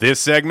This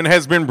segment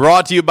has been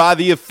brought to you by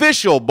the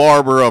official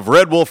barber of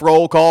Red Wolf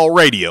Roll Call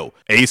Radio,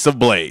 Ace of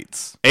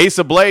Blades. Ace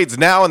of Blades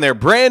now in their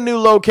brand new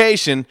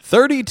location,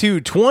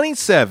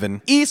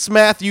 3227 East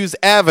Matthews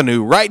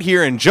Avenue, right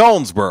here in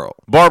Jonesboro.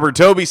 Barber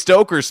Toby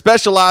Stoker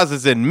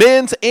specializes in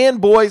men's and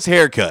boys'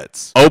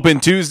 haircuts. Open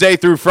Tuesday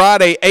through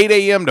Friday, 8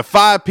 a.m. to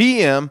 5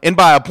 p.m. and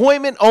by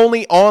appointment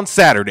only on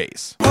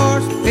Saturdays.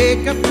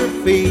 Pick up your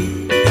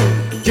feet.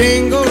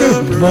 Jingle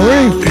Good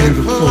morning,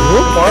 beautiful.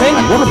 Good morning.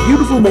 What a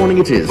beautiful morning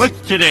it is.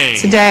 What's today?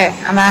 Today,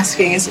 I'm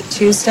asking, is it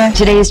Tuesday?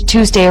 Today is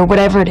Tuesday or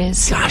whatever it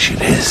is. Gosh,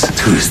 it is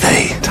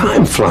Tuesday.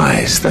 Time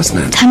flies, doesn't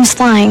it? Time's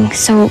flying,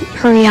 so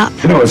hurry up.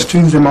 You know, it's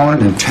Tuesday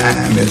morning and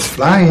time is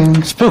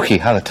flying. Spooky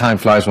how the time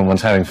flies when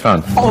one's having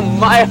fun. Oh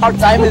my, our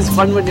time is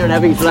fun when you're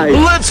having fun.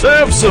 Let's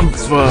have some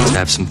fun. Let's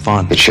have some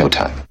fun. It's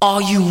showtime.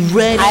 Are you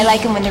ready? I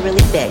like them when they're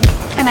really big.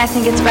 And I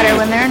think it's better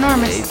when they're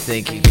enormous.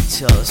 They think you can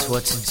tell us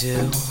what to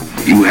do.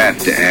 You have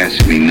to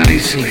ask me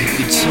nicely. Think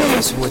you can tell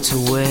us what to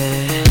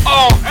wear.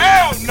 Oh,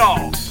 hell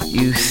no!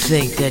 You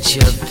think that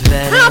you're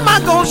better. How am I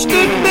gonna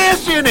stick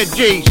this in a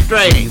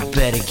G-string? You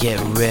better get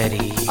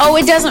ready. Oh,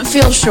 it doesn't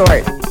feel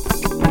short.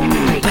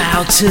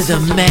 Bow to the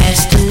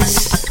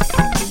masters.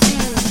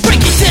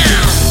 Break it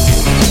down!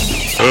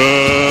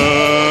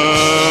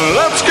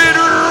 Let's get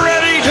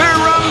ready to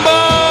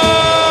rumble!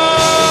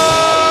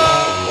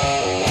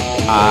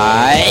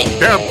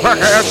 Damn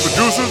cracker-ass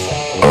producers.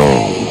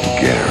 Oh,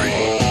 Gary.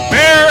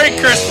 Merry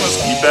Christmas!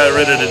 You better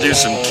ready to do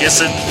some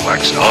kissing?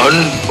 Wax on,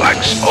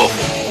 wax off.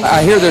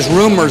 I hear there's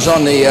rumors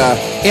on the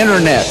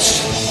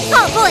internets.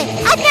 Oh boy,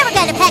 I've never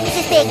gotten a package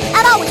this big.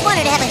 I've always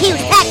wanted to have a huge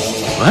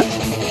package. What?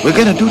 We're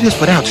gonna do this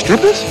without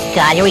strippers?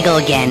 God, here we go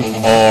again.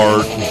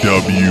 RWRC.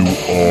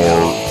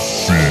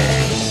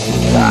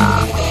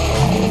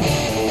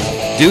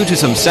 Due to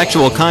some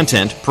sexual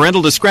content,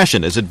 parental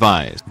discretion is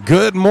advised.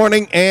 Good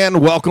morning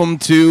and welcome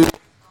to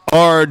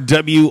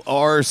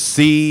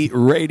RWRC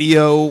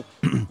Radio.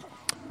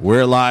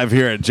 We're live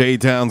here at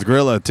J-Town's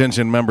Grill.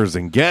 Attention members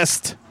and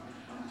guests.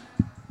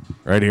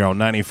 Right here on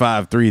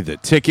 95.3 The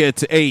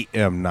Ticket,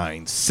 AM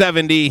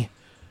 970.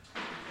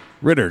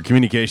 Ritter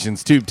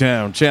Communications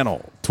Tubetown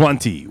Channel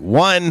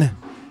 21.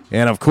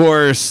 And, of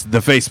course, the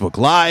Facebook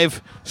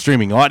Live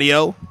streaming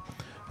audio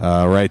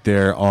right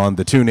there on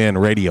the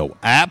TuneIn Radio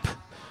app.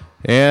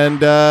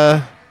 And,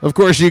 of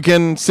course, you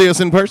can see us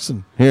in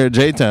person here at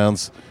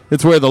J-Town's.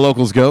 It's where the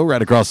locals go,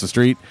 right across the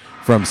street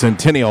from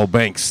Centennial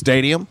Bank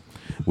Stadium.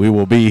 We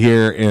will be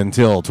here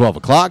until 12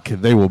 o'clock.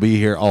 They will be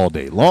here all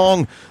day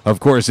long.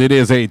 Of course, it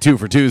is a 2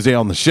 for Tuesday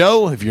on the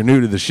show. If you're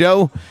new to the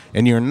show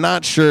and you're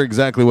not sure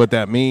exactly what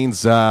that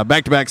means,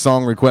 back-to-back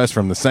song requests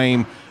from the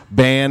same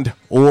band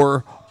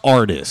or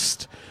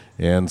artist.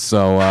 And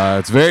so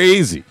it's very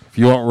easy. If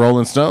you want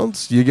Rolling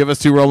Stones, you give us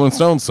 2 Rolling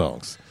Stones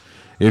songs.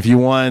 If you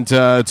want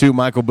 2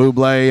 Michael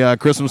Bublé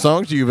Christmas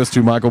songs, you give us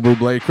 2 Michael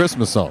Bublé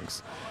Christmas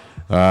songs.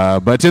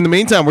 But in the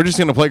meantime, we're just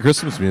going to play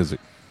Christmas music.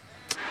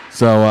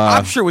 So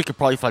I'm sure we could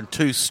probably find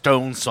 2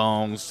 Stone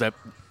songs that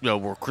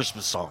were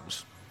Christmas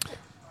songs.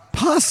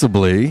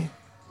 Possibly.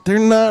 They're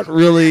not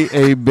really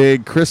a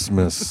big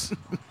Christmas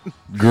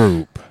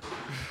group.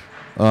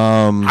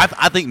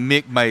 I think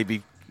Mick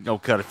maybe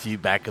cut a few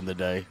back in the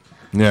day.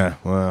 Yeah,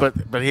 well,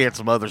 but he had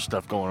some other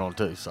stuff going on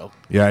too. So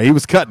yeah, he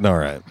was cutting all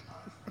right.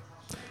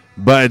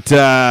 But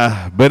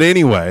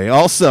anyway,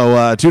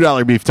 also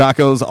 $2 beef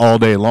tacos all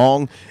day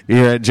long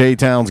here at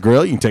J-Town's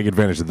Grill. You can take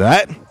advantage of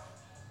that.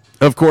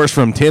 Of course,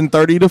 from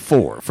 10:30 to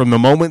 4, from the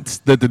moment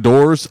that the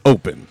doors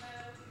open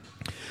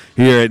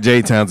here at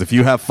J-Town's. If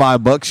you have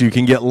 $5, you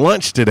can get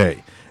lunch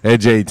today at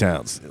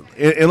J-Town's.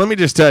 And let me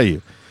just tell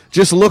you,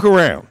 just look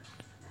around.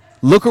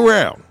 Look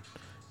around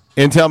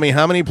and tell me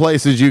how many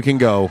places you can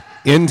go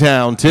in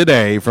town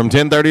today from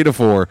 10:30 to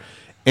 4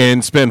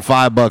 and spend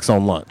 $5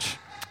 on lunch.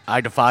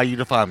 I defy you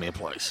to find me a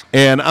place.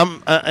 And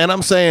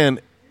I'm saying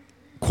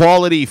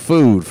quality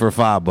food for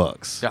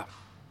 $5. Yeah.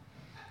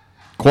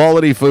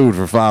 Quality food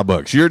for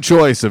 $5. Your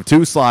choice of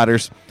 2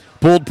 sliders,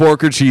 pulled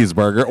pork or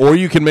cheeseburger, or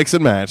you can mix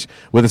and match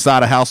with a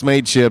side of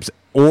house-made chips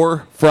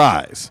or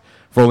fries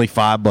for only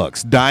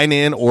 $5. Dine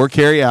in or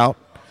carry out.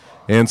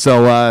 And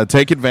so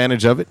take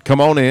advantage of it. Come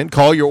on in.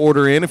 Call your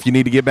order in if you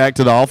need to get back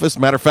to the office.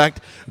 Matter of fact,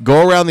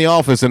 go around the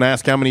office and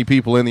ask how many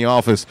people in the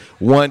office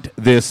want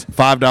this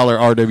 $5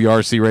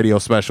 RWRC radio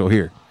special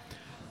here.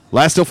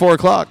 Lasts till 4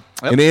 o'clock.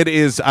 Yep. And it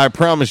is, I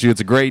promise you,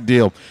 it's a great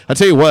deal. I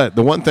tell you what,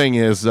 the one thing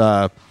is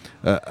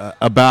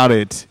about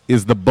it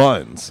is the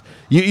buns.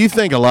 You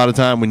think a lot of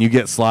time when you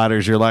get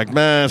sliders, you're like,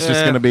 man, it's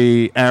just going to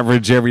be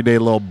average, everyday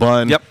little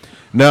bun. Yep.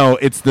 No,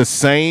 it's the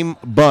same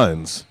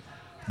buns.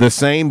 The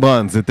same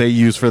buns that they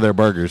use for their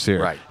burgers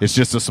here. Right. It's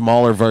just a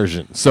smaller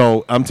version.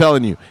 So I'm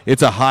telling you,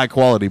 it's a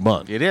high-quality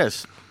bun. It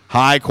is.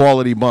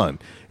 High-quality bun.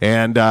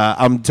 And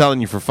I'm telling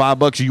you, for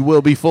 $5, you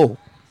will be full.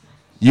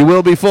 You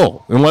will be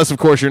full. Unless, of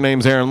course, your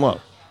name's Aaron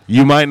Lowe.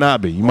 You might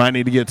not be. You might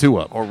need to get 2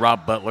 up. Or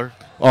Rob Butler.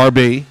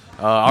 RB.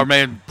 Our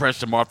man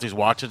Preston Marthy's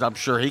watching. I'm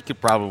sure he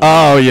could probably.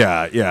 Oh,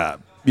 yeah.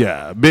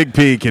 Big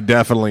P could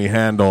definitely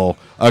handle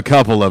a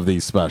couple of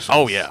these specials.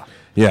 Oh, yeah.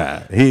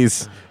 Yeah,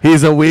 he's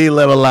a wee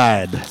little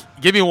lad.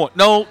 Give me one.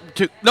 No,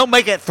 two. No,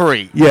 make it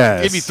 3.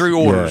 Yes. Give me 3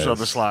 orders of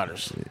the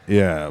sliders.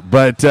 Yeah,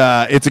 but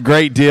it's a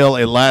great deal.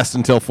 It lasts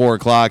until 4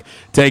 o'clock.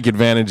 Take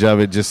advantage of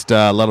it. Just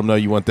let them know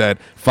you want that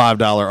 $5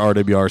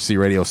 RWRC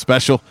radio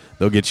special.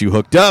 They'll get you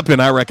hooked up,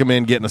 and I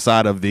recommend getting a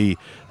side of the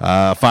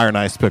Fire and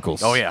Ice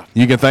Pickles. Oh, yeah.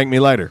 You can thank me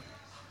later.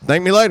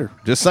 Thank me later.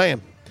 Just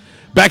saying.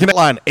 Back in that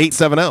line,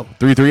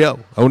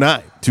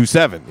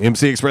 870-330-0927.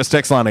 MC Express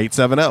text line,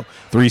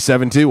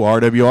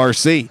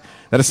 870-372-RWRC.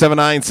 That is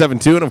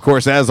 7972. And, of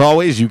course, as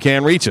always, you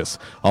can reach us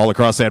all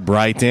across that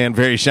bright and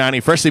very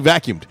shiny, freshly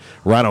vacuumed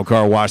Rhino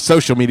Car Wash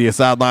social media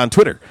sideline,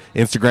 Twitter,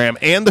 Instagram,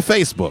 and the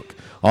Facebook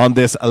on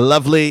this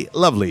lovely,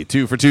 lovely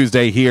 2 for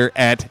Tuesday here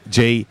at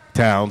J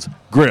Towns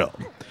Grill.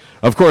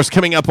 Of course,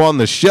 coming up on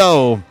the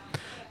show,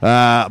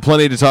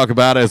 plenty to talk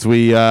about as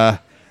we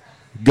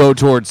go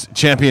towards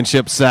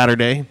Championship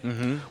Saturday.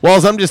 Mm-hmm.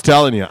 Well, I'm just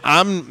telling you,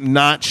 I'm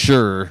not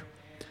sure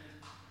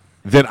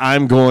that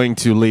I'm going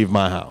to leave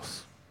my house.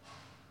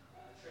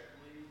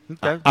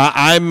 Okay.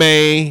 I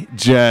may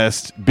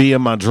just be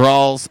in my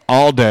drawers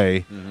all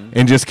day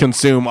and just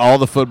consume all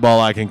the football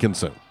I can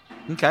consume.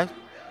 Okay.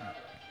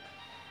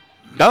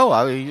 No,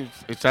 I mean,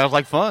 it sounds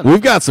like fun.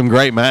 We've got some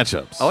great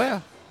matchups. Oh,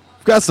 yeah.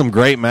 We've got some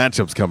great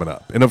matchups coming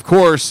up. And, of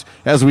course,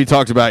 as we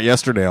talked about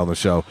yesterday on the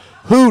show,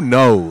 who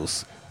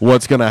knows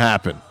what's going to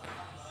happen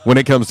when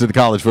it comes to the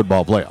college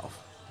football playoff?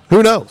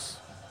 Who knows?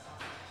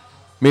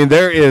 I mean,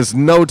 there is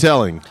no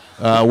telling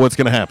what's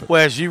going to happen.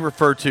 Well, as you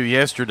referred to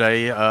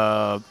yesterday,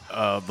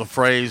 the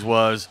phrase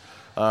was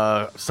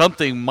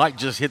something might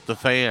just hit the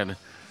fan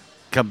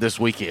come this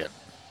weekend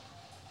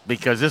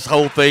because this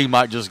whole thing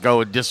might just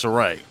go in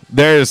disarray.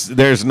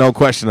 There's no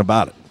question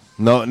about it.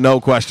 No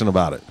question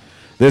about it.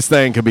 This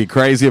thing could be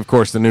crazy. Of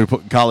course, the new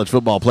college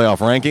football playoff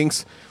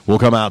rankings will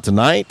come out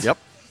tonight. Yep.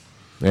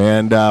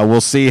 And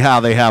we'll see how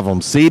they have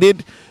them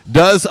seeded.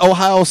 Does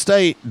Ohio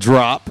State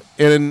drop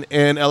and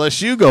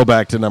LSU go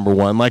back to number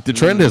 1 like the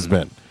trend has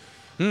been?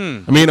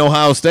 I mean,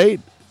 Ohio State,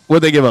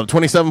 what'd they give up,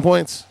 27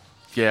 points?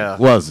 Yeah.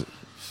 Was it?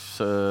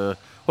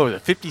 What was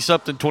it,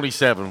 50-something,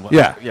 27?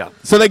 Yeah. Yeah.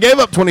 So they gave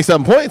up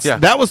 27 points. Yeah.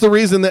 That was the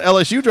reason that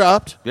LSU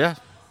dropped. Yeah.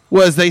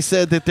 Was they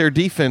said that their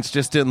defense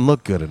just didn't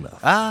look good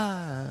enough.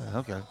 Ah,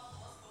 okay.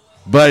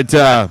 But,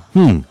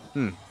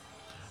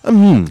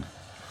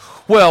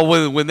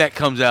 Well, when that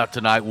comes out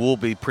tonight, we'll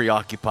be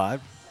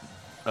preoccupied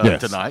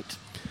tonight.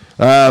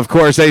 Of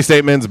course,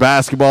 A-State men's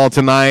basketball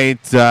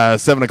tonight,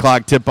 7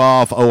 o'clock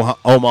tip-off,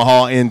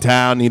 Omaha in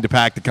town. Need to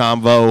pack the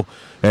convo,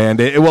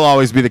 and it will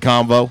always be the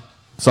convo.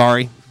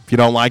 Sorry. If you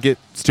don't like it,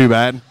 it's too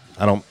bad.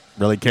 I don't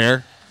really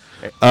care.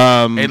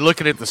 And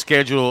looking at the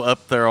schedule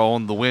up there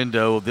on the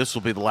window, this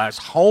will be the last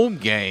home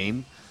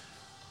game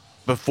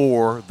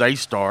before they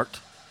start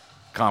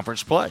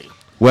conference play.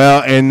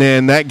 Well, and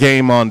then that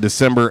game on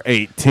December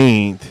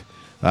 18th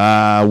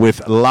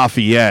with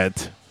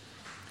Lafayette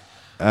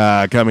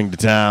coming to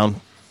town,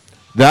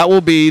 that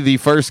will be the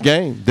first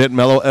game that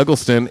Mello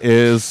Eggleston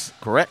is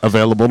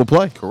available to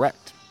play.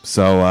 Correct.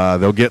 So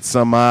they'll get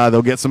some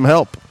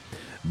help.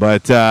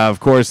 But, of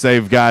course,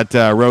 they've got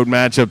road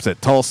matchups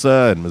at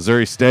Tulsa and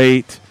Missouri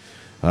State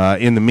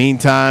in the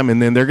meantime.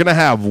 And then they're going to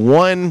have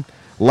one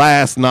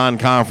last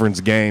non-conference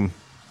game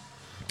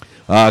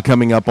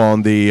coming up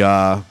on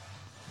the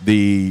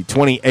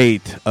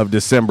 28th of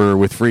December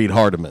with Freed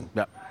Hardeman.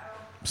 Yep.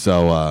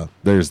 So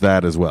there's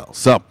that as well.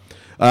 So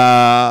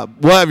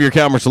we'll have your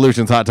Calmer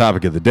Solutions Hot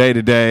Topic of the Day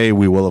today.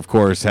 We will, of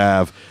course,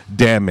 have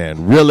Damn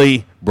Man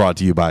Really, brought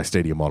to you by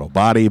Stadium Auto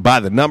Body. By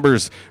the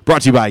Numbers,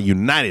 brought to you by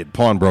United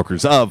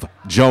Pawnbrokers of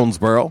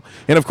Jonesboro.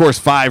 And, of course,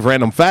 5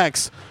 random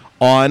facts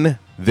on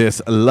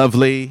this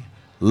lovely,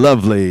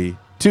 lovely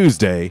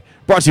Tuesday,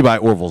 brought to you by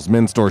Orville's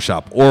Men's Store.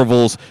 Shop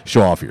Orville's,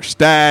 show off your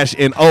stash.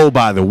 And, oh,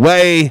 by the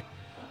way,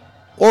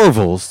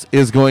 Orville's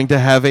is going to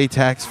have a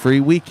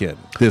tax-free weekend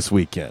this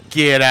weekend.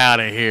 Get out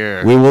of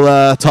here. We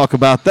will talk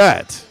about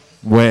that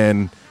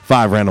when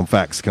 5 Random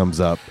Facts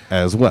comes up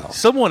as well.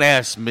 Someone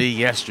asked me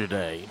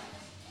yesterday,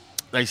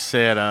 they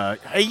said,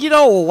 hey,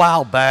 a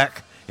while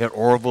back at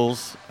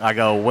Orville's, I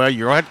go, well,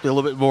 you're going to have to be a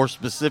little bit more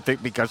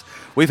specific because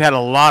we've had a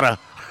lot of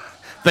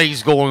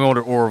things going on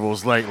at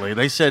Orville's lately.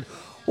 They said,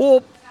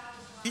 well,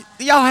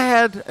 y'all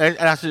had, and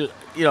I said,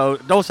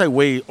 don't say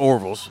we,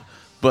 Orville's,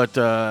 but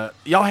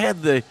y'all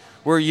had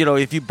where,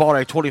 if you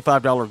bought a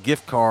 $25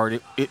 gift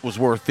card, it was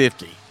worth $50.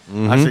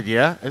 Mm-hmm. I said,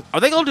 yeah. Are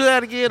they going to do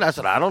that again? I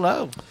said, I don't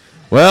know.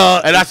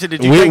 Well, and I said,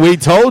 we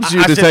told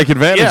you to take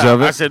advantage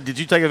of it. I said, did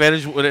you take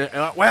advantage?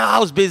 Well, I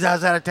was busy. I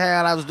was out of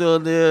town. I was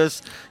doing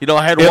this.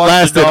 I had to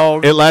wash the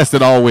dog. It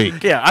lasted all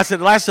week. Yeah, I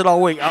said it lasted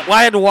all week.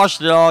 I had to wash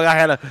the dog. I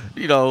had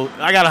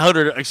I got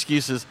 100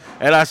 excuses.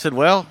 And I said,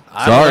 well,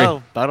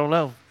 I don't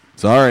know.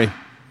 Sorry.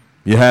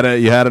 You had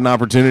an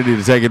opportunity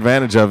to take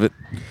advantage of it,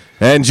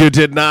 and you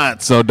did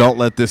not. So don't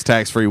let this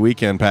tax-free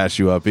weekend pass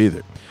you up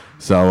either.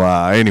 So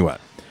anyway.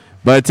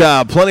 But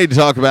plenty to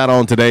talk about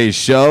on today's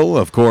show.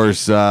 Of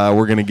course,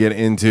 we're going to get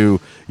into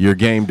your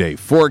game day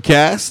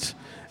forecast.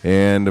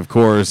 And, of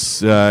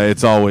course,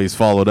 it's always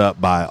followed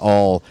up by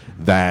all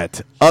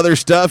that other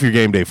stuff. Your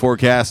game day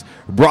forecast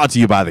brought to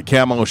you by the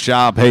Camo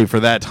Shop. Hey, for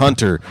that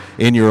hunter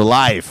in your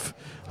life,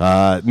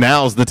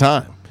 now's the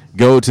time.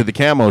 Go to the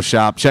Camo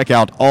Shop, check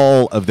out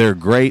all of their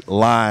great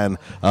line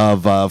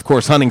of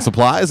course, hunting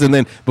supplies. And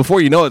then before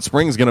you know it,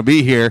 spring's going to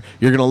be here.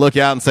 You're going to look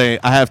out and say,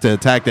 I have to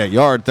attack that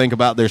yard. Think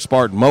about their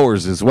Spartan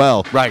mowers as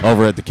well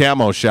over at the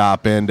Camo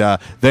Shop. And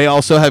they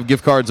also have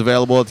gift cards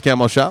available at the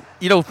Camo Shop.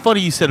 You know,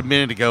 funny you said a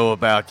minute ago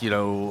about,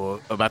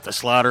 about the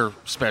slider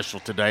special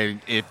today.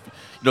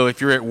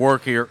 If you're at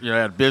work here,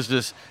 at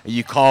business, and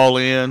you call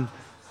in,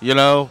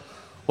 well,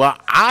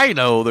 I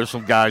know there's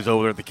some guys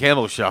over there at the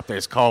Camo Shop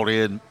that's called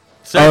in.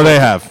 They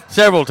have.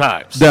 Several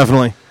times.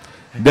 Definitely.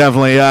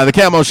 The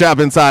Camo Shop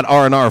inside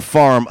R&R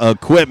Farm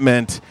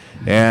Equipment.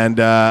 And,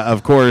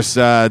 of course,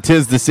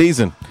 'tis the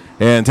season.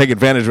 And take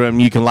advantage of them.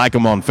 You can like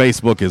them on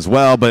Facebook as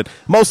well. But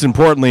most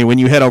importantly, when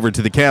you head over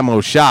to the Camo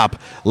Shop,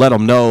 let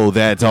them know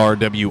that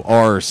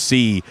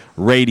RWRC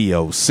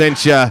Radio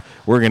sent you.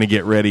 We're going to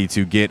get ready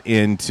to get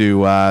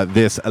into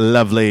this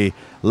lovely,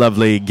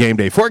 lovely game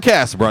day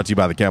forecast brought to you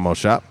by the Camo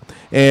Shop.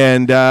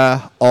 And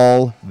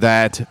all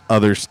that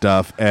other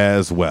stuff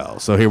as well.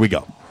 So here we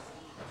go.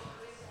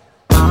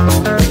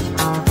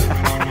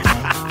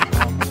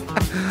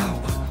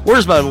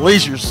 Where's my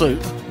leisure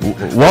suit?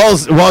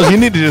 Walls, you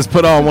need to just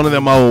put on one of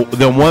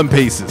them one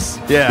pieces.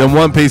 Yeah. Them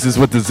one pieces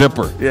with the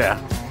zipper. Yeah.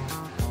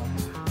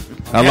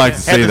 I'd like to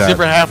see have the that.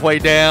 Zipper halfway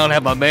down,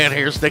 have my man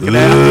hair sticking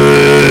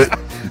out.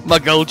 My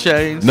gold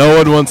chains. No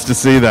one wants to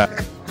see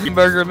that.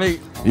 Burger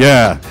meat.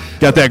 Yeah.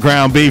 Got that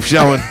ground beef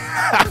showing.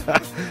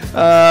 All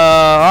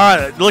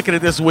right, looking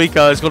at this week,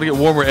 it's going to get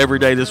warmer every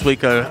day this week.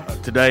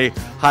 Today,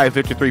 high of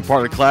 53,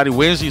 partly cloudy.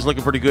 Wednesday's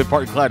looking pretty good,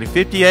 partly cloudy,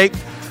 58.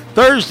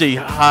 Thursday,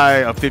 high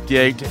of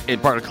 58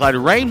 and partly cloudy.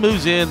 Rain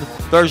moves in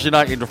Thursday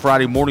night into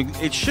Friday morning.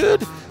 It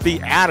should be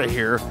out of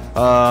here,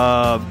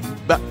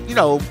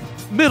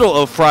 middle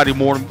of Friday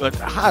morning, but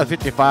high of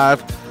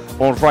 55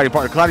 on Friday,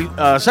 partly cloudy.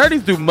 Saturday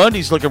through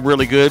Monday's looking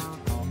really good,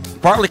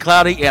 partly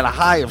cloudy and a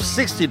high of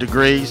 60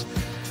 degrees.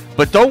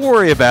 But don't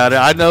worry about it.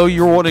 I know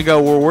you're wanting to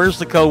go, well, where's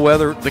the cold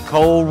weather? The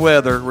cold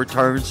weather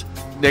returns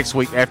next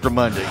week after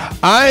Monday.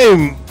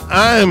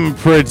 I'm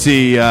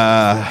pretty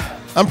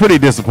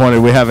disappointed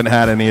we haven't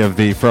had any of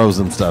the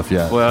frozen stuff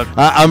yet. Well,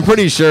 I'm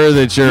pretty sure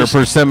that your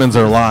persimmons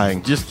are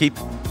lying. Just keep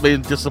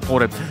being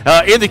disappointed.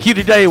 In the queue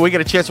today, we get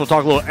a chance. We'll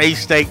talk a little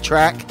A-State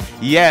track.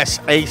 Yes,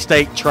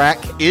 A-State track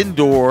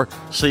indoor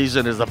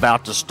season is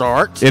about to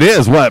start. It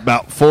is,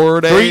 about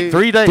 4 days?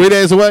 3 days. 3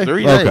 days away?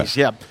 3 days,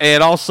 yeah.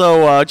 And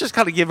also, just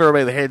kind of give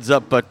everybody the heads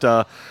up, but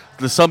the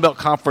Sunbelt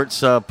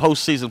Conference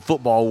postseason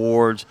football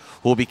awards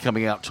will be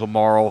coming out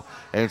tomorrow.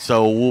 And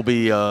so we'll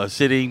be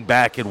sitting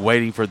back and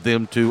waiting for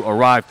them to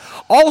arrive.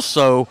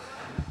 Also,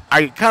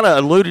 I kind of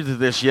alluded to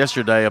this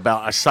yesterday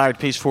about a side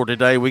piece for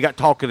today. We got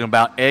talking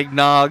about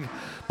eggnog,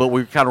 but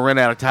we kind of ran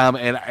out of time,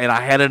 and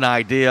I had an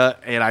idea,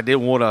 and I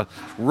didn't want to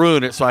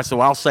ruin it, so I said,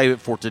 well, I'll save it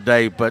for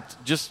today, but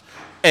just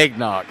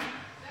eggnog,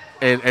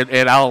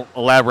 and I'll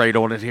elaborate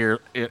on it here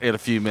in a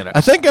few minutes.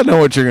 I think I know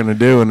what you're going to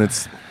do, and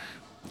it's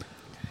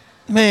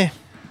meh.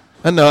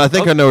 I know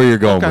where you're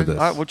going with this.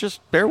 All right, well, just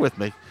bear with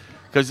me,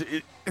 because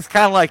it's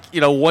kind of like,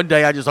 one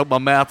day I just opened my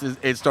mouth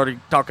and started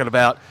talking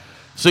about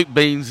soup,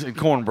 beans, and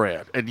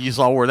cornbread, and you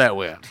saw where that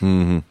went.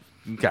 Mm-hmm.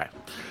 Okay.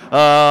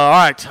 All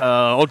right,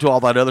 on to all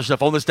that other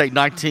stuff. On this date,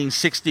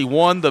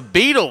 1961, the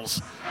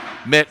Beatles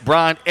met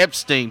Brian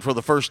Epstein for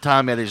the first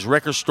time at his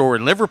record store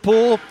in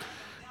Liverpool.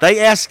 They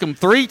asked him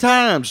 3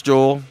 times,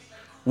 Joel,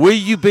 will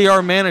you be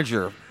our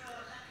manager?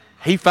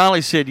 He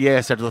finally said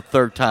yes after the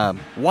 3rd time.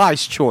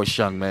 Wise choice,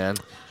 young man.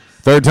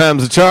 3rd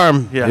time's a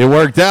charm. Yeah. It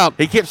worked out.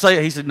 He kept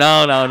saying, he said,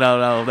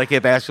 no. They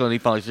kept asking, and he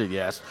finally said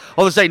yes.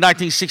 On this day,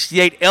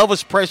 1968,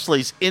 Elvis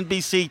Presley's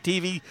NBC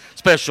TV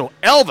special,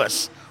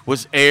 Elvis,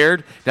 was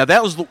aired. Now,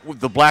 that was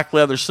the black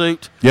leather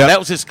suit. Yeah. That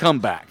was his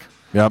comeback.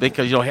 Yep.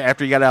 Because,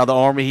 after he got out of the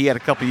Army, he had a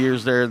couple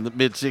years there in the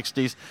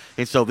mid-'60s.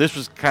 And so this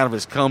was kind of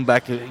his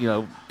comeback,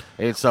 And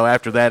so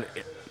after that,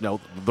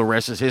 the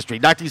rest is history.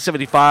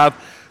 1975,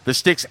 the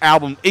Styx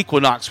album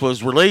Equinox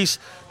was released.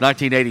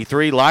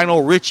 1983,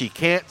 Lionel Richie,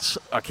 Can't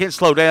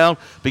Slow Down,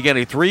 began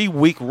a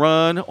 3-week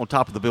run on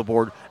top of the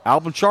Billboard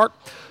album chart.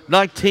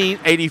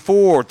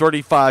 1984,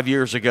 35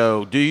 years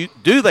ago, Do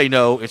They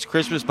Know It's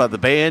Christmas by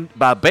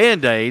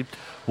Band-Aid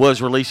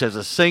was released as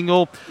a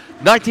single.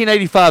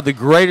 1985, the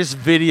greatest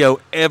video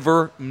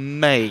ever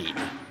made.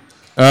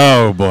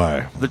 Oh,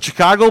 boy. The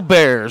Chicago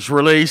Bears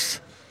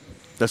released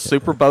the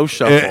Super Bowl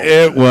Shuffle.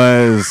 It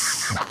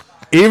was,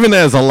 even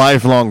as a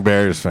lifelong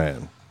Bears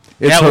fan,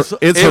 it's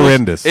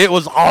horrendous. It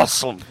was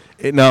awesome.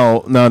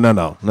 No.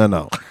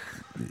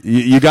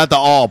 You got the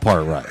all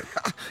part right.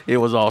 It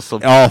was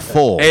awesome. All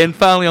full. And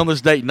finally, on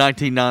this date,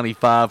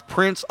 1995,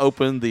 Prince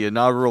opened the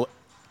inaugural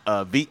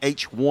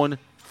VH1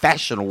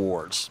 Fashion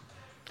Awards.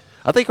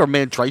 I think our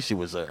man Tracy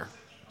was there.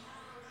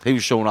 He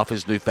was showing off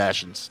his new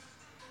fashions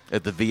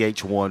at the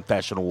VH1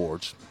 Fashion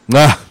Awards.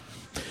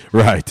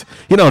 Right.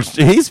 You know,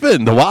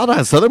 the Wild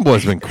Eye Southern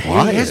boy's been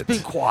quiet. He has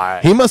been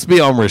quiet. He must be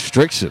on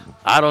restriction.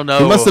 I don't know.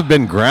 He must have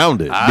been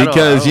grounded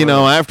because,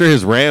 after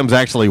his Rams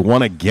actually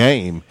won a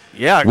game,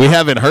 we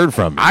haven't heard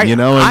from him.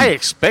 I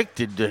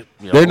expected to.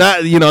 They're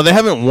not, they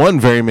haven't won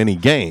very many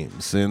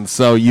games. And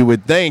so you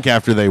would think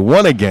after they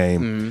won a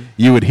game,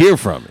 you would hear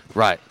from him.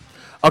 Right.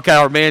 Okay,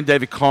 our man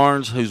David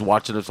Carnes, who's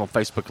watching us on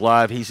Facebook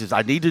Live, he says,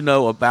 I need to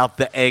know about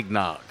the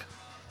eggnog.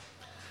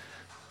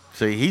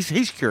 See,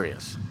 he's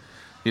curious,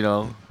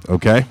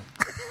 Okay.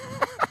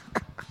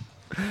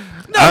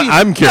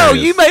 I'm curious. No,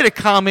 you made a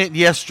comment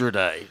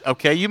yesterday.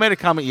 Okay, you made a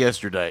comment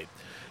yesterday.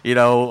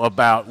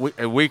 About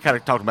we kind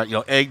of talked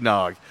about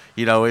eggnog.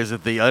 Is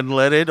it the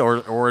unleaded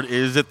or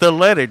is it the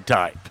leaded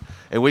type?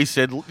 And we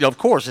said, of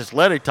course, it's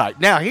leaded type.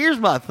 Now, here's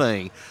my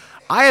thing.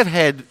 I have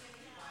had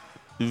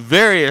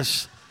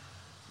various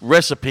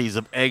recipes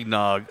of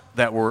eggnog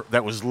that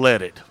was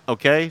leaded.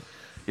 Okay.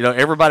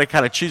 Everybody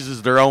kind of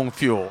chooses their own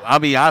fuel. I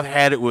mean, I've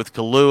had it with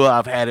Kahlua.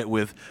 I've had it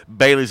with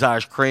Bailey's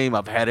Ice Cream.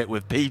 I've had it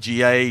with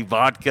PGA,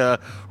 vodka,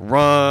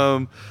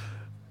 rum,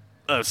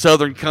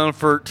 Southern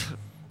Comfort,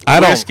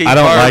 whiskey, I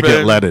don't like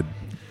bourbon, it leaded.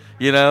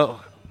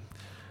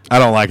 I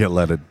don't like it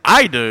leaded.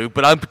 I do,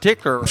 but I'm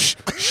particular.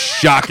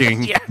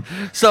 Shocking. Yeah.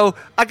 So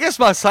I guess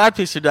my side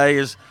piece today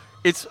is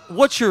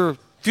what's your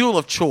fuel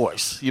of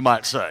choice, you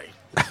might say.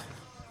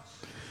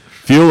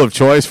 Fuel of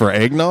choice for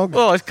eggnog?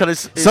 Well, it's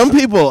because some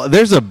people,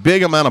 there's a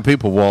big amount of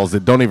people, Walls,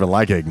 that don't even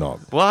like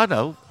eggnog. Well, I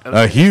know.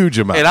 A huge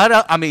amount. And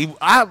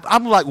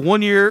I'm like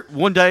 1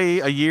 day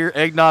a year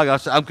eggnog.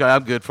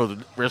 I'm good for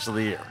the rest of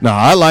the year. No,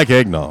 I like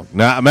eggnog.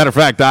 Now, matter of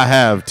fact, I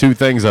have 2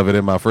 things of it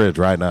in my fridge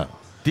right now.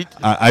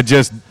 I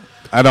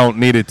don't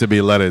need it to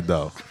be leaded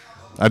though.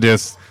 Not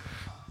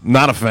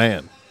a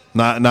fan.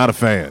 Not a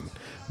fan.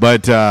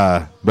 But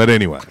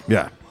anyway,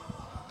 yeah.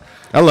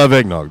 I love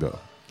eggnog though.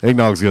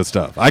 Eggnog's good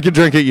stuff. I could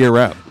drink it year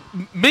round.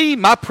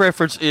 My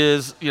preference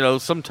is,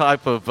 some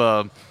type of,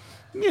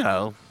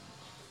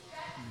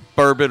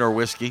 bourbon or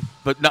whiskey,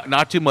 but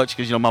not too much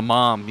because, my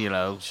mom,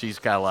 she's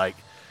kind of like,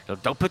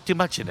 don't put too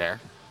much in there.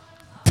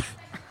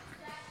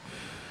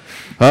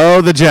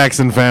 Oh, the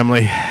Jackson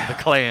family.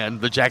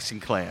 The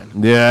Jackson clan.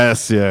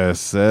 Yes.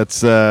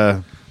 That's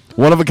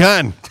one of a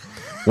kind.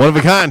 One of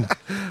a kind.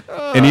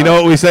 And you know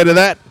what we say to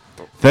that?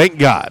 Thank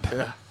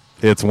God.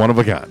 It's one of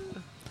a kind.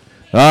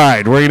 All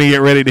right, we're going to get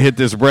ready to hit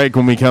this break.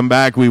 When we come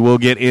back, we will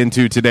get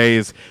into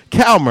today's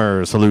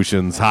Calmer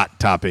Solutions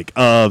hot topic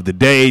of the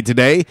day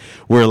today.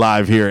 We're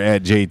live here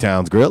at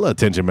J-Town's Grill.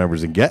 Attention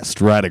members and guests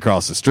right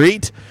across the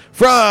street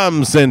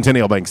from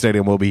Centennial Bank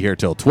Stadium. We'll be here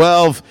till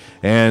 12.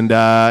 And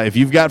if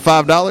you've got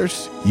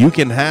 $5, you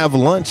can have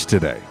lunch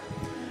today.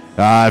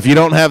 If you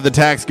don't have the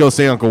tax, go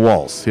see Uncle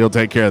Walls. He'll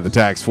take care of the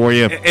tax for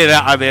you.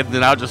 And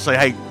then I'll just say,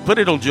 hey, put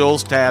it on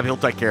Joel's tab. He'll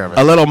take care of it.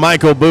 A little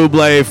Michael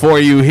Bublé for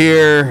you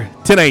here.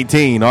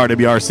 1018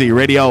 RWRC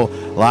Radio,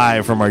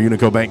 live from our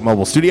Unico Bank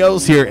mobile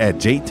studios here at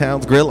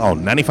J-Town's Grill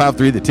on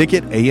 95.3 The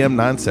Ticket, AM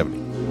 970.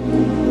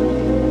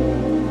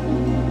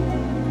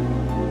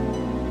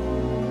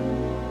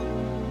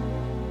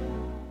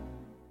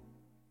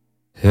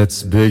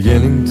 It's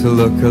beginning to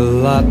look a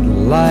lot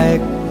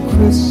like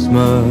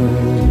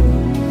Christmas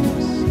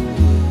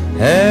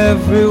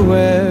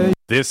everywhere.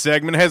 This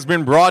segment has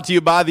been brought to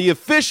you by the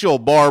official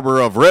barber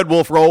of Red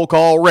Wolf Roll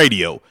Call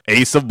Radio,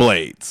 Ace of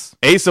Blades.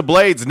 Ace of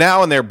Blades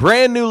now in their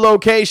brand new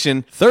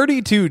location,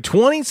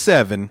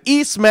 3227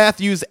 East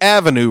Matthews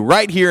Avenue,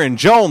 right here in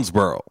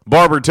Jonesboro.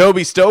 Barber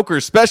Toby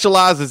Stoker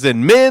specializes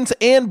in men's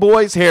and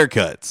boys'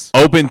 haircuts.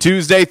 Open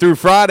Tuesday through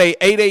Friday,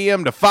 8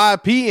 a.m. to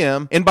 5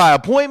 p.m. and by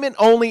appointment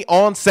only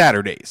on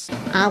Saturdays.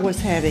 I was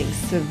having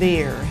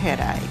severe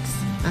headaches.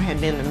 I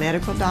had been to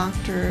medical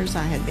doctors.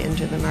 I had been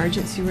to the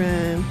emergency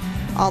room.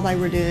 All they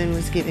were doing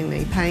was giving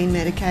me pain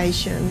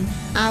medication.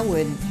 I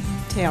would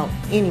tell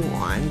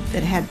anyone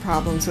that had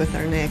problems with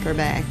their neck or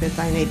back that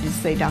they needed to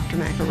see Dr.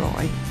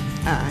 McElroy.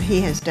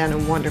 He has done a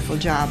wonderful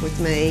job with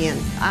me, and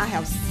I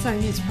have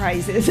sung his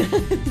praises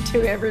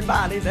to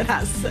everybody that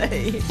I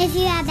see. If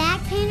you have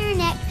back pain or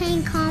neck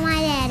pain, call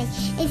my daddy.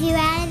 If you're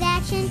out of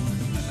action,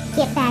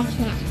 get back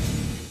now.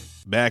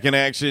 Back in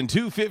action,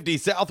 250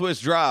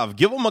 Southwest Drive.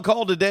 Give them a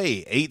call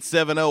today,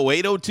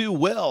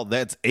 870-802-WELL.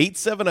 That's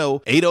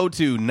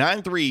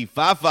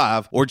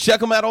 870-802-9355. Or check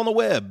them out on the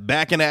web,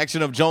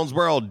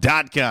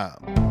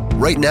 backinactionofjonesboro.com.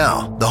 Right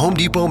now, the Home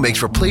Depot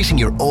makes replacing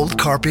your old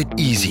carpet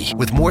easy.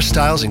 With more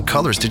styles and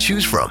colors to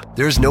choose from,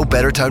 there's no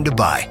better time to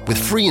buy. With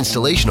free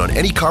installation on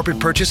any carpet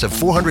purchase of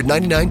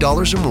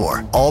 $499 or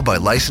more. All by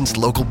licensed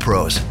local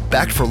pros.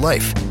 Backed for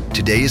life.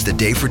 Today is the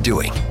day for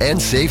doing and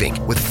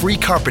saving with free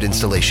carpet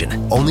installation.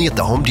 Only at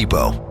the Home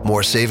Depot.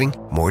 More saving,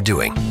 more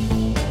doing.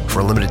 For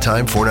a limited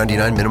time,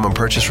 $4.99 minimum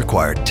purchase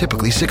required.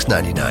 Typically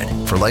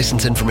 $6.99. For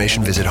license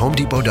information, visit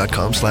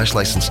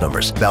homedepot.com/license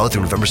numbers. Valid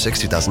through November 6,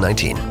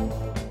 2019.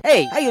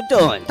 Hey, how you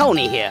doing?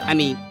 Tony here. I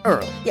mean,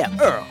 Earl. Yeah,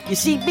 Earl. You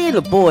see, me and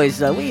the boys,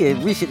 we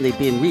have recently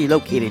been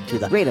relocated to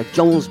the greater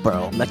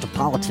Jonesboro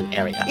metropolitan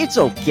area. It's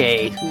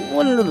okay.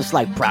 One little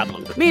slight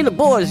problem. Me and the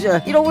boys,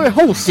 we're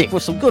homesick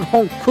for some good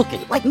home cooking,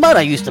 like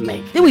Mother used to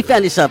make. Then we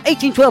found this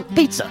 1812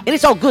 pizza, and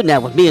it's all good now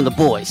with me and the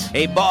boys.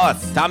 Hey,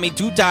 boss, Tommy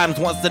 2 Times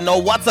wants to know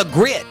what's a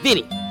grit.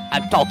 Vinny,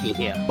 I'm talking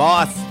here.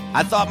 Boss,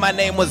 I thought my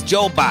name was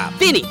Joe Bob.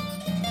 Vinny!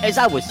 As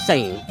I was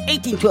saying,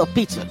 1812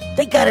 Pizza,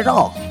 they got it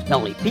all. Not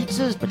only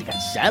pizzas, but they got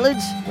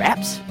salads,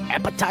 wraps,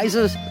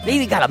 appetizers. They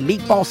even got a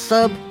meatball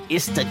sub.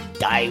 It's to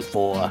die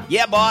for.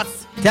 Yeah,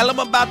 boss. Tell them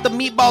about the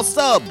meatball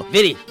sub.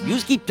 Vinny, you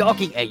just keep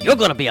talking and you're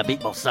gonna be a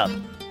meatball sub.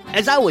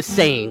 As I was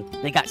saying,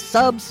 they got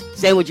subs,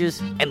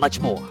 sandwiches, and much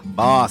more.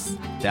 Boss,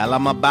 tell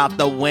them about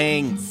the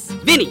wings.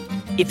 Vinny,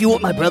 if you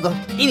want my brother,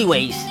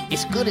 anyways,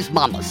 it's good as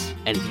mama's.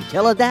 And if you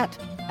tell her that,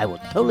 I will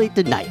totally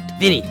deny it.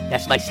 Vinny,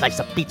 that's my slice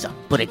of pizza.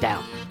 Put it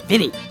down.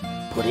 Vinny,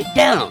 put it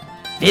down.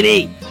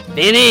 Vinny!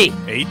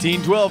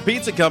 1812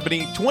 Pizza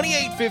Company,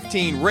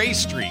 2815 Ray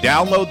Street.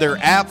 Download their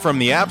app from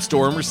the App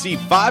Store and receive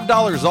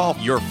 $5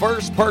 off your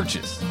first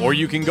purchase. Or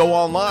you can go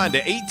online to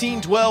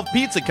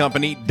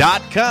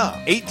 1812pizzacompany.com.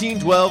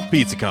 1812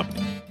 Pizza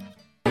Company.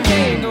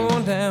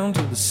 Down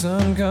till the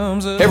sun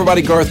comes up. Hey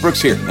everybody, Garth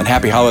Brooks here, and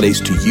happy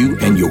holidays to you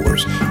and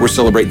yours. We're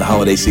celebrating the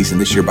holiday season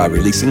this year by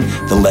releasing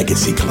the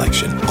Legacy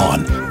Collection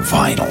on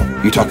vinyl.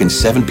 You're talking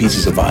 7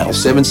 pieces of vinyl,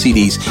 7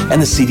 CDs,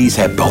 and the CDs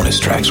have bonus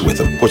tracks with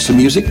them. What's the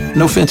music?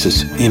 No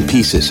Fences, In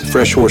Pieces,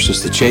 Fresh Horses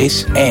to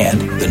Chase,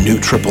 and the new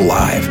Triple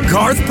Live.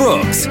 Garth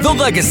Brooks, the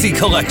Legacy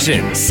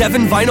Collection.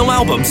 7 vinyl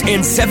albums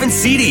and 7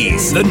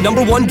 CDs. The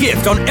 #1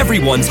 gift on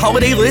everyone's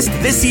holiday list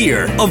this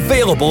year.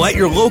 Available at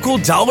your local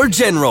Dollar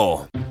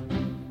General.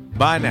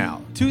 By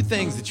now, 2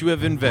 things that you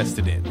have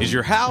invested in is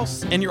your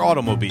house and your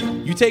automobile.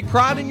 You take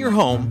pride in your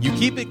home, you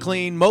keep it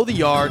clean, mow the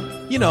yard,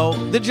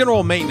 the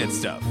general maintenance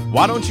stuff.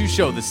 Why don't you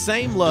show the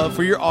same love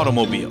for your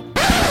automobile?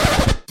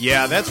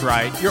 Yeah, that's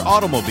right, your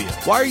automobile.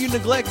 Why are you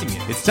neglecting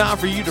it? It's time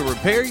for you to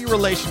repair your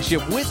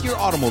relationship with your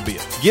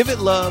automobile. Give it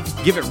love,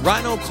 give it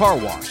Rhino Car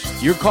Wash.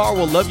 Your car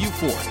will love you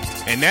for it.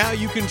 And now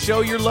you can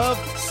show your love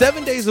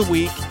 7 days a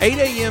week, 8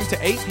 a.m. to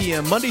 8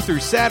 p.m. Monday through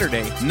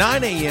Saturday,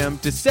 9 a.m.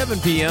 to 7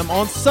 p.m.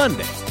 on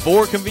Sunday.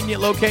 4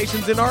 convenient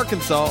locations in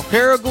Arkansas: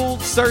 Paragould,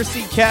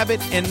 Searcy,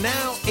 Cabot, and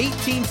now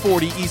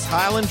 1840 East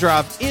Highland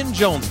Drive in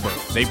Jonesboro.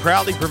 They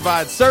proudly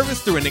provide service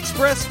through an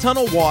express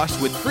tunnel wash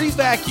with free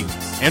vacuums.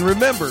 And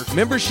remember,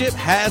 membership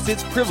has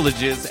its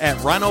privileges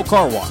at Rhino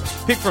Car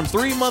Wash. Pick from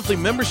 3 monthly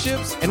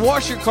memberships and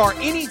wash your car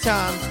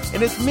anytime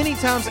and as many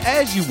times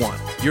as you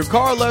want. Your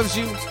car loves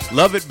you,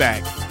 love it back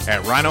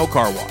at Rhino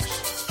Car Wash.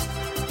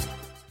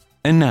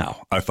 And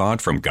now, a thought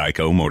from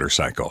Geico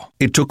Motorcycle.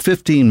 It took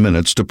 15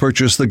 minutes to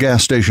purchase the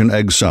gas station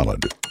egg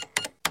salad.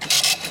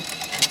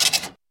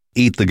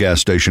 Eat the gas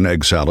station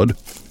egg salad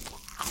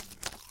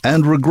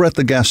and regret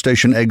the gas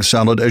station egg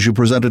salad as you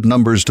presented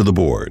numbers to the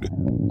board.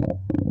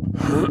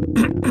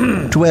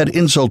 To add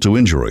insult to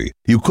injury,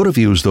 you could have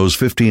used those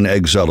 15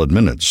 egg salad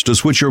minutes to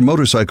switch your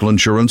motorcycle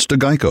insurance to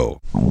Geico.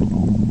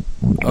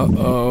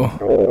 Uh-oh.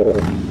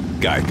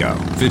 Geico.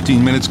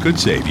 15 minutes could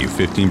save you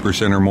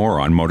 15% or more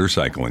on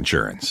motorcycle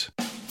insurance.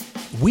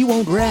 We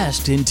won't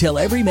rest until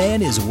every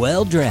man is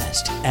well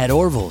dressed. At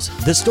Orville's,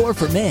 the store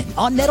for men,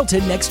 on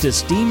Nettleton next to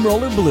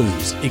Steamroller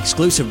Blues.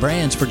 Exclusive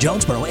brands for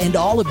Jonesboro and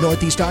all of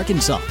Northeast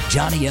Arkansas.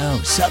 Johnny O,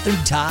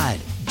 Southern Tide,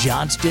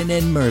 Johnston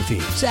and Murphy,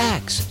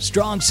 Saks,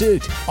 Strong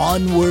Suit,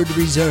 Onward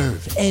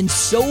Reserve, and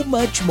so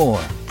much more.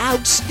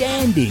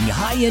 Outstanding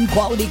high-end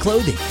quality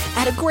clothing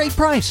at a great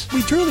price.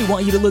 We truly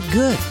want you to look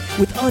good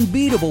with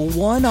unbeatable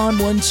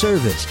one-on-one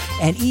service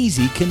and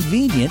easy,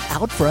 convenient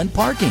out-front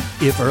parking.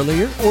 If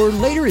earlier or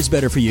later is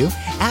better for you,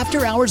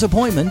 after-hours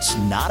appointments,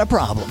 not a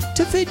problem.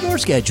 To fit your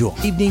schedule.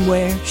 Evening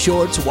wear,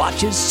 shorts,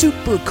 watches,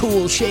 super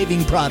cool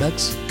shaving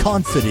products,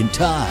 confident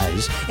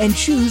ties, and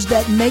shoes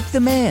that make the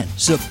man.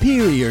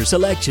 Superior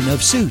selection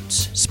of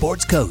suits,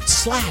 sports coats,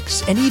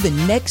 slacks, and even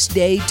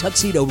next-day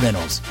tuxedo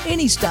rentals.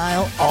 Any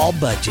style, all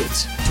budgets.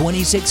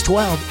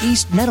 2612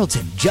 East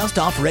Nettleton, just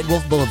off Red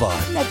Wolf Boulevard,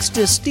 next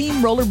to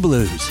Steamroller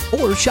Blues.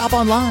 Or shop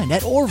online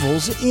at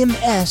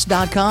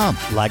orvillesms.com.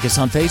 Like us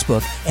on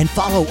Facebook and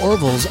follow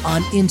Orville's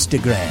on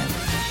Instagram.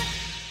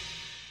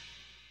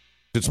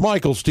 It's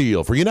Michael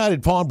Steele for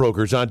United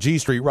Pawnbrokers on G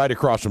Street right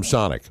across from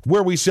Sonic,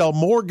 where we sell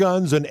more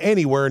guns than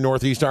anywhere in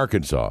Northeast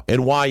Arkansas.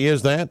 And why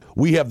is that?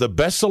 We have the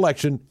best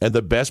selection and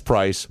the best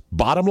price,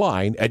 bottom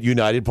line, at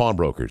United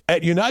Pawnbrokers.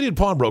 At United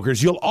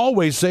Pawnbrokers, you'll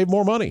always save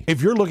more money.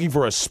 If you're looking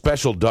for a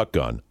special duck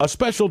gun, a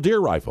special deer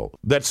rifle,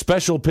 that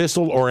special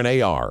pistol, or an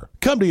AR,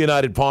 come to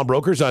United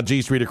Pawnbrokers on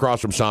G Street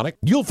across from Sonic.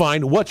 You'll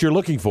find what you're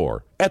looking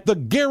for at the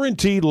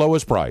guaranteed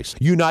lowest price.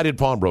 United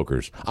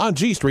Pawnbrokers on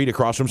G Street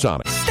across from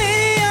Sonic.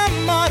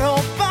 Auto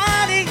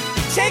Body,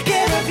 take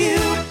care of you.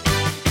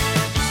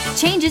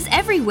 Changes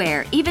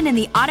everywhere, even in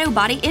the auto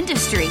body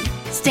industry.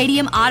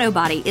 Stadium Auto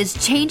Body is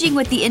changing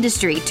with the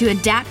industry to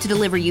adapt to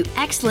deliver you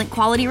excellent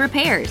quality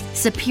repairs,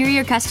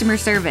 superior customer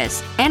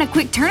service, and a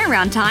quick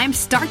turnaround time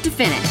start to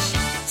finish.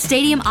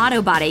 Stadium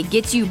Auto Body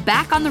gets you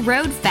back on the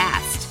road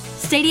fast.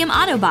 Stadium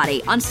Auto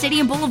Body on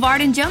Stadium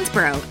Boulevard in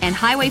Jonesboro and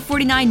Highway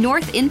 49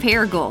 North in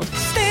Paragould.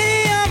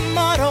 Stadium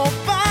Auto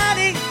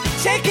Body,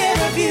 take care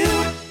of you.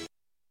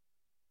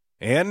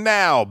 And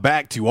now,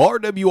 back to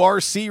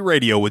RWRC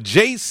Radio with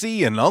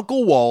JC and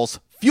Uncle Walls,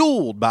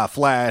 fueled by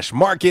Flash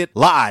Market,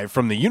 live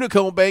from the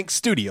Unico Bank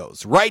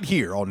Studios, right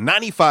here on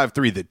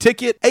 95.3 The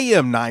Ticket,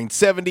 AM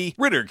 970,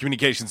 Ritter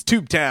Communications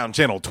Tubetown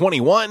Channel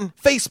 21,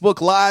 Facebook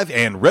Live,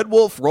 and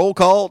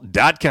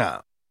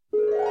RedWolfRollCall.com.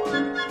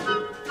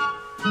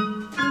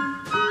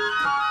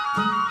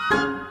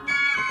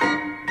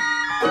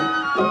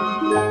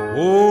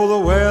 Oh,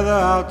 the weather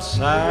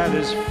outside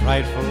is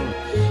frightful,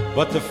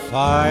 but the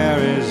fire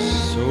is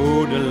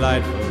so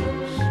delightful.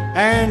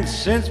 And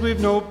since we've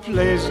no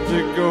place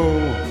to go,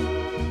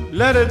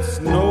 let it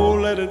snow,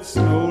 let it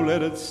snow,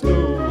 let it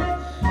snow.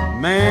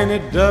 Man,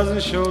 it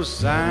doesn't show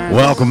signs.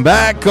 Welcome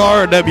back,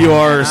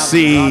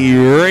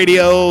 RWRC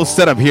Radio,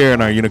 set up here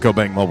in our Unico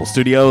Bank Mobile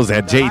Studios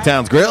at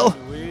J-Town's Grill.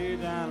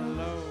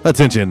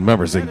 Attention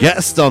members and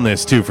guests on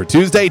this 2 for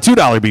Tuesday,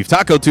 $2 beef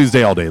taco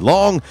Tuesday all day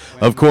long.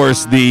 Of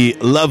course, the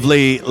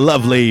lovely,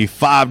 lovely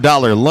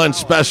 $5 lunch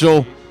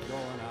special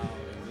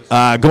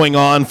going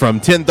on from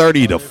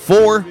 10:30 to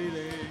 4.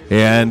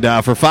 And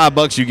for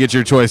 $5, you get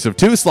your choice of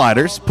 2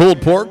 sliders, pulled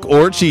pork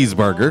or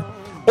cheeseburger,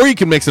 or you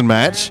can mix and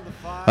match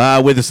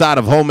with a side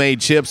of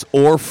homemade chips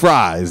or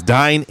fries.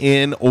 Dine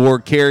in or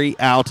carry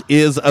out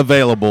is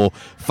available.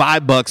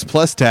 $5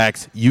 plus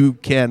tax. You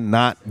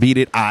cannot beat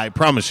it, I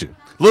promise you.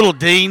 Little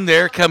Dean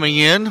there coming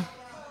in.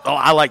 Oh,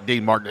 I like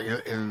Dean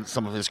Martin in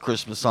some of his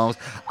Christmas songs.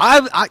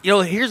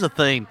 Here's the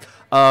thing.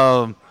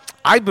 I've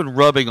been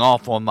rubbing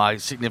off on my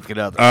significant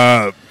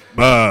other.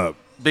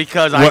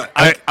 Because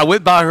I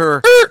went by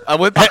her. I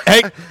went by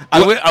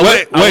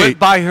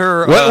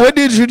her. What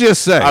did you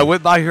just say? I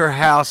went by her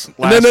house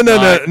last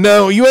night.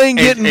 No, you ain't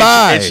getting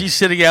by. And she's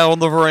sitting out on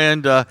the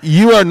veranda.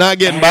 You are not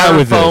getting by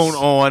with her phone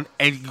this. on.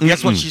 And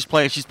guess what she's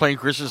playing? She's playing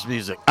Christmas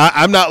music.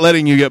 I'm not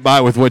letting you get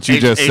by with what you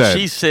just said. And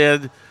she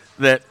said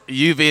that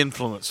you've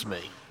influenced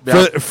me.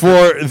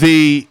 For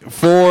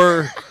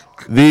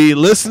the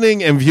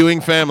listening and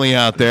viewing family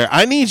out there,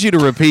 I need you to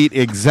repeat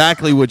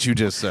exactly what you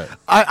just said.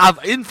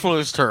 I've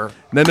influenced her.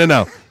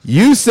 No.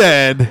 You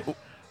said,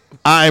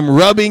 I'm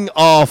rubbing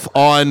off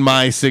on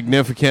my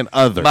significant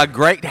other. My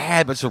great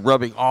habits of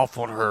rubbing off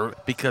on her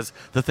because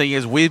the thing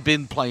is, we've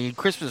been playing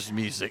Christmas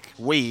music.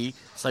 We.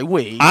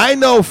 I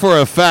know for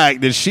a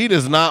fact that she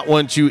does not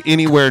want you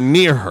anywhere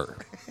near her.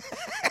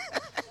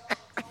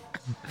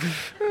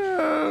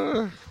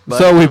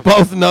 So we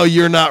both know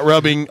you're not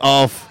rubbing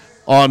off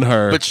on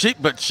her.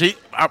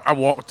 I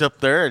walked up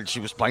there and she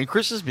was playing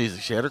Christmas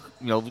music. She had her,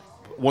 one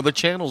of the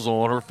channels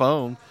on her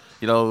phone,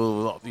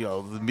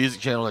 the music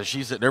channel that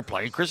she's sitting there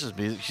playing Christmas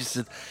music. She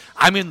said,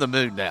 I'm in the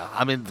mood now.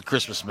 I'm in the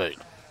Christmas mood.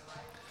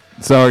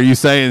 So are you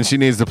saying she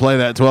needs to play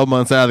that 12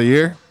 months out of the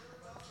year?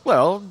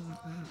 Well,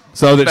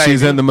 so that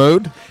she's in the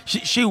mood?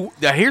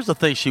 Now here's the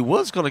thing. She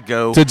was going to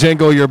go to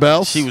jingle your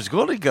bells. She was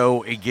going to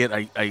go and get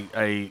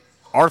a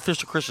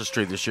artificial Christmas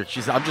tree this year.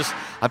 She said,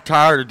 I'm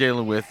tired of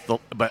dealing with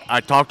but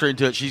I talked her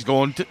into it. She's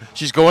going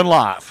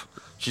live.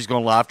 She's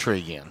going live tree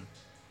again.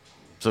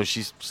 So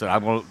she said,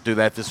 I'm going to do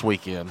that this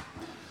weekend.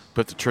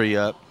 Put the tree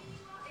up,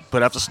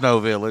 put up the snow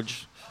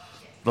village,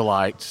 the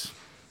lights.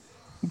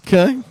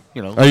 Okay.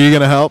 Are you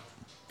going to help?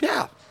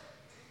 Yeah.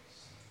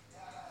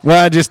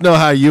 Well, I just know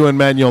how you and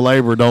manual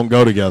labor don't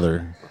go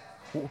together.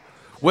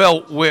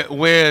 Well,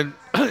 when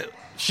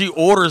she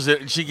orders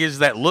it and she gives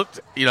that look,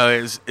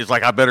 it's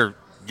like I better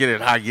get it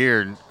in high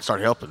gear and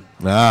start helping.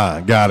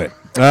 Got it.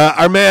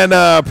 Our man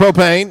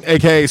Propane,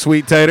 a.k.a.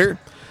 Sweet Tater,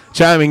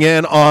 chiming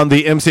in on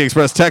the MC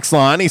Express text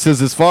line. He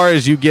says, as far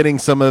as you getting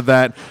some of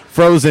that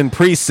frozen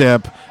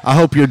pre-sip, I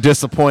hope you're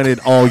disappointed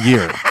all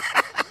year.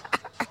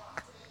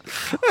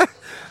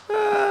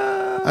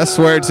 I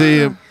swear to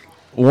you,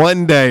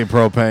 one day,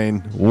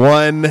 Propane,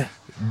 one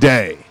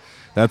day.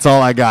 That's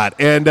all I got.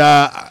 And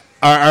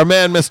our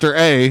man, Mr.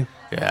 A,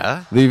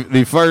 yeah,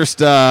 the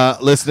first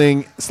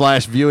listening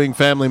 / viewing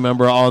family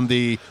member on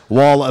the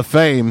Wall of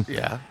Fame.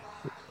 Yeah,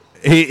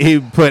 he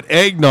put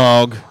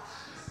eggnog ...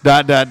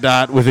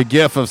 with a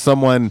gif of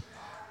someone,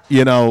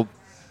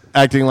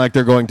 acting like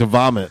they're going to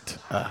vomit.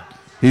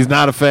 He's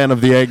not a fan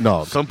of the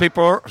eggnog. Some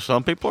people are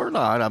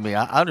not. I mean,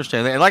 I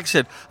understand that. And like I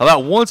said,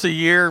 about once a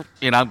year,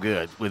 I'm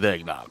good with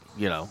eggnog.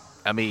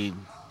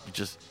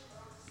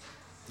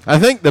 I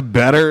think the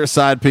better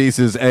side piece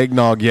is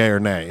eggnog, yay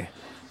or nay.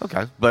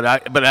 Okay, but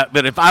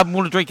if I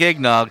want to drink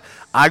eggnog,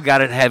 I got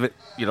to have it.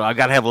 I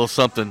got to have a little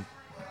something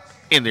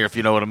in there, if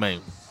you know what I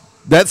mean.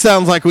 That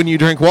sounds like when you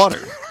drink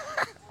water.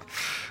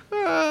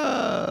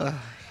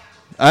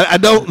 I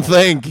don't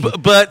think.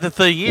 But the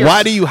thing is,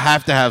 why do you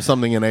have to have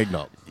something in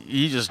eggnog?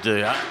 You just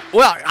do.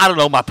 I don't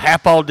know. My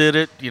papaw did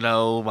it.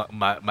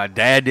 My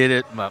dad did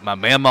it. My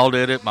mamaw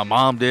did it. My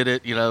mom did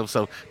it.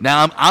 So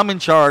now I'm in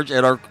charge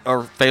at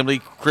our family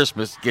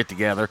Christmas get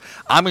together.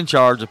 I'm in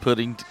charge of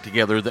putting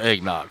together the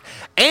eggnog.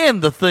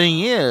 And the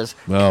thing is,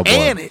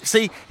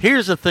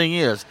 here's the thing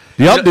is,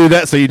 do y'all do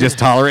that so you just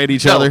tolerate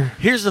each other?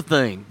 Here's the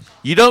thing.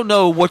 You don't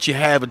know what you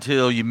have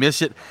until you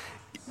miss it.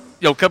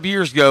 You know, a couple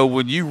years ago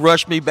when you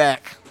rushed me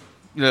back,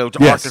 to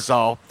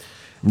Arkansas.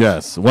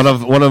 Yes, one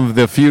of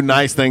the few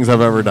nice things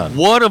I've ever done.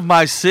 One of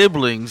my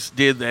siblings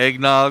did the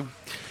eggnog.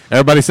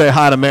 Everybody say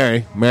hi to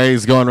Mary.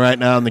 Mary's going right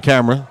now in the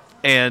camera.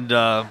 And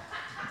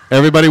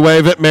everybody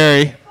wave at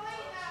Mary.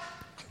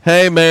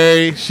 Hey,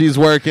 Mary, she's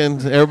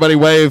working. Everybody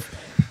wave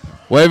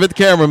at the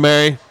camera,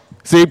 Mary.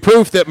 See,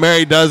 proof that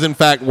Mary does in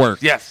fact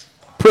work. Yes.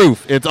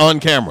 Proof. It's on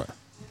camera.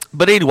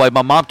 But anyway,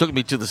 my mom took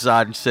me to the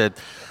side and said,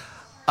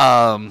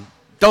 don't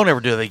ever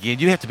do that again.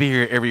 You have to be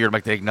here every year to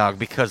make the eggnog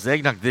because the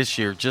eggnog this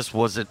year just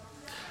wasn't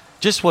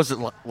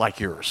like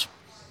yours.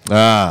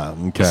 Ah,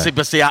 okay.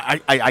 See,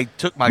 I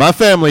took my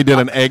family did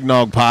an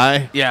eggnog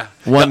pie. Yeah.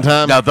 One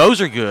time. Now those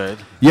are good.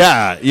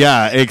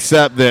 Yeah.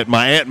 Except that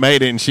my aunt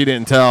made it and she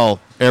didn't tell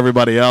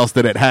everybody else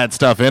that it had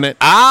stuff in it.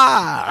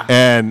 Ah.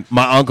 And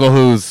my uncle,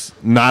 who's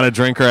not a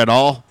drinker at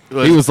all,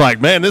 he was like,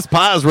 "Man, this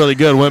pie is really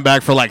good." Went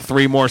back for like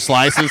 3 more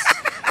slices.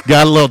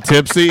 Got a little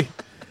tipsy.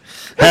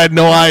 Had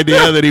no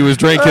idea that he was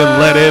drinking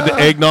leaded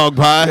eggnog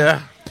pie.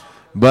 Yeah.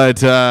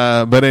 But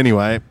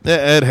anyway,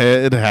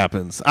 it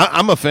happens.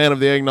 I'm a fan of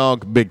the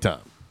eggnog, big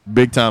time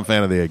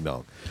fan of the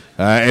eggnog.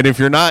 And if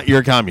you're not, you're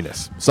a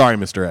communist. Sorry,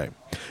 Mr. A.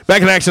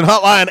 Back in action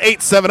hotline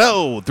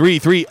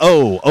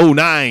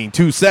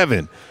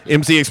 870-330-0927.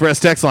 MC Express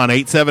text line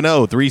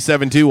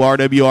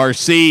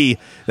 870-372-RWRC.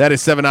 That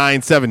is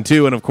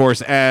 7972. And of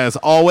course, as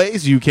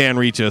always, you can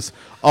reach us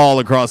all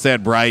across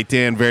that bright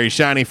and very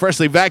shiny,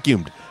 freshly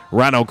vacuumed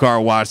Rhino Car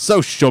Wash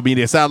social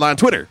media sideline,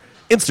 Twitter,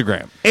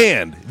 Instagram,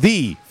 and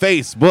the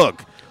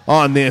Facebook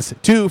on this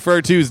 2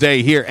 for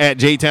Tuesday here at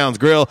J-Town's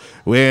Grill.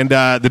 And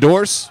the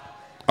doors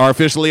are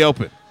officially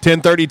open.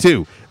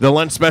 10:32. The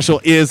lunch special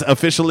is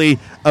officially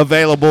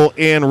available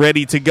and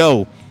ready to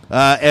go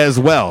as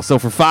well. So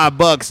for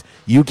 $5,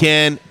 you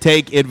can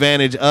take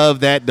advantage of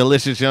that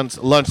delicious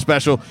lunch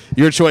special.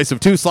 Your choice of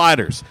 2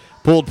 sliders,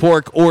 pulled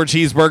pork or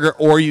cheeseburger,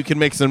 or you can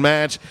mix and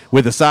match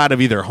with a side of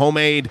either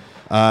homemade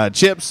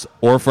chips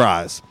or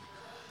fries.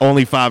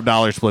 Only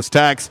 $5 plus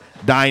tax.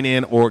 Dine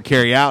in or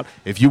carry out.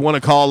 If you want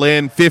to call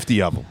in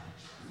 50 of them,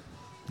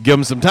 give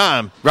them some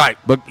time. Right.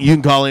 But you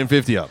can call in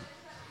 50 of them.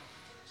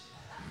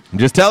 I'm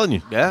just telling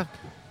you. Yeah.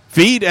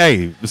 Feed,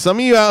 some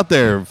of you out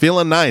there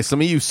feeling nice, some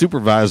of you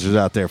supervisors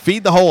out there,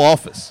 feed the whole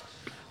office.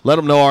 Let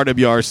them know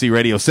RWRC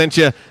Radio sent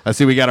you. I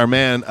see we got our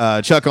man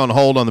Chuck on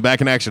hold on the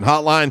Back in Action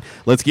hotline.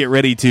 Let's get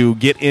ready to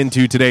get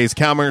into today's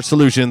Calmer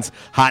Solutions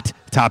hot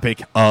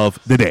topic of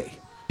the day.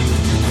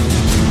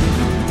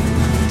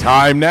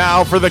 Time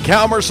now for the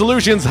Calmer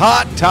Solutions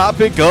hot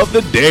topic of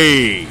the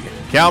day.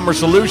 Calmer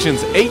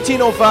Solutions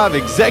 1805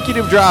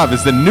 Executive Drive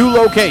is the new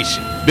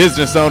location.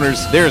 Business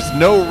owners, there's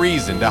no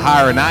reason to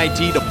hire an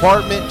IT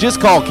department. Just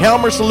call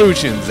Calmer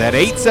Solutions at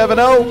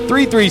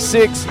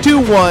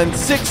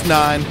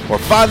 870-336-2169 or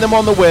find them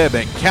on the web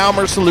at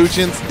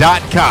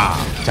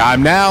calmersolutions.com.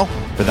 Time now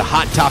for the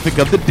hot topic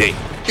of the day.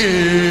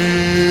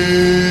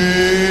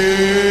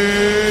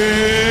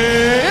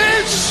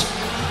 It's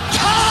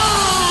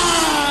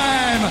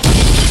time!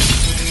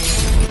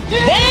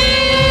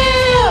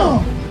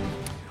 Damn!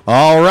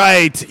 All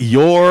right,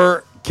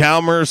 your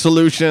Calmer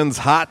Solutions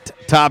hot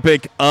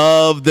topic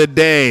of the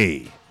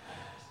day.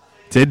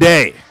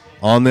 Today,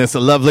 on this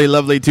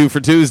lovely 2 for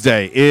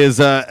Tuesday, is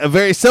a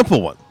very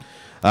simple one.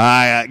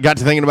 I got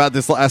to thinking about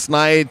this last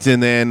night,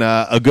 and then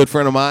a good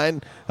friend of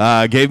mine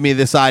gave me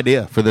this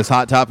idea for this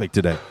hot topic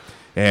today.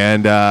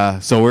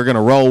 And so we're going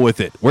to roll with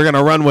it. We're going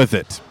to run with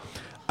it.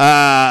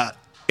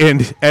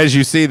 And as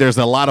you see, there's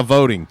a lot of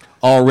voting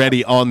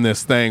already on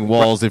this thing,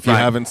 Walls, if you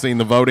haven't seen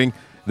the voting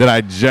that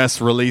I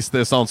just released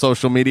this on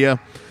social media.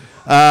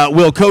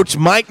 Will Coach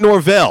Mike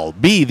Norvell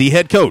be the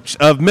head coach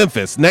of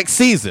Memphis next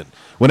season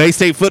when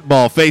A-State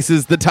football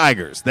faces the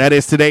Tigers? That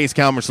is today's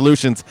Calmer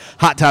Solutions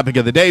hot topic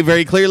of the day.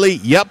 Very clearly,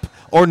 yep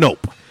or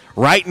nope.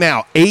 Right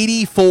now,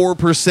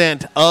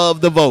 84%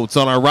 of the votes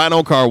on our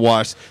Rhino Car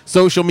Wash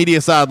social media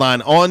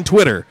sideline on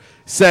Twitter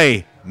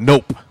say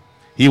nope.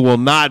 He will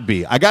not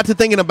be. I got to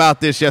thinking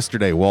about this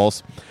yesterday,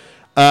 Walls.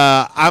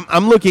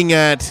 I'm looking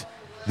at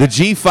the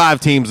G5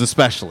 teams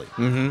especially.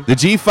 Mm-hmm. The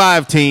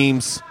G5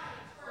 teams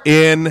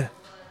in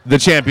the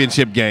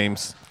championship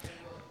games.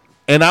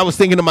 And I was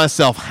thinking to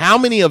myself, how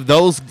many of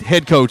those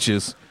head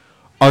coaches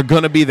are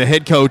going to be the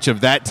head coach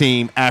of that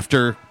team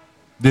after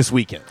this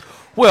weekend?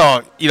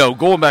 Well,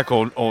 going back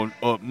on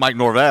Mike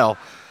Norvell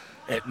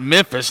at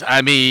Memphis,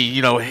 I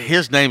mean,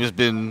 his name has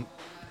been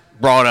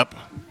brought up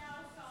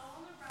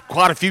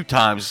quite a few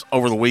times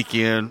over the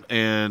weekend.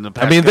 And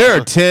there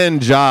are 10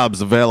 jobs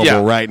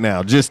available right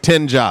now, just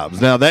 10 jobs.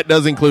 Now, that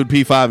does include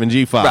P5 and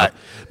G5, right.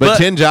 but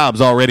 10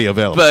 jobs already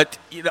available. But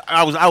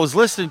I was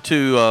listening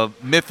to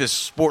Memphis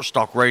Sports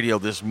Talk Radio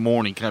this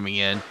morning coming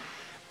in,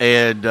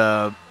 and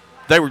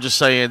they were just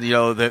saying,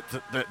 that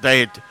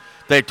they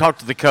had talked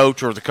to the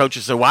coach, or the coach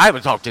had said, well, I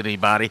haven't talked to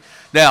anybody.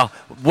 Now,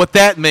 what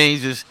that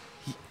means is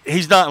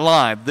he's not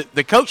lying.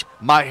 The coach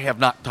might have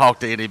not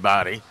talked to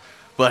anybody,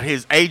 but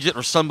his agent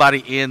or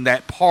somebody in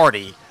that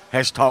party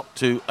has talked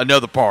to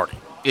another party,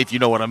 if you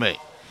know what I mean.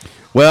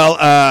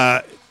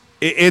 Well,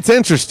 it's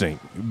interesting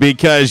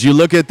because you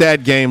look at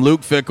that game,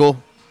 Luke Fickell,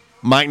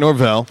 Mike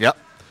Norvell. Yep.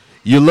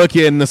 You look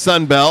in the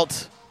Sun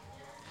Belt.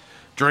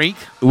 Drink.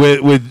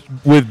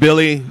 With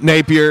Billy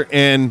Napier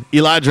and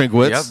Eli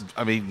Drinkwitz. Yep.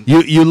 I mean.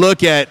 You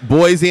look at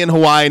Boise and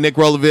Hawaii, Nick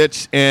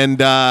Rolovich,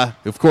 and,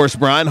 of course,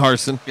 Brian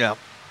Harsin. Yeah.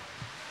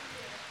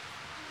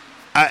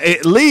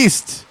 At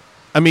least,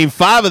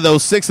 5 of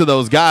those, 6 of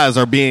those guys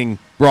are being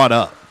brought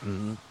up.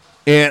 Mm-hmm.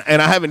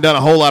 And I haven't done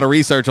a whole lot of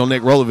research on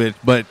Nick Rolovich,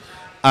 but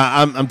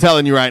I'm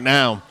telling you right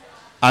now,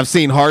 I've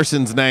seen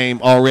Harsin's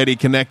name already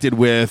connected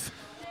with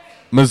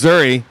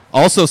Missouri.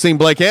 Also seen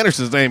Blake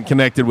Anderson's name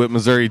connected with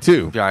Missouri,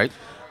 too. Right.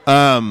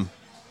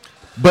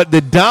 But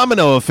the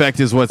domino effect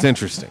is what's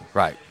interesting.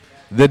 Right.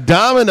 The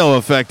domino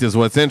effect is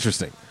what's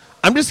interesting.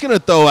 I'm just going to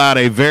throw out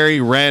a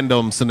very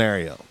random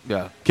scenario.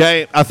 Yeah.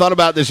 Okay? I thought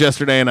about this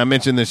yesterday, and I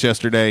mentioned this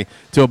yesterday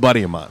to a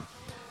buddy of mine.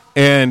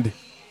 And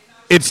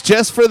it's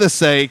just for the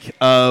sake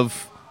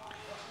of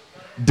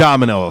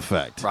domino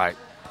effect. Right.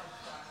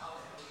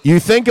 You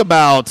think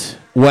about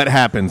what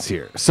happens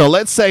here. So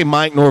let's say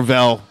Mike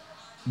Norvell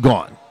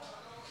gone.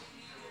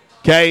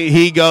 Okay?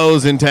 He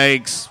goes and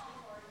takes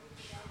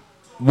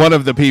one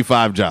of the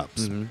P5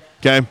 jobs. Mm-hmm.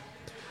 Okay?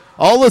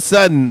 All of a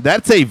sudden,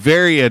 that's a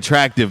very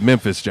attractive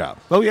Memphis job.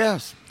 Oh,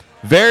 yes.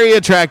 Very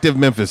attractive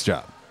Memphis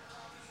job.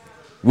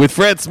 With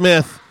Fred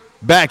Smith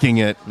backing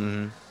it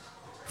from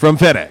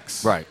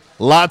FedEx. Right.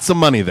 Lots of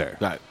money there.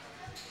 Right.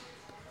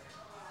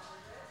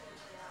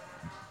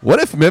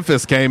 What if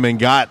Memphis came and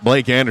got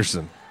Blake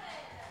Anderson?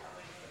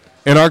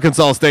 And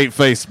Arkansas State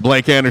faced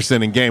Blake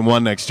Anderson in game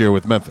 1 next year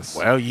with Memphis.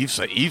 Well, you've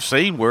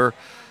seen where,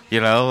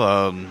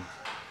 in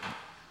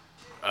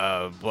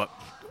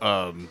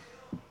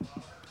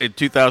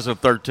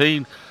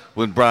 2013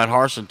 when Brian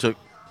Harsin took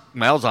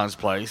Malzahn's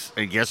place,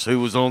 and guess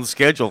who was on the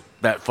schedule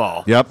that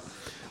fall? Yep.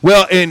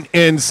 Well,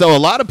 and so a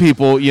lot of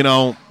people,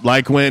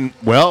 like when,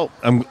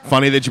 I'm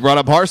funny that you brought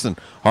up Harsin.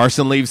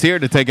 Harsin leaves here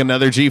to take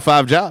another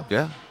G5 job.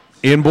 Yeah.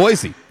 In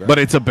Boise, right. But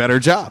it's a better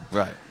job.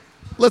 Right.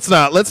 Let's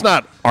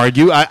not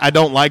argue. I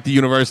don't like the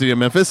University of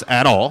Memphis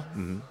at all,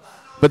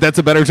 but that's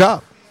a better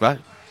job. Right.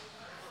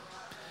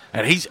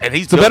 And he's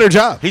it's a better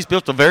job. He's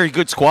built a very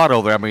good squad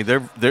over there. I mean,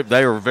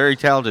 they are very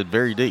talented,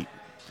 very deep.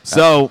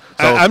 So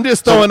I'm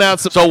just throwing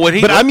out some.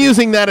 But I'm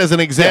using that as an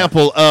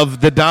example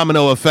of the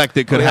domino effect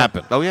that could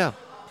happen. Oh yeah.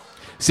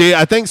 See,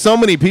 I think so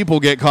many people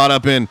get caught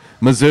up in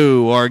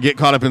Mizzou or get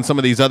caught up in some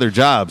of these other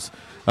jobs.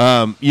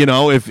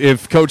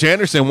 If Coach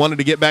Anderson wanted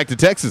to get back to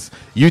Texas,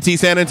 UT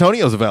San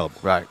Antonio's available.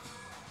 Right.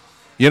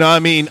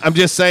 I'm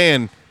just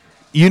saying,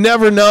 you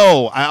never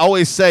know. I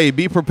always say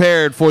be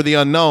prepared for the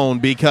unknown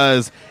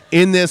because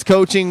in this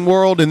coaching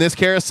world, in this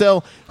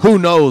carousel, who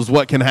knows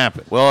what can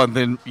happen. Well, and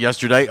then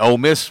yesterday, Ole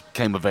Miss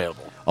came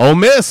available. Ole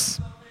Miss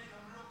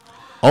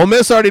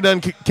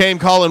already came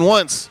calling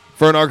once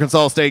for an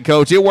Arkansas State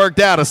coach. It worked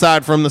out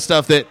aside from the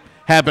stuff that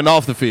happened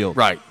off the field.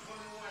 Right.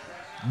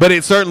 But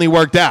it certainly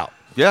worked out.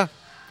 Yeah.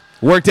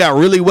 Worked out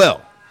really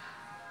well.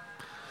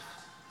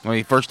 I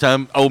mean, first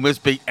time Ole Miss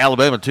beat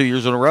Alabama 2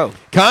 years in a row.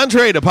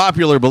 Contrary to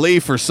popular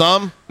belief for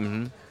some,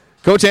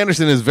 Coach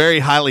Anderson is very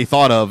highly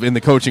thought of in the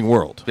coaching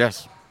world.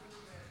 Yes.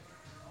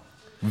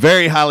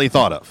 Very highly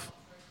thought of.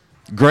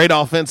 Great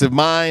offensive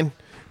mind,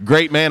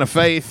 great man of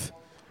faith,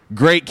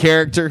 great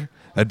character,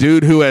 a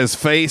dude who has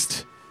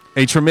faced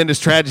a tremendous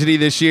tragedy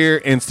this year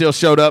and still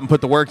showed up and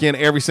put the work in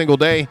every single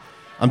day.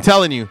 I'm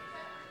telling you,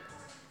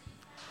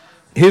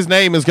 his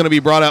name is going to be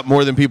brought up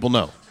more than people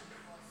know.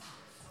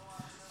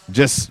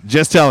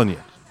 Just telling you.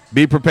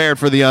 Be prepared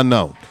for the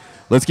unknown.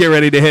 Let's get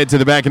ready to head to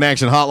the Back in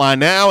Action hotline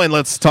now, and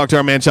let's talk to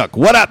our man Chuck.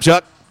 What up,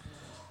 Chuck?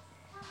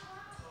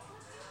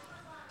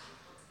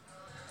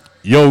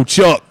 Yo,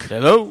 Chuck.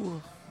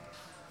 Hello.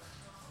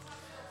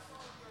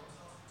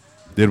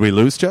 Did we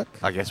lose Chuck?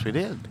 I guess we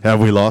did. Have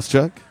we lost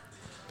Chuck?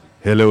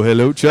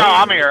 Hello, Chuck. No,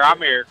 I'm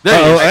here.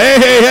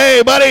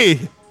 Hey, buddy.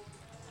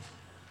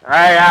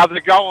 Hey, how's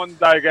it going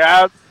today,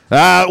 guys?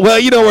 Well,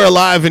 we're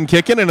alive and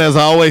kicking, and as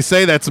I always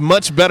say, that's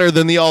much better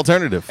than the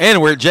alternative. And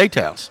we're at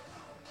J-Towns.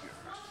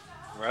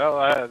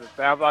 Well, it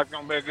sounds like it's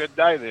going to be a good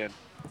day then.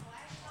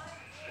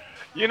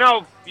 You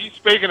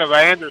speaking of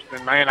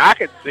Anderson, man, I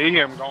could see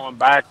him going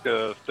back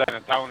to San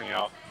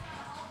Antonio.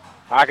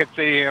 I could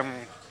see him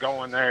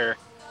going there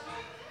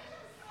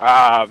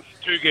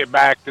to get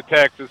back to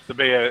Texas to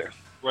be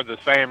with his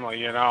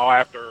family,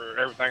 after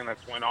everything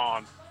that's went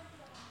on.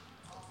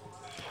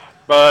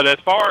 But as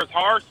far as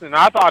Harsin,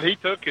 I thought he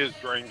took his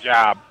dream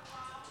job.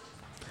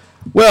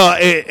 Well,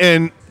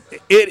 and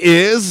it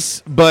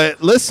is,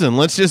 but listen,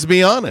 let's just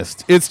be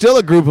honest. It's still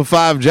a group of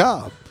 5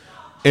 job.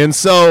 And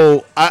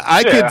so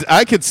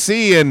I could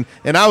see, and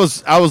I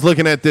was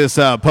looking at this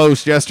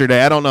post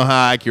yesterday. I don't know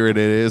how accurate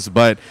it is,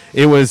 but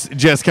it was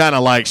just kind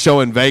of like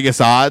showing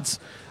Vegas odds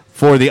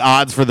for the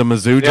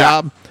Mizzou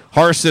job.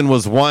 Harsin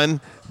was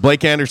 1,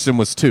 Blake Anderson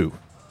was 2.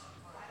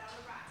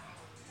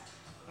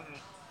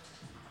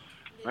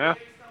 Yeah,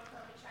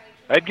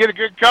 they'd get a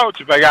good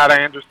coach if they got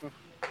Anderson.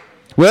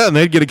 Well, and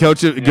they'd get a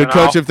coach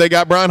if they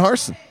got Brian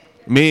Harsin.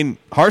 I mean,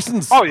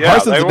 Harsin's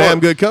a damn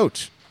good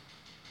coach.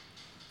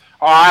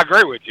 Oh, I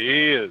agree with you.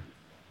 He is.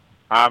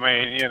 I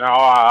mean,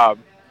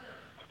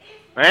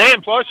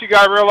 and plus you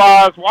got to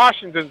realize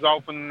Washington's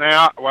open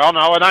now. Well,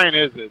 no, it ain't,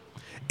 is it?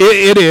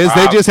 It is.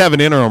 They just have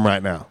an interim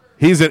right now.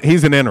 He's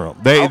an interim.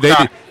 They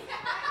did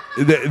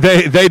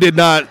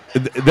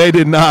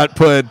not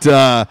put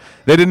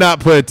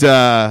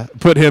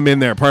him in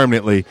there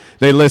permanently.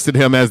 They listed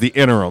him as the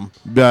interim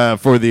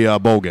for the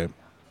bowl game.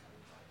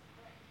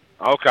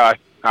 Okay. All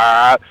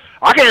right.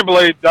 I can't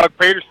believe Doug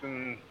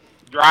Peterson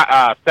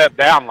stepped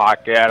down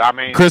like that. I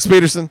mean, Chris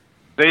Peterson?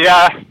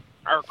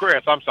 Or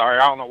Chris, I'm sorry.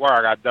 I don't know where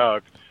I got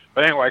Doug.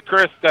 But anyway,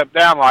 Chris stepped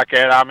down like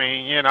that. I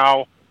mean,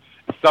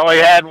 so he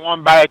had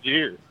one bad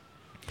year.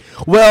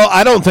 Well,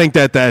 I don't think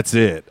that's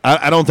it.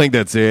 I don't think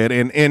that's it.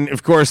 And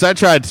of course, I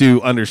tried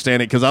to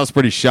understand it because I was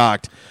pretty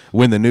shocked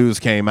when the news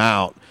came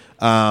out.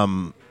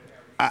 I'm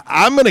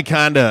going to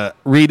kind of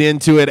read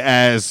into it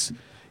as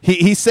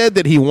he said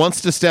that he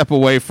wants to step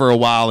away for a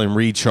while and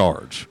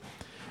recharge.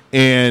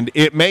 And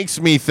it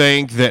makes me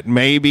think that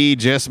maybe,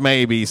 just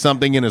maybe,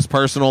 something in his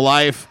personal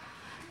life,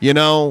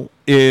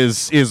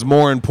 is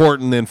more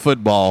important than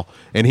football,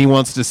 and he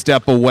wants to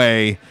step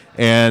away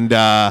and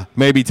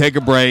maybe take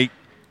a break,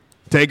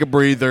 take a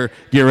breather,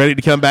 get ready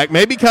to come back.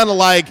 Maybe kind of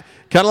like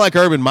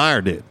Urban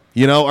Meyer did.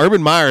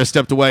 Urban Meyer has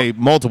stepped away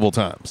multiple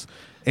times.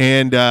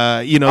 And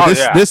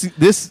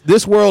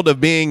this world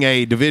of being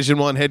a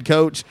Division I head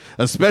coach,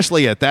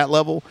 especially at that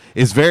level,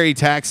 is very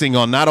taxing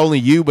on not only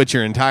you but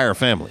your entire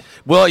family.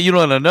 Well,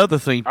 and another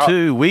thing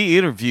too, we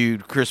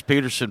interviewed Chris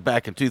Peterson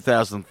back in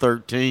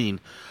 2013.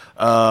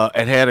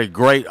 And had a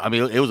great,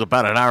 it was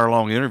about an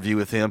hour-long interview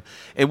with him.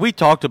 And we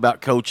talked about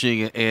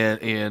coaching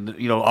and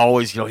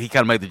always, he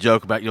kind of made the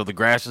joke about, the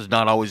grass is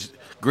not always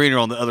greener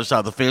on the other side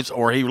of the fence,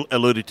 or he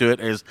alluded to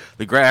it as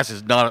the grass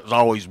is not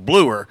always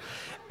bluer.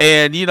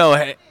 And, he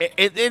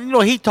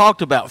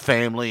talked about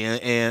family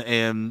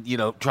and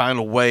trying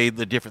to weigh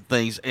the different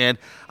things. And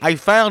I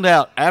found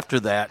out after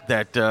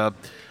that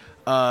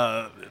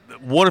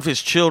one of his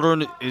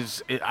children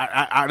is,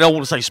 I don't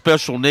want to say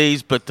special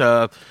needs, but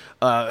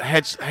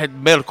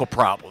had medical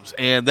problems,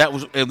 and that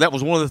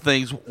was one of the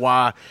things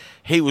why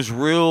he was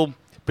real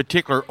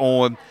particular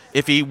on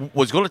if he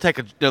was going to take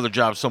another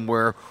job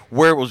somewhere,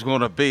 where it was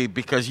going to be,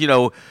 because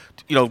 2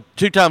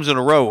 times in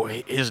a row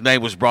his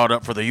name was brought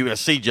up for the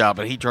USC job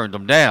and he turned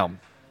them down,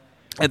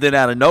 and then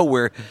out of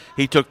nowhere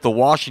he took the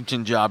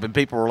Washington job, and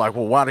people were like,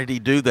 well, why did he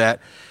do that?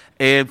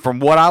 And from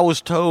what I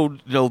was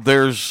told,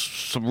 there's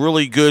some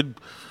really good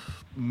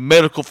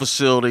medical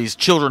facilities,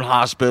 children's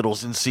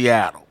hospitals in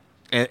Seattle.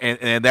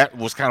 And that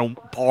was kind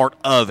of part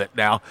of it.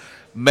 Now,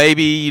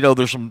 maybe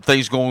there's some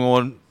things going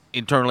on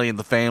internally in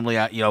the family.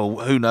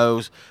 Who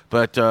knows?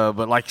 But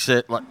like I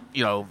said,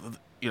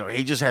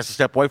 he just has to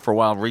step away for a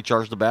while and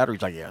recharge the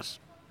batteries, I guess.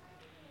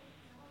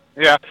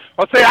 Yeah.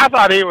 Well, see, I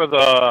thought he was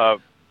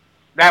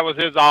that was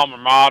his alma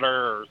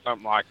mater or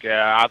something like that.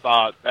 I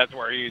thought that's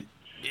where he.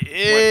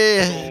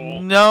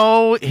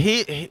 No,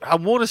 I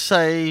want to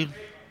say.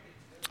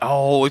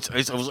 Oh, it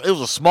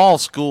was a small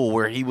school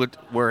where he went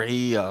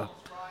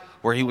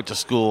to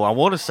school. I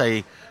want to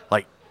say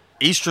like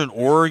Eastern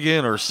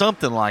Oregon or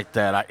something like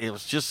that. It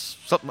was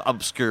just something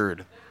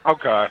obscured.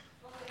 Okay.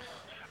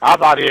 I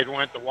thought he had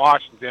went to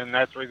Washington.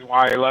 That's the reason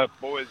why he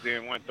left Boise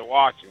and went to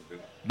Washington.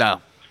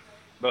 No.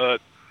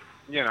 But,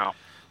 and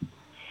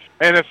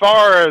as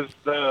far as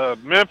the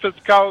Memphis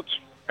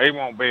coach, he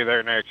won't be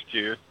there next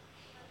year.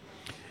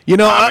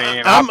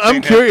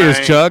 I'm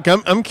curious, Chuck.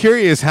 I'm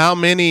curious how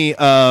many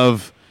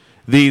of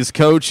these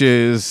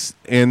coaches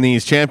in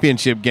these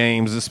championship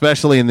games,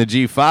 especially in the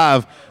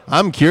G5,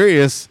 I'm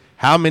curious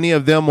how many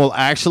of them will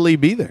actually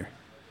be there.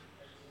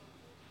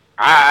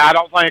 I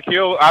don't think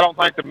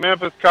the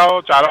Memphis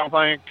coach. I don't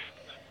think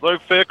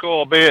Luke Fickell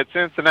will be at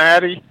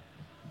Cincinnati.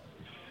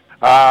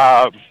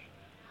 I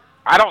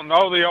don't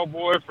know the old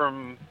boy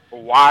from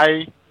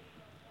Hawaii.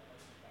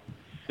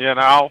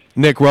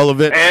 Nick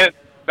Rolovich. And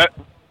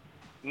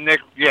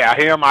Nick,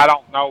 him. I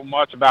don't know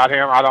much about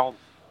him. I don't.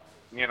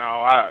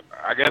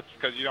 I guess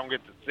because you don't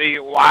get to see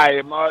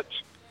Hawaii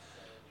much.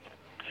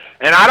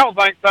 And I don't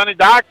think Sonny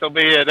Dykes will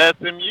be at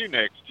SMU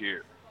next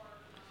year.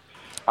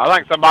 I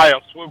think somebody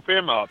will swoop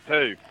him up,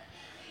 too.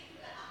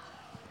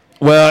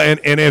 Well,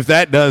 and if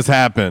that does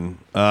happen,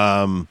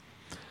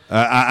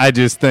 I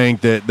just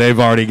think that they've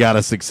already got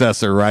a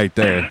successor right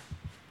there.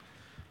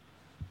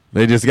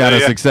 They just got a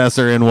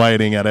successor in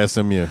waiting at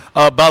SMU.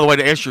 By the way,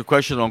 to answer your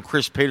question on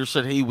Chris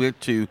Peterson, he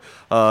went to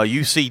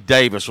UC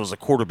Davis, was a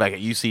quarterback at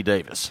UC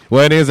Davis.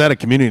 Well, it is at a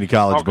community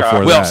college before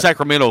that. Well,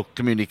 Sacramento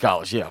Community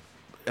College, yeah.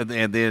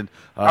 And then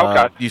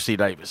UC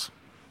Davis.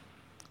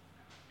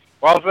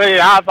 Well, see,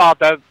 I thought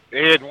that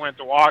he had went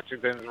to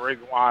Washington is the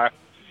reason why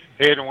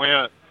he had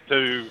went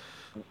to,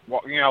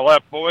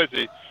 left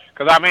Boise.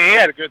 Because, he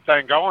had a good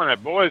thing going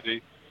at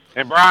Boise.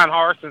 And Brian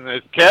Harsin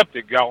has kept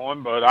it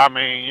going, but,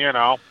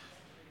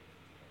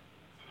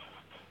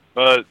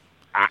 But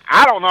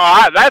I don't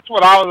know. That's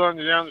what I was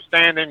under the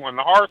understanding when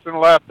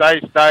Harsin left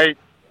A-State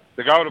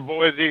to go to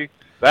Boise.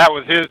 That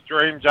was his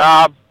dream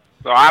job.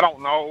 So I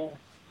don't know.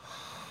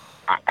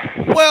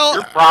 Well,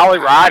 you're probably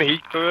right. He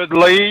could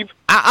leave.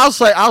 I'll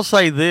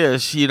say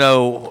this.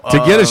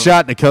 To get a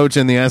shot to coach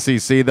in the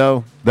SEC,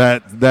 though,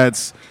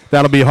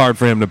 that'll be hard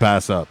for him to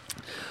pass up.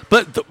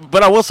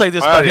 But I will say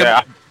this about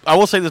yeah. him. I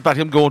will say this about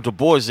him going to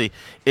Boise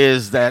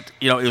is that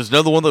it was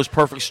another one of those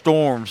perfect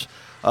storms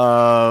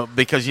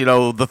because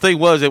the thing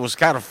was it was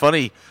kind of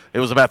funny. It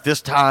was about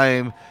this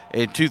time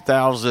in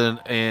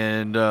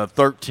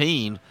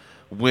 2013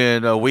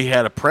 when we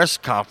had a press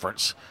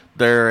conference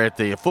there at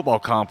the football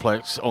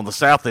complex on the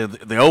south end,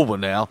 the old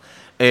one now,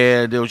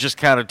 and it was just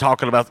kind of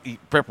talking about the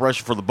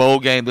preparation for the bowl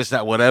game, this,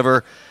 that,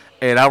 whatever.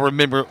 And I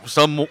remember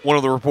one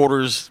of the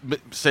reporters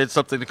said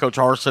something to Coach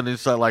Harsin and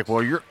said, like,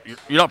 well, you're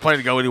not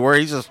planning to go anywhere.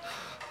 He says,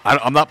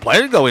 I'm not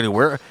planning to go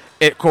anywhere.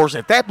 And of course,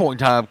 at that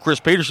point in time, Chris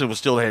Peterson was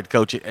still the head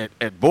coach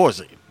at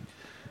Boise.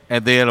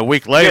 And then a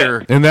week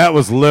later. And that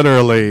was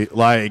literally it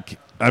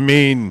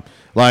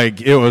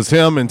was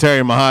him and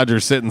Terry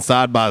Mahadra sitting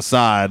side by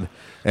side.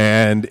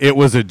 And it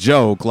was a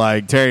joke.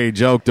 Like, Terry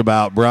joked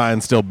about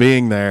Brian still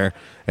being there.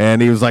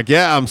 And he was like,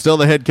 yeah, I'm still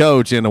the head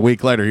coach. And a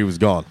week later, he was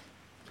gone.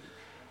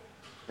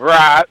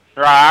 Right.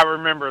 I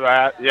remember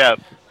that, yes.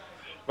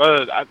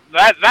 But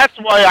that's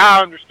the way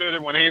I understood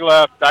it when he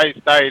left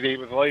A-State. He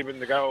was leaving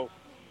to go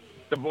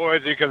to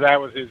Boise because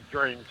that was his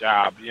dream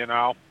job,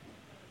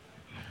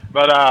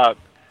 But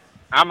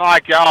I'm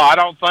like y'all. I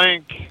don't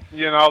think,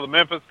 the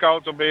Memphis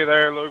coach will be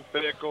there. Luke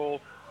Fickell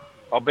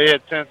will be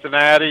at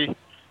Cincinnati.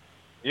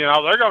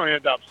 They're going to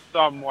end up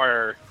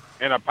somewhere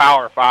in a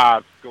Power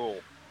 5 school.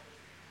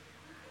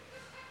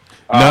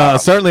 No,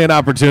 certainly an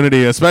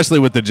opportunity, especially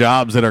with the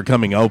jobs that are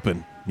coming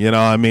open.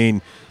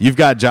 You've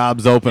got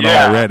jobs open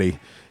already.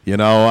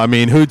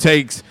 Who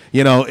takes,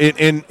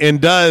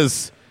 and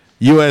does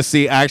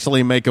USC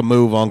actually make a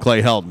move on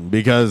Clay Helton?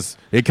 Because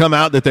it come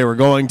out that they were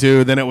going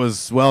to, then it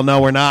was, well,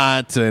 no, we're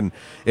not. And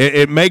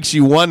it makes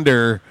you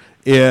wonder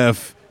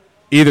if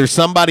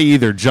somebody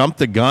jumped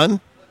the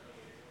gun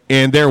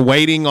and they're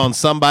waiting on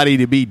somebody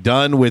to be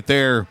done with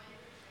their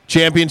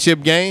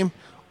championship game,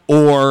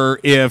 or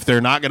if they're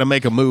not going to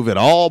make a move at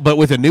all. But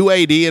with a new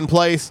AD in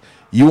place,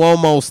 you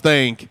almost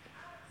think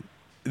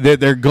that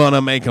they're going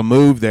to make a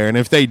move there. And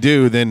if they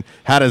do, then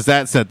how does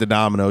that set the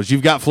dominoes?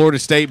 You've got Florida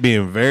State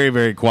being very,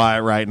 very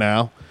quiet right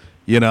now.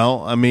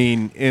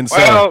 And so.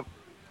 Well,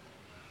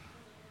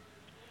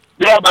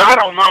 yeah, but I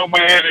don't know,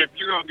 man, if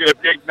you're going to get a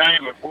big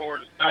name at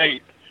Florida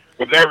State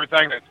with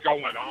everything that's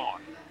going on.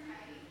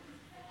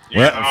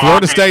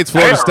 Florida State's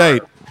Florida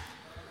State.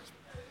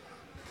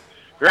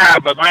 Yeah,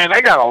 but, man,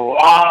 they got a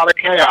lot of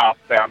chaos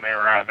down there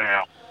right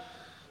now.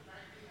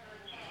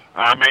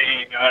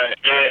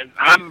 And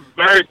I'm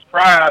very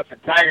surprised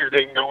that Tiger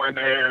didn't go in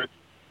there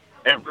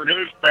and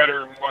produce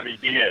better than what he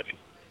did.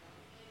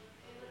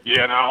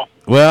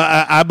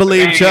 Well, I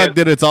believe, Chuck,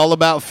 that it's all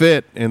about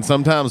fit, and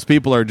sometimes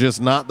people are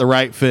just not the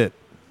right fit.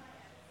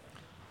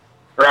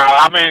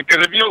 Right,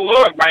 because if you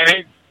look, man,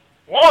 he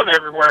won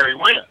everywhere he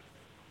went.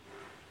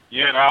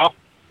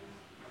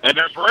 And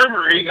there's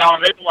rumor he's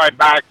on his way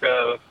back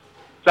to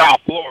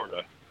South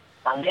Florida,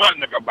 or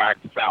wanting to go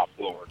back to South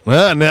Florida.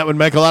 Well, and that would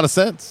make a lot of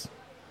sense.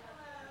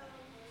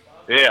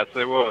 Yes,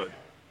 it would.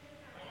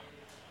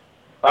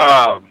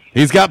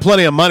 He's got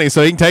plenty of money,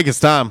 so he can take his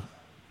time.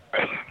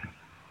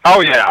 Oh,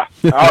 yeah.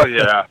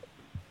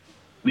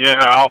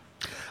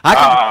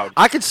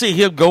 I can see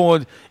him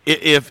going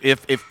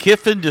if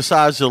Kiffin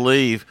decides to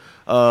leave.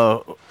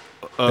 FAU.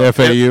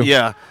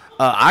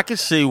 I can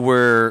see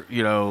where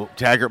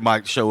Taggart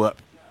might show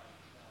up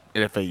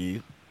at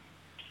FAU.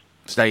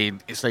 Stay in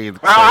the state.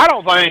 I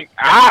don't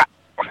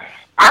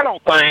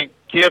think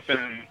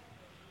Kiffin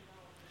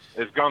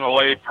is going to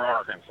leave for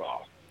Arkansas.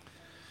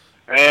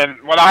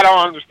 And what I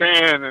don't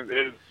understand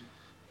is,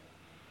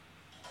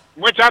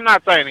 which I'm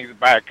not saying he's a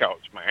bad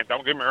coach, man.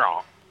 Don't get me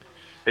wrong.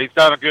 He's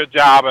done a good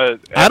job at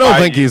I don't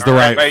think he's the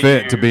right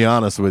fit, to be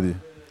honest with you.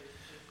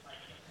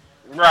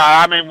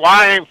 Right.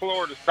 Why ain't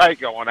Florida State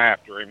going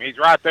after him? He's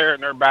right there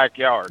in their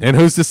backyard. And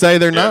who's to say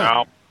they're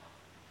not?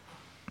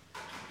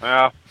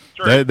 Well,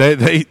 true.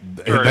 They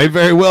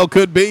very well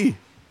could be.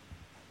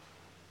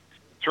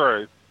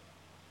 True.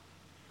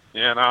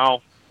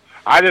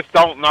 I just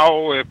don't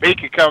know if he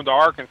could come to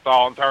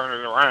Arkansas and turn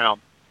it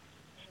around.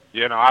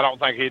 I don't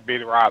think he'd be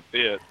the right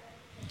fit.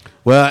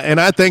 Well,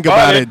 and I think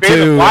about it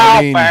too.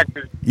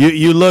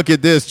 You look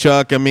at this,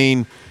 Chuck.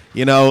 Some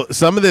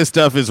of this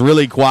stuff is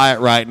really quiet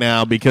right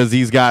now because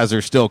these guys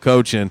are still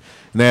coaching, and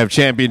they have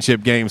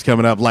championship games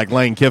coming up, like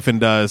Lane Kiffin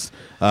does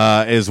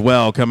as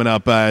well, coming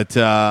up at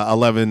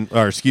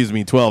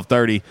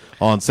 12:30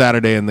 on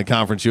Saturday in the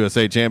Conference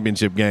USA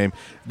Championship game.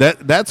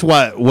 That's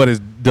what is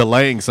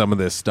delaying some of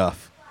this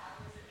stuff.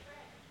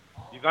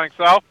 You think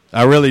so?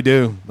 I really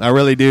do.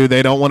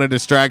 They don't want a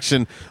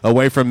distraction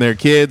away from their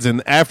kids.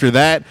 And after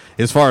that,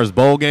 as far as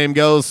bowl game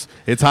goes,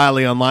 it's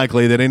highly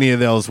unlikely that any of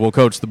those will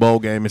coach the bowl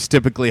game. It's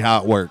typically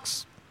how it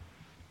works.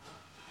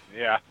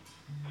 Yeah.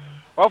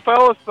 Well,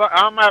 fellas,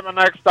 I'm at my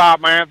next stop,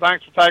 man.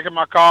 Thanks for taking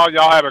my call.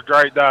 Y'all have a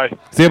great day.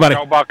 See you, buddy.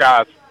 Go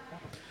Buckeyes.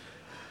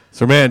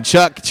 So, man,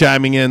 Chuck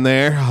chiming in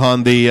there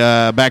on the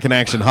Back in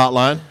Action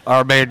hotline.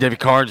 Our man, David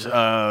Carnes,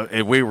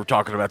 and we were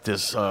talking about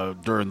this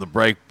during the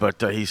break,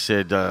 but he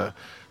said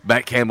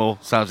Matt Campbell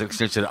signs an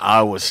extension at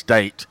Iowa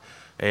State.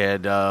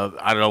 And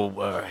I don't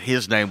know,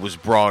 his name was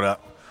brought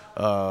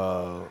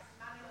up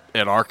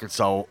at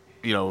Arkansas,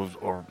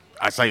 or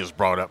I say it was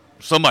brought up.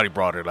 Somebody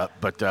brought it up.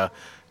 But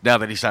now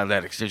that he signed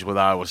that extension with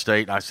Iowa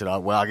State, I said,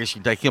 well, I guess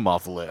you can take him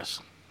off the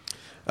list.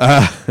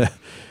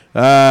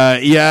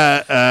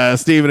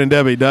 Stephen and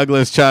Debbie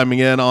Douglas chiming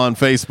in on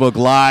Facebook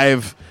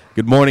Live.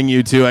 Good morning,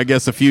 you two. I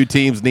guess a few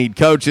teams need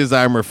coaches.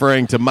 I'm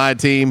referring to my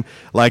team,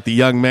 like the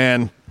young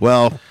man,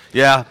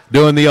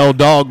 doing the old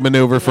dog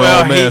maneuver for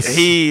Ole Miss.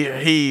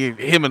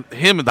 Him and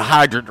the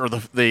hydrant, or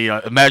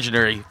the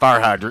imaginary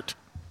fire hydrant.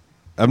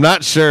 I'm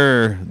not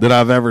sure that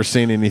I've ever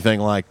seen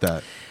anything like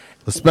that,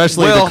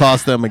 especially to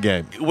cost them a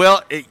game.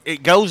 Well,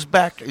 it goes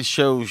back and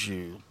shows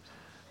you,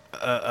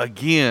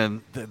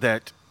 again,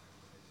 that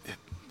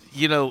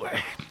I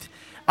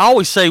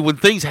always say when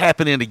things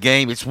happen in a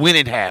game, it's when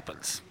it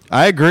happens.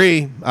 I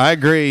agree.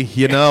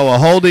 A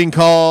holding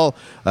call,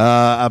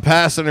 a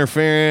pass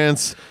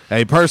interference,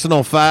 a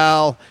personal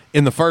foul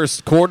in the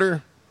first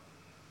quarter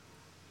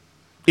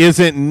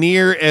isn't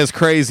near as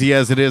crazy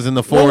as it is in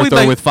the fourth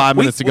or with 5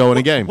 minutes to go in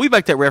a game. We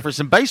make that reference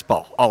in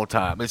baseball all the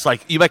time. It's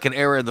like you make an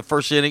error in the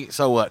first inning,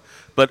 so what?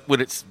 But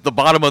when it's the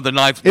bottom of the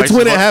ninth, it's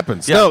when it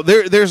happens. Yeah. No,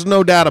 there's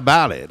no doubt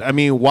about it. I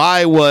mean,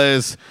 why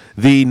was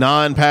the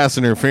non-pass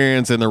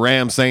interference in the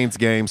Rams-Saints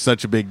game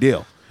such a big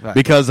deal? Right.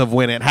 Because of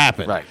when it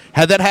happened. Right.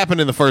 Had that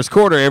happened in the first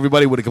quarter,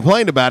 everybody would have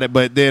complained about it,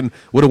 but then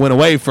would have went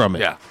away from it.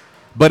 Yeah.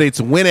 But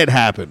it's when it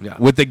happened,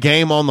 with the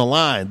game on the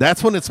line.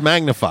 That's when it's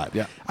magnified.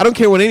 Yeah. I don't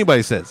care what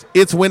anybody says.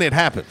 It's when it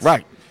happens.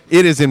 Right.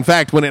 It is, in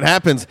fact, when it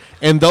happens.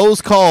 And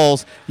those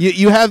calls,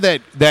 you have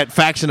that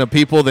faction of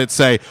people that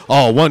say,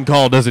 one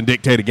call doesn't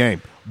dictate a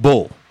game.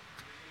 Bull.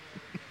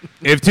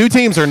 If two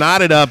teams are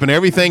knotted up and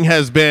everything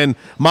has been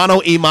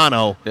mano a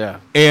mano,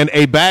 and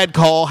a bad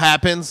call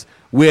happens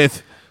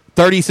with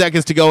 30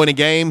 seconds to go in a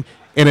game,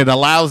 and it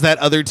allows that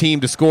other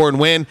team to score and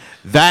win,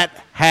 that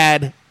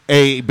had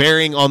a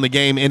bearing on the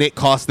game, and it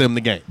cost them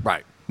the game.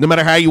 Right. No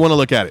matter how you want to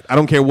look at it. I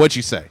don't care what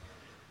you say.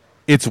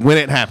 It's when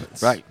it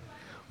happens. Right.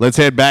 Let's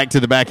head back to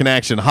the Back in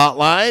Action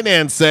hotline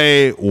and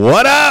say,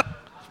 what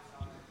up?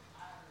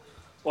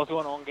 What's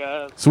going on,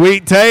 guys?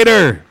 Sweet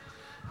Tater.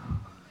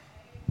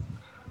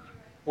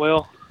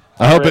 Well,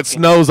 I hope it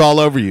snows all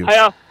over you.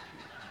 Hey,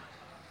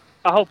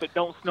 I hope it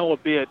don't snow a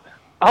bit.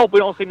 I hope we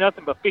don't see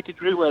nothing but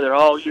 50-degree weather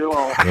all year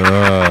long.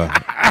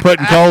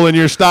 Putting coal in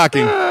your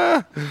stocking.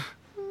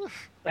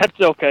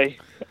 That's okay.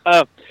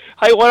 Hey,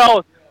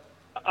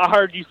 I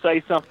heard you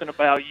say something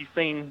about you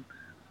seen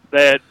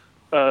that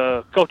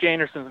Coach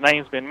Anderson's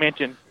name's been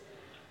mentioned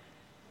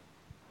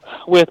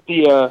with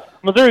the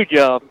Missouri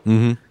job.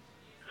 Mm-hmm.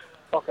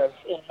 Okay.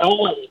 In no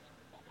way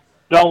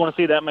do I want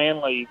to see that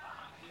man leave.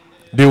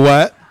 Do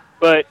what?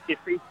 But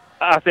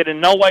I said,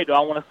 in no way do I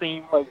want to see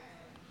him leave.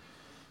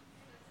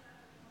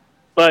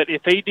 But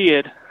if he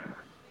did,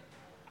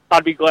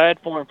 I'd be glad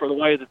for him for the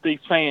way that these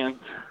fans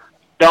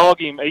dog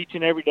him each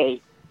and every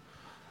day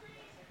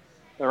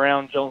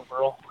around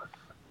Jonesboro.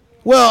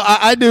 Well,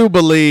 I do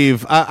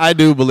believe,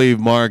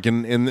 Mark,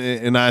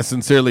 and I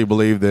sincerely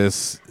believe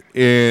this.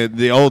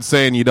 The old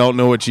saying, "You don't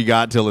know what you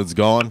got till it's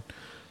gone."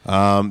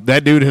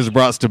 That dude has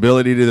brought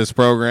stability to this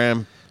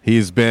program.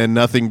 He's been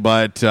nothing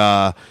but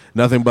a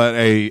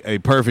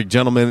perfect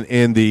gentleman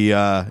in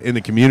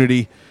the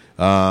community.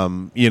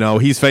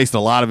 He's faced a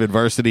lot of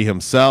adversity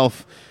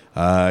himself.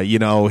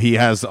 He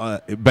has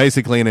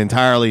basically an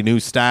entirely new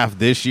staff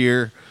this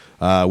year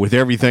with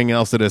everything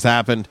else that has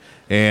happened.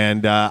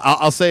 And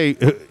I'll say,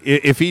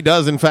 if he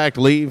does in fact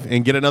leave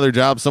and get another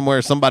job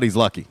somewhere, somebody's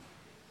lucky.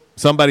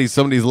 Somebody's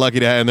lucky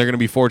to have, and they're going to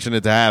be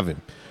fortunate to have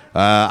him.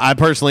 I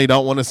personally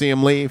don't want to see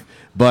him leave,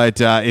 but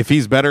if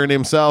he's bettering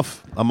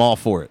himself, I'm all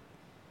for it.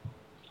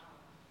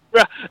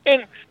 Right,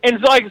 and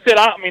so like I said,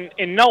 I mean,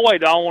 in no way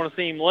do I want to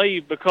see him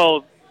leave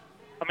because,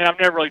 I mean, I've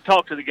never really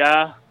talked to the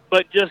guy,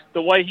 but just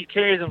the way he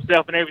carries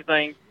himself and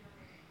everything,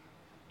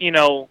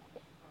 I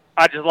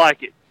just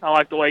like it. I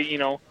like the way,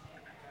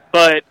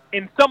 But,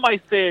 and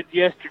somebody said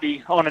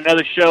yesterday on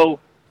another show,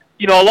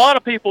 a lot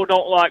of people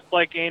don't like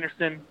Blake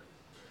Anderson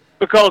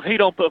because he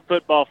don't put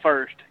football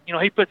first.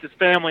 He puts his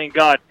family and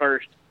God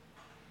first.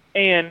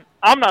 And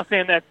I'm not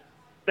saying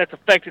that's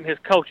affecting his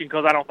coaching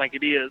because I don't think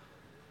it is.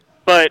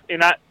 But,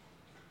 and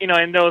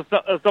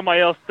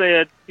somebody else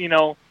said, they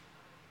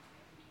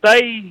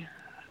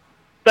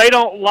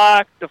don't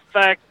like the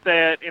fact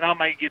that, and I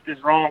may get this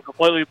wrong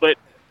completely, but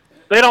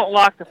they don't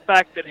like the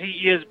fact that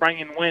he is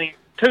bringing winning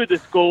to the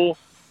school.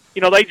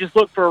 They just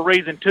look for a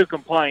reason to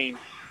complain.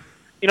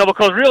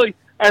 Because really,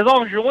 as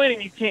long as you're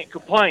winning, you can't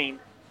complain.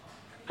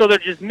 So they're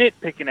just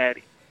nitpicking at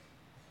him.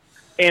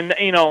 And,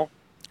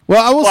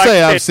 well, I will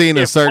say I've seen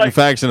a certain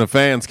faction of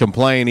fans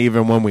complain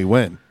even when we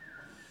win.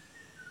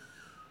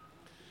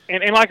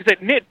 And like I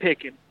said,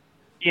 nitpicking,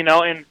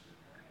 and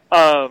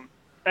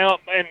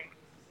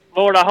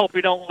Lord, I hope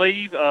he don't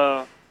leave.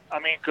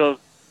 Because,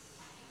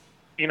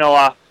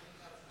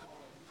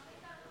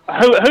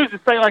 who's to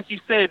say, like you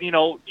said, you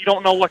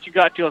don't know what you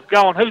got till it's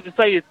gone. Who's to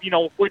say, if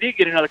we did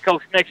get another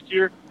coach next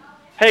year,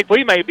 heck,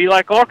 we may be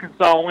like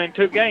Arkansas and win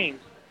 2 games,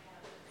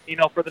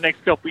 for the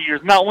next couple of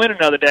years, not win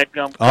another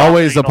dadgum.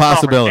 Always a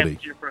possibility.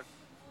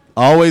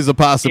 Always a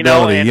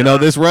possibility.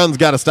 This run's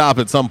got to stop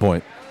at some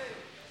point.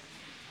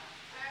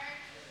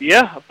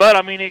 Yeah, but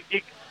I mean,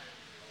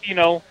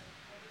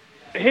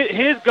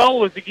 his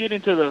goal is to get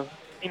into the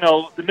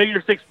New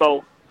Year's Six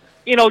Bowl.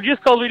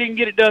 Just because we didn't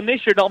get it done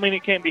this year, don't mean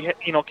it can't be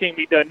can't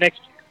be done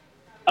next year.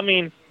 I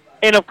mean,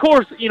 and of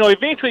course,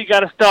 eventually you got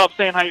to stop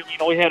saying, hey,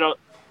 we had an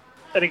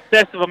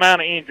excessive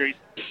amount of injuries.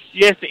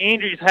 Yes, the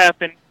injuries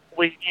happen.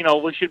 We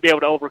should be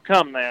able to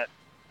overcome that.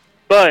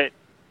 But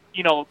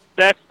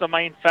that's the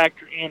main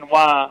factor in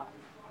why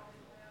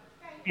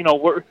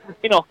we're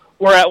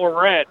at where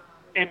we're at.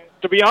 And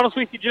to be honest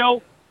with you,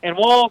 Joe and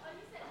Wall,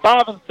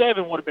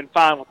 5-7 would have been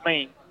fine with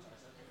me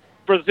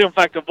for the simple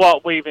fact of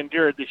what we've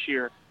endured this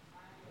year.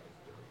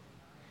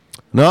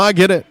 No, I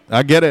get it.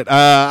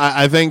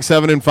 I think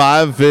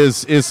 7-5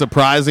 is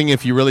surprising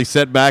if you really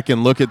sit back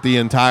and look at the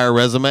entire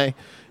resume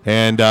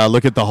and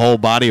look at the whole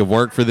body of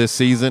work for this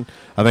season.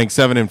 I think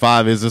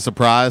 7-5 is a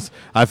surprise.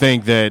 I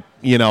think that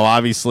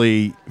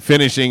obviously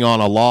finishing on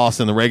a loss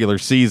in the regular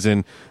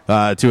season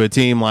to a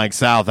team like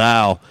South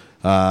Al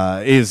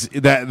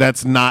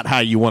that's not how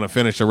you want to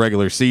finish a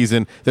regular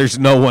season. There's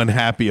no one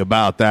happy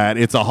about that.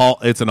 It's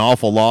an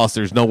awful loss.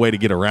 There's no way to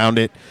get around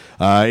it.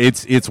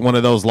 It's one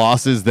of those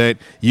losses that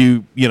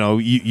you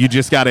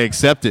just got to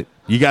accept it.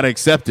 You got to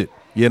accept it.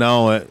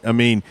 I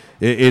mean,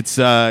 it's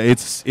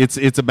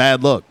a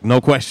bad look,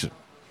 no question.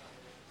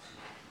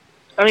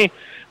 I mean,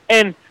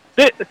 and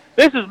this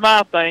is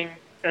my thing,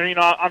 and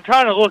I'm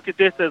trying to look at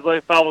this as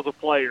if I was a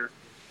player.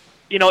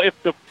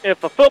 If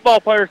a football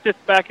player sits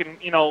back and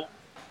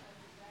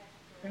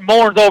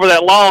mourns over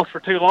that loss for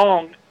too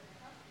long,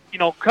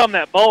 come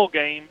that bowl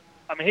game,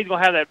 I mean, he's going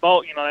to have that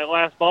that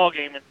last ball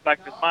game in the back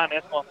of his mind.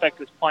 That's going to affect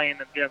his playing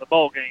during the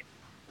bowl game.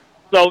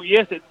 So,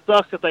 yes, it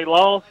sucks that they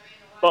lost,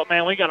 but,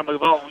 man, we got to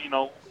move on.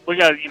 We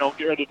got to,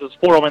 get ready to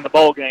support them in the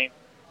bowl game.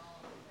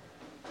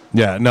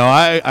 Yeah, no,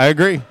 I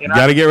agree. You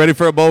got to get ready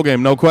for a bowl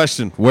game, no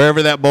question,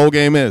 wherever that bowl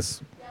game is.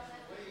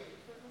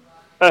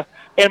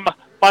 And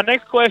my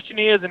next question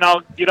is, and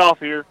I'll get off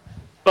here,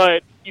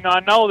 but, I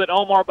know that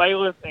Omar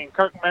Bailiff and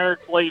Kirk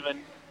Merritt's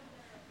leaving.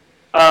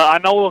 I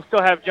know we'll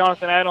still have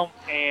Jonathan Adams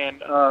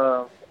and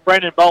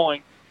Brandon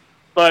Bowling,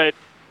 but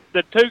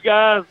the 2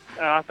 guys,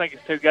 I think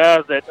it's 2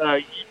 guys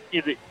that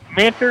is it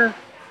Mentor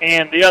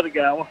and the other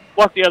guy.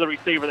 What's the other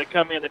receiver that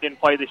come in that didn't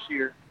play this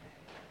year?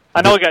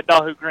 I know we got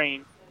Dahu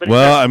Green. But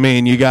I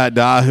mean, you got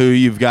Dahu,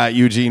 you've got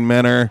Eugene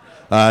Mentor,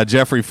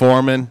 Jeffrey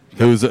Foreman,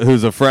 who's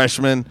a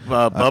freshman.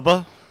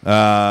 Bubba.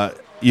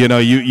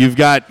 You've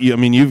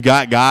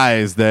got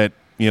guys that.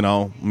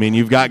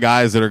 You've got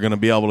guys that are going to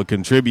be able to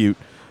contribute,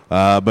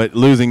 but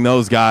losing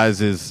those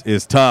guys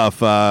is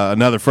tough.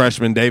 Another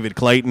freshman, David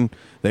Clayton,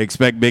 they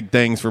expect big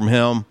things from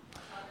him.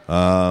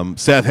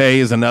 Seth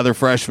Hayes, another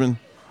freshman.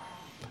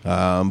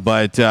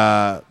 But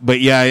yeah,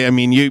 I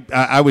mean,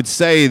 I would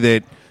say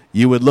that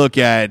you would look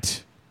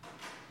at,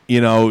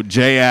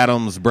 Jay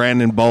Adams,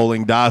 Brandon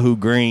Bowling, Dahu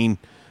Green,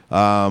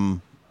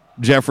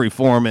 Jeffrey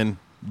Foreman,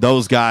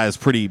 those guys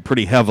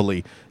pretty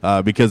heavily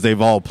because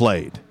they've all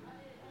played.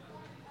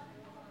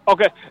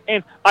 Okay,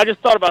 and I just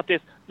thought about this.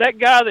 That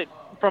guy that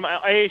from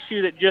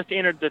ASU that just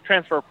entered the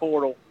transfer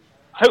portal,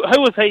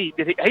 who was he?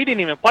 He didn't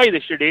even play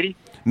this year, did he?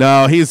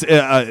 No, he's a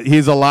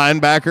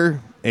linebacker,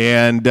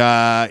 and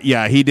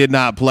he did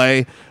not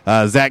play.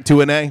 Zach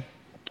Tuane?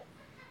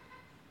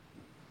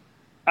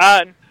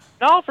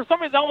 No, for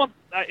some reason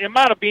it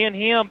might have been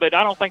him, but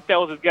I don't think that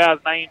was his guy's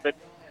name. But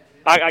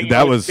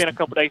it's been a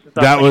couple days since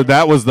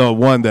that was the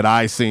one that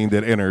I seen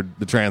that entered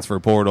the transfer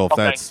portal. If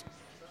that's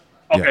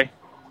okay.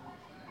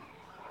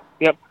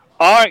 Yep.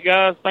 All right,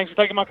 guys. Thanks for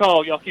taking my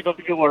call. Y'all keep up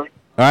the good work.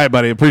 All right,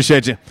 buddy.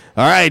 Appreciate you.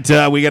 All right,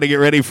 we got to get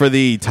ready for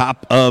the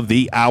top of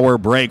the hour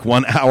break.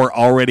 1 hour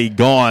already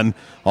gone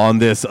on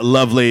this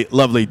lovely,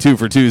 lovely 2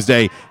 for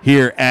Tuesday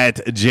here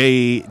at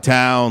J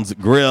Towns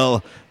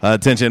Grill.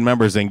 Attention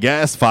members and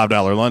guests,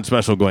 $5 lunch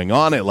special going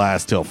on. It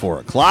lasts till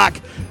 4 o'clock.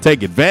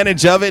 Take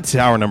advantage of it.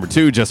 Hour number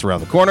 2 just around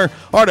the corner.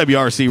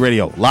 RWRC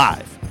Radio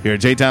live here at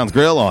J Towns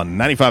Grill on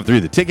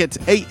 95.3 The Ticket,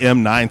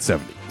 AM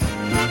 970.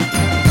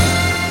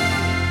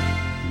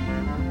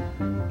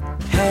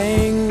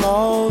 Hang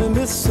all the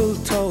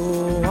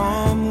mistletoe,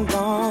 I'm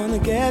gonna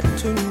get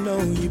to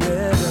know you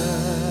better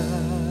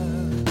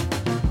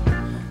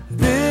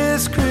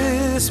this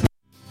Christmas.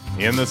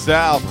 In the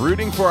South,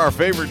 rooting for our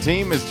favorite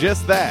team is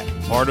just that,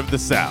 part of the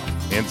South.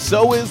 And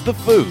so is the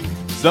food.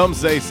 Some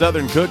say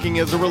Southern cooking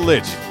is a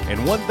religion.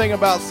 And one thing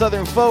about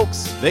Southern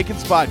folks, they can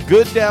spot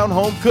good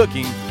down-home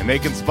cooking, and they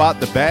can spot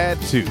the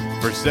bad, too.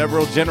 For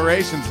several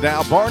generations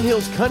now,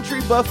 Barnhill's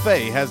Country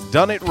Buffet has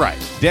done it right.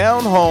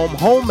 Down-home,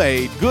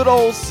 homemade, good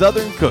old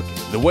Southern cooking.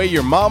 The way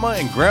your mama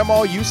and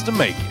grandma used to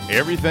make it.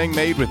 Everything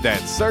made with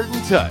that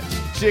certain touch.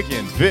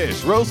 chicken,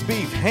 fish, roast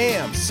beef,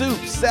 ham, soup,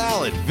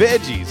 salad,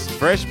 veggies,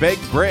 fresh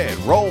baked bread,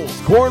 rolls,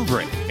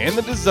 cornbread, and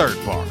the dessert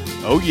bar.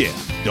 Oh yeah,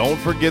 don't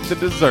forget the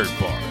dessert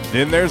bar.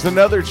 Then there's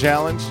another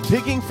challenge,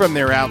 picking from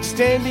their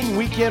outstanding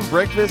weekend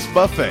breakfast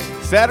buffet.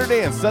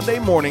 Saturday and Sunday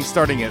morning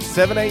starting at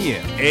 7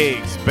 a.m.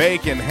 Eggs,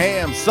 bacon,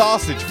 ham,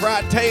 sausage,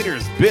 fried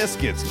taters,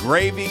 biscuits,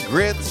 gravy,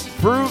 grits,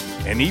 fruit,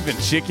 and even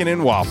chicken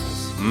and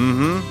waffles.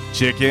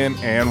 Chicken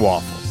and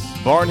waffles.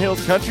 Barn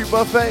Hills Country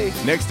Buffet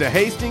next to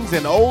Hastings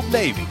and Old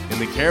Navy in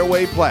the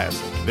Caraway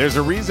Plaza. There's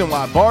a reason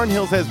why Barn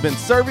Hills has been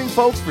serving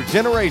folks for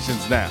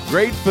generations now.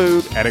 Great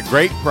food at a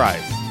great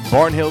price.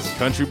 Barn Hills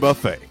Country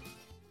Buffet.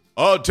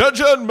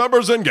 Attention,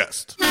 members and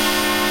guests.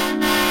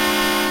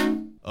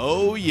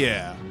 Oh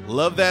yeah,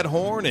 love that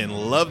horn and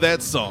love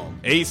that song.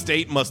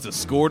 A-State must have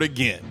scored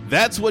again.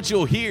 That's what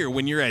you'll hear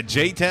when you're at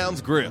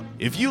J-Town's Grill.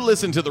 If you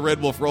listen to the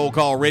Red Wolf Roll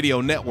Call Radio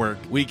Network,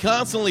 we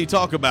constantly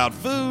talk about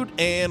food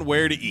and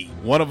where to eat.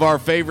 One of our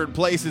favorite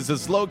places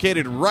is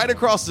located right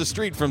across the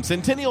street from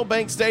Centennial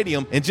Bank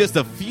Stadium and just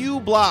a few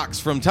blocks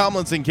from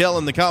Tomlinson Kell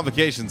and the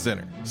Convocation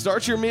Center.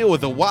 Start your meal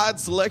with a wide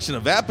selection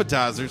of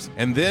appetizers,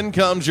 and then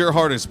comes your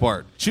hardest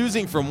part,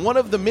 choosing from one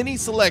of the many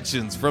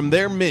selections from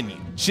their menu.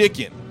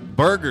 Chicken,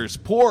 burgers,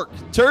 pork,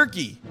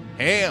 turkey,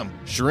 ham,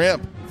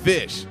 shrimp,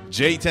 fish.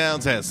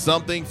 J-Town's has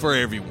something for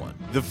everyone.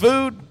 The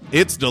food,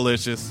 it's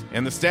delicious,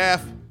 and the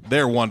staff,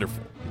 they're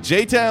wonderful.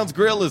 J-Town's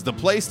Grill is the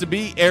place to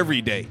be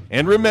every day.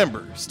 And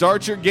remember,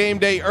 start your game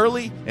day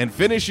early and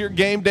finish your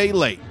game day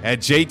late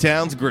at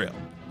J-Town's Grill.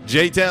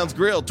 J-Town's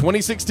Grill,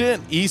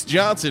 2610 East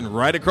Johnson,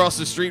 right across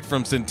the street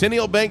from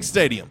Centennial Bank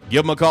Stadium.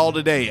 Give them a call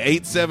today,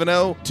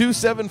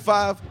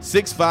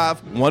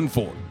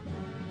 870-275-6514.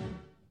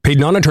 Paid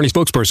non-attorney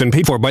spokesperson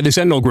paid for by the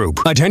Sentinel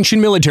Group.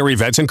 Attention military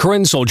vets and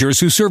current soldiers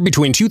who served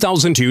between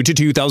 2002 to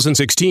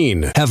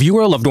 2016. Have you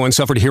or a loved one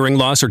suffered hearing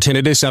loss or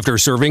tinnitus after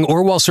serving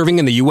or while serving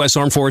in the U.S.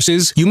 Armed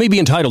Forces? You may be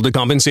entitled to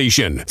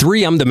compensation.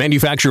 3M, the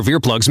manufacturer of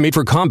earplugs made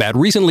for combat,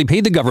 recently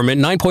paid the government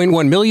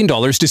 $9.1 million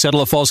to settle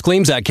a False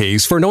Claims Act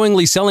case for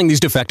knowingly selling these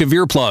defective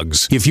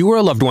earplugs. If you or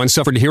a loved one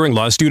suffered hearing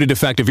loss due to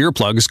defective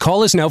earplugs,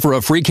 call us now for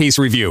a free case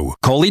review.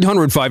 Call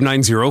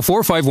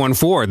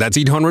 800-590-4514. That's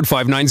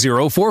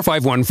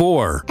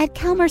 800-590-4514. At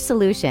Calmer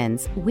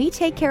Solutions, we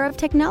take care of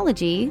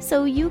technology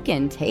so you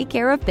can take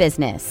care of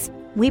business.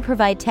 We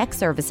provide tech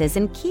services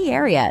in key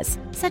areas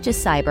such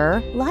as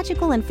cyber,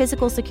 logical and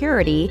physical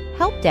security,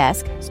 help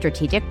desk,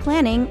 strategic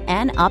planning,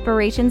 and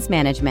operations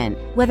management.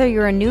 Whether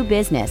you're a new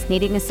business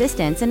needing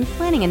assistance in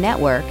planning a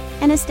network,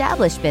 an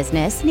established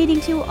business needing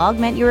to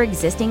augment your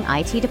existing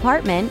IT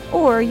department,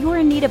 or you're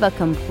in need of a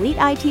complete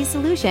IT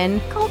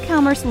solution, call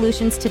Calmer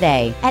Solutions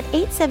today at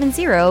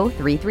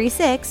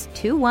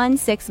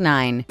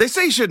 870-336-2169. They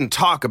say you shouldn't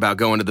talk about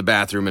going to the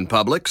bathroom in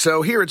public,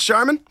 so here at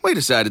Charmin, we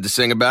decided to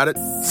sing about it.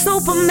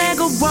 Super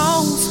mega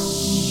rolls.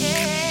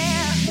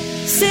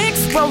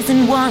 6 rolls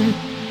in one.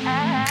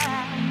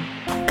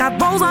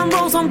 Got rolls on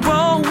rolls on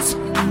rolls.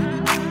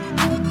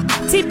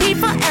 TP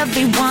for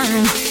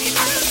everyone.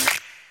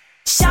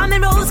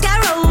 Charmin rolls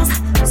got rolls.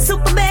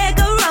 Super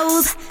mega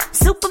rolls.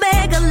 Super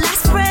mega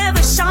lasts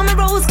forever. Charmin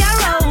rolls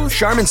got rolls.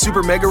 Charmin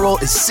Super Mega Roll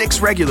is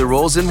 6 regular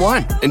rolls in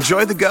one.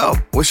 Enjoy the go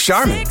with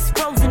Charmin.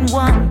 6 rolls in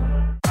one.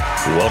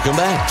 Welcome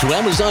back to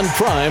Amazon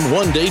Prime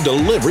one-day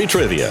delivery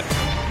trivia.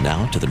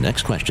 Now to the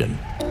next question.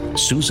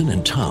 Susan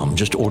and Tom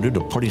just ordered a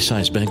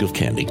party-sized bag of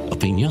candy, a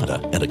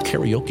piñata, and a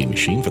karaoke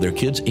machine for their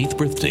kid's 8th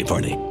birthday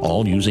party,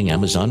 all using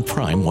Amazon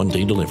Prime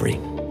one-day delivery.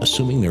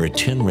 Assuming there are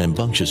 10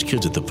 rambunctious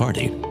kids at the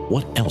party,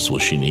 what else will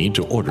she need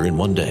to order in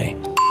one day?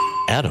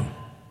 Adam.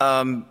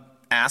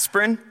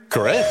 Aspirin?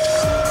 Correct.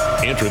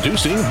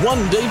 Introducing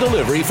one-day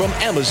delivery from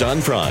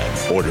Amazon Prime.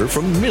 Order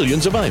from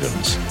millions of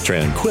items.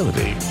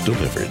 Tranquility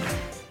delivered.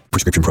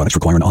 Prescription products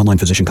require an online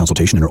physician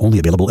consultation and are only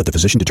available if the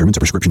physician determines a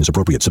prescription is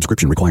appropriate.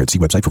 Subscription required. See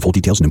website for full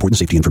details and important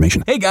safety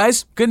information. Hey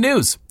guys, good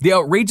news. The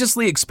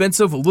outrageously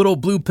expensive little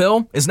blue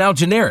pill is now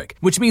generic,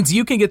 which means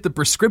you can get the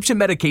prescription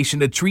medication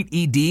to treat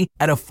ED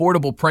at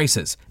affordable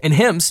prices. And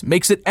Hims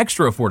makes it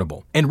extra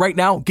affordable. And right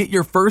now, get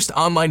your first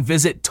online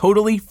visit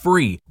totally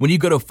free when you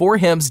go to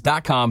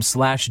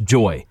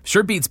 4hims.com/joy.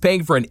 Sure beats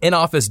paying for an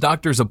in-office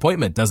doctor's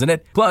appointment, doesn't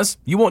it? Plus,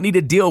 you won't need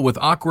to deal with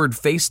awkward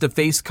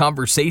face-to-face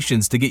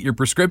conversations to get your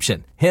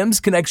prescription. Hims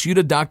connects you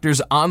to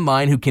doctors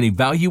online who can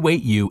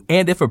evaluate you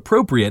and, if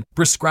appropriate,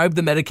 prescribe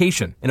the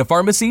medication. And a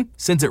pharmacy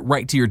sends it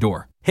right to your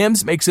door.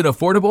 Hims makes it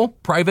affordable,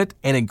 private,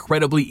 and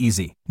incredibly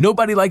easy.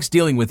 Nobody likes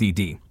dealing with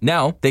ED.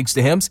 Now, thanks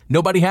to Hims,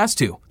 nobody has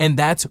to. And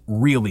that's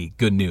really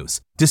good news.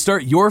 To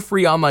start your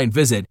free online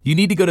visit, you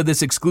need to go to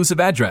this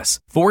exclusive address,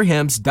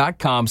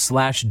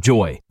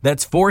 4hims.com/joy.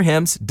 That's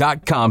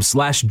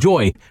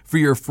 4hims.com/joy for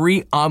your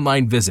free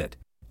online visit.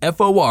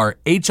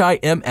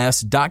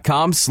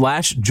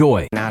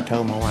 FORHIMS.com/joy. And I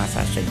told my wife,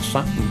 I said,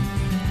 something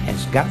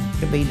has got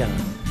to be done.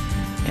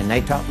 And they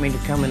taught me to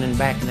come in and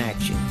back in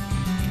action.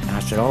 And I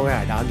said, all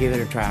right, I'll give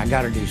it a try. I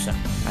got to do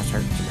something. I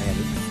hurt so bad,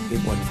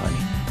 it wasn't funny.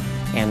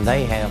 And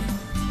they have,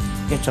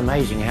 it's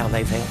amazing how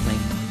they've helped me.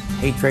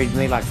 He treated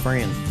me like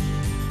friends.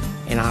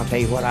 And I'll tell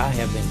you what, I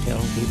have been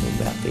telling people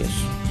about this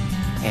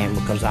and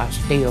because I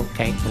still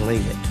can't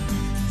believe it.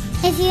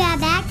 If you have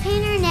back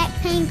pain or neck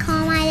pain,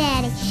 call my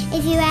daddy.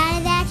 If you're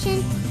out of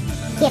action,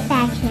 get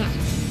back now.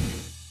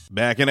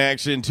 Back in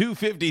action,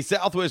 250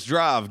 Southwest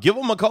Drive. Give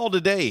them a call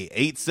today,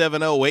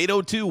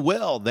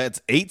 870-802-WELL. That's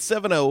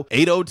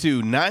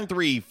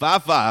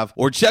 870-802-9355.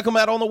 Or check them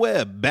out on the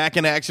web,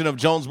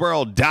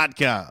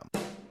 backinactionofjonesboro.com.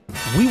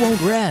 We won't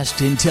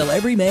rest until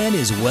every man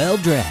is well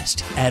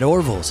dressed. At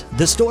Orville's,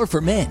 the store for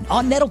men,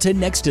 on Nettleton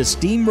next to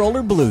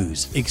Steamroller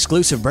Blues.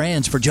 Exclusive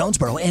brands for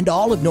Jonesboro and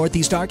all of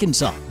Northeast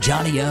Arkansas.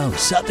 Johnny O,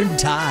 Southern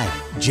Tide,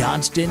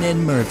 Johnston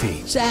and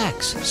Murphy,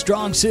 Saks,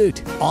 Strong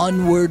Suit,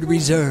 Onward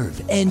Reserve,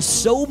 and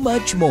so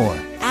much more.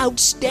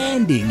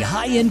 Outstanding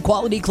high-end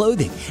quality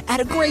clothing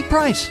at a great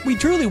price. We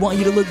truly want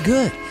you to look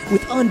good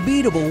with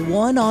unbeatable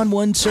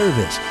one-on-one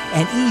service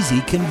and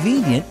easy,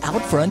 convenient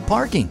out-front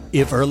parking.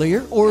 If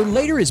earlier or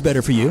later is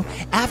better for you,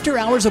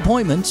 after-hours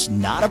appointments,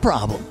 not a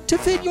problem. To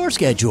fit your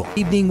schedule.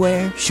 Evening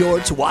wear,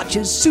 shorts,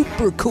 watches,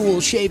 super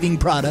cool shaving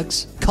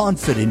products,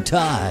 confident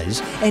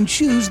ties, and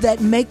shoes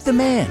that make the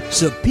man.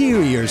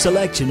 Superior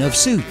selection of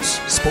suits,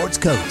 sports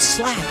coats,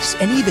 slacks,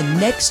 and even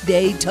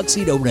next-day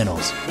tuxedo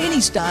rentals.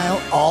 Any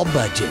style, all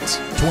budgets.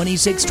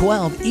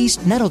 2612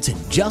 East Nettleton,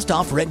 just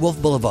off Red Wolf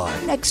Boulevard,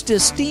 next to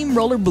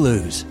Steamroller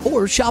Blues.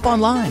 Or shop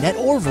online at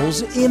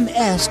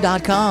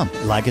orvillesms.com.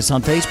 Like us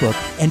on Facebook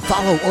and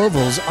follow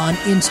Orville's on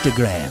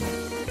Instagram.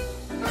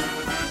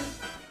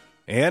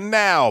 And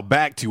now,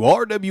 back to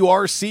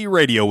RWRC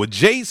Radio with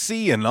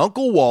JC and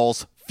Uncle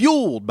Walls,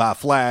 fueled by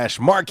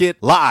Flash Market,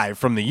 live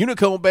from the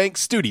Unico Bank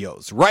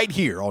Studios, right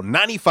here on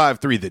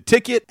 95.3 The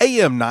Ticket,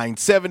 AM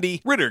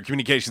 970, Ritter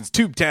Communications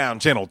Tubetown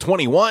Channel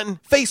 21,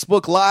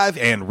 Facebook Live,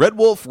 and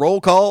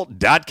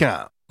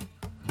RedWolfRollCall.com.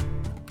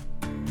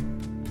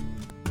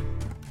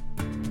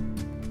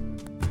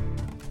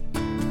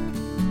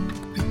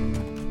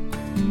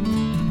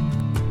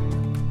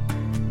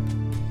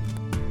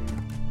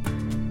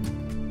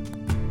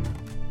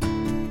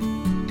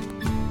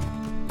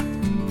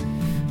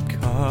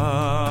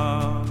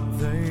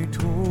 They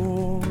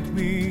told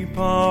me,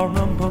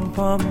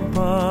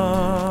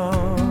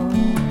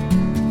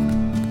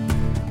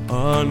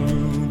 a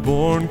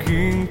newborn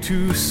king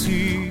to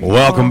see.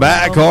 Welcome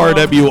back,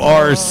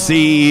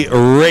 RWRC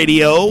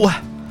Radio.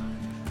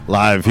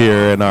 Live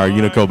here in our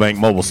Unico Bank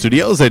mobile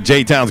studios at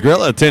J-Town's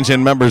Grill.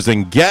 Attention members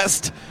and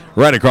guests,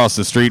 right across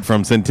the street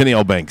from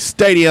Centennial Bank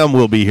Stadium.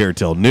 We'll be here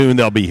till noon.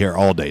 They'll be here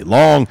all day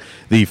long.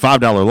 The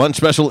 $5 lunch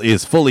special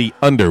is fully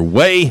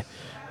underway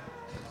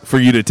for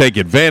you to take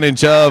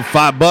advantage of.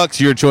 $5,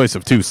 your choice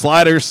of 2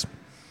 sliders,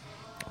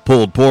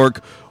 pulled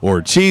pork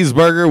or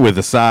cheeseburger with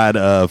a side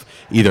of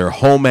either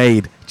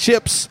homemade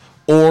chips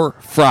or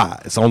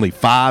fries. Only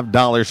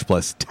 $5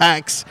 plus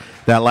tax.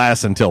 That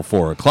lasts until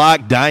 4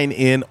 o'clock. Dine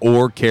in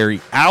or carry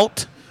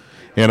out.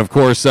 And, of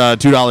course,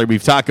 $2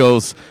 beef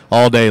tacos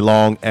all day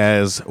long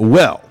as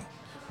well.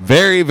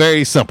 Very,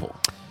 very simple.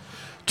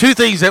 2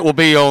 things that will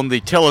be on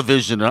the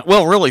television.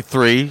 Well, really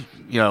 3.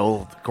 You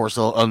know, of course,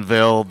 they'll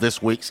unveil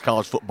this week's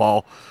college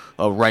football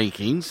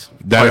rankings.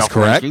 That is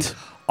correct. Rankings.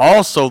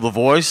 Also, The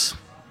Voice,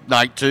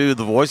 night 2,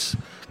 The Voice.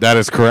 That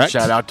is correct.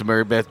 Shout out to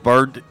Mary Beth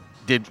Bird.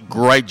 Did a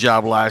great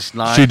job last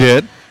night. She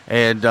did.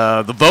 And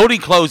the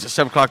voting closed at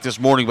 7 o'clock this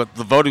morning, but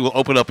the voting will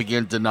open up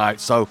again tonight.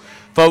 So,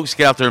 folks,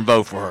 get out there and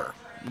vote for her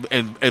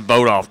and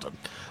vote often.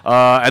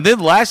 And then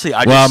lastly,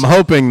 I'm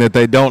hoping that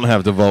they don't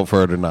have to vote for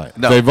her tonight.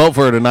 No. If they vote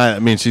for her tonight,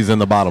 it means she's in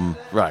the bottom.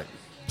 Right.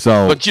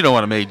 So, but you know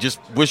what I mean. Just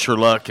wish her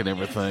luck and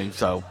everything.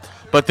 So,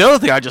 but the other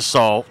thing I just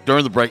saw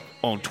during the break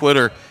on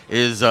Twitter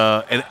is,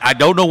 and I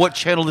don't know what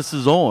channel this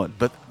is on,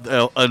 but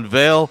they'll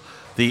unveil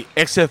the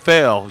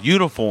XFL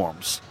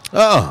uniforms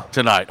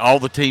tonight. All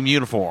the team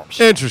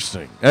uniforms.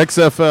 Interesting.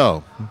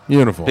 XFL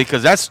uniform.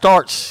 Because that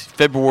starts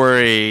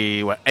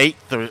February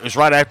 8th. It's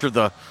right after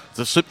the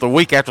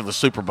week after the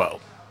Super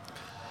Bowl.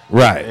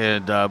 Right.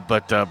 And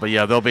but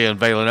yeah, they'll be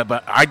unveiling it.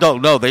 But I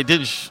don't know. They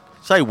didn't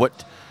say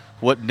what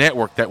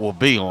network that will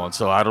be on,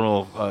 so I don't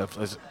know if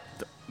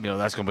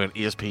that's going to be an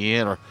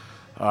ESPN or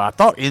I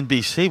thought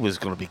NBC was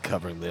going to be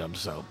covering them,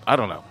 so I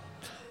don't know.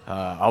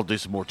 I'll do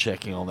some more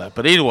checking on that.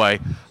 But anyway,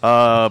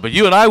 but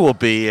you and I will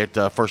be at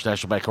First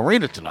National Bank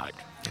Arena tonight.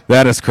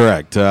 That is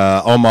correct.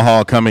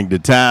 Omaha coming to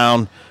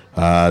town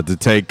to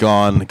take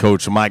on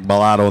Coach Mike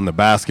Bellato and the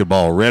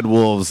basketball Red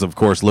Wolves, of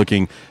course,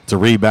 looking to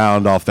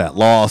rebound off that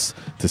loss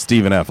to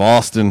Stephen F.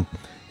 Austin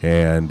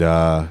and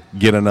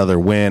get another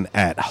win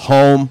at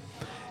home.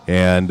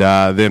 And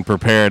then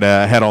prepare to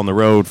head on the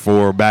road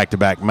for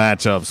back-to-back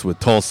matchups with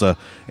Tulsa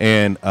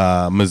and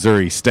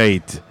Missouri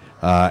State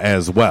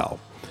as well.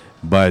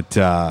 But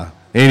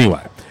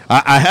anyway,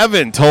 I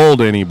haven't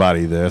told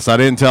anybody this. I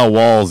didn't tell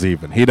Walls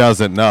even. He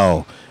doesn't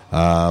know.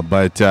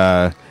 But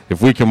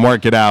if we can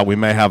work it out, we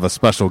may have a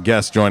special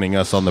guest joining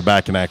us on the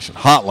Back in Action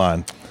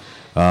hotline.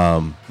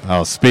 I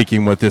was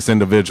speaking with this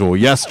individual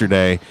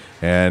yesterday,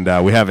 and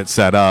we have it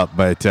set up,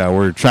 but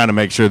we're trying to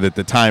make sure that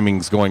the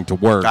timing's going to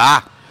work.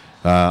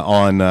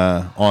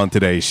 on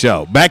today's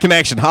show. Back in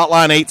action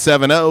hotline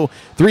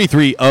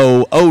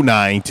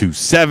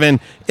 870-330-0927.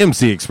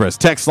 MC Express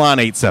text line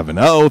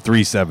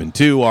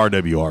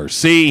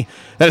 870-372-RWRC.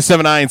 That is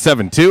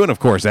 7972. And of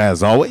course,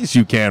 as always,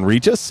 you can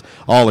reach us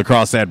all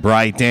across that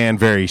bright and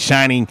very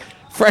shining,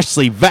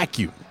 freshly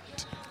vacuumed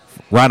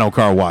Rhino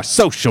Car Wash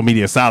social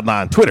media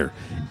sideline, Twitter,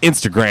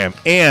 Instagram,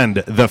 and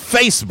the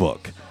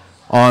Facebook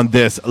on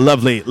this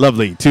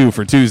lovely 2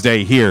 for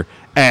Tuesday here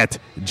at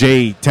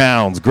J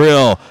Towns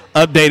Grill.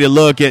 Updated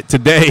look at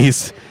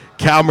today's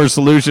Calmer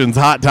Solutions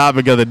hot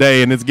topic of the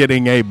day, and it's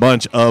getting a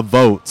bunch of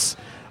votes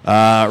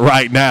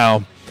right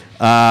now.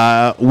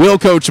 Will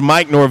Coach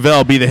Mike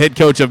Norvell be the head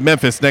coach of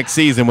Memphis next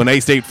season when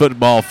A-State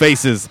football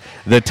faces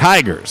the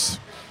Tigers?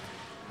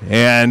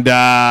 And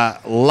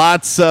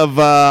lots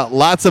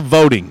of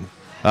voting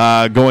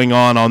going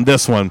on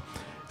this one.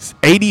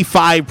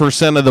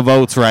 85% of the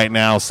votes right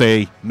now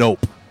say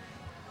nope.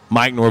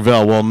 Mike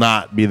Norvell will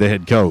not be the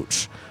head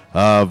coach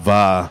of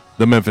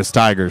the Memphis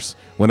Tigers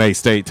when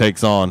A-State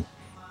takes on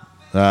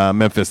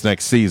Memphis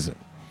next season.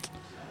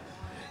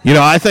 You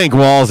know, I think,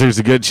 Walls, there's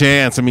a good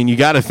chance. I mean, you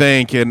got to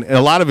think, and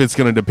a lot of it's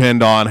going to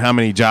depend on how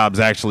many jobs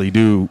actually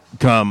do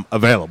come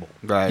available.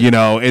 Right. You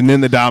know, and then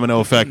the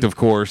domino effect, of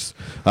course,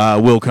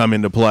 will come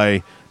into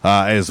play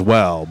as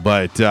well.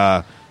 But,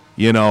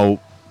 you know,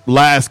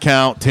 last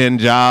count, 10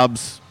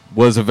 jobs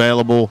was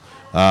available.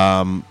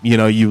 You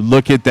know, you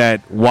look at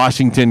that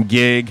Washington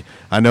gig.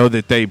 I know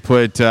that they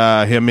put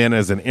him in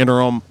as an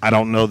interim. I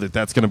don't know that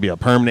that's going to be a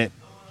permanent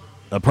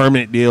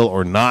deal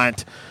or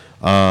not.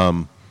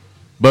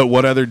 But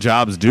what other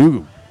jobs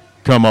do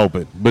come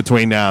open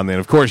between now and then?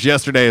 Of course,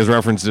 yesterday is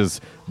referenced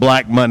as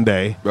Black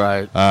Monday.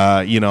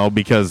 Right. You know,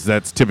 because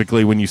that's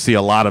typically when you see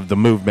a lot of the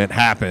movement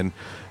happen.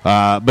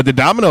 But the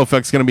domino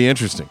effect is going to be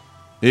interesting.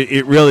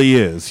 It really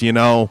is. You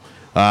know,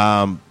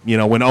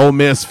 when Ole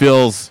Miss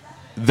fills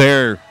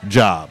their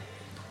job,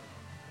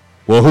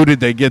 well, who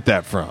did they get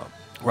that from?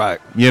 Right.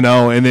 You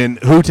know, and then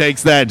who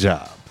takes that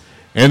job?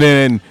 And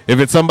then if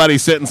it's somebody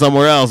sitting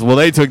somewhere else, well,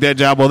 they took that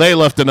job. Well, they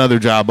left another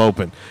job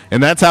open.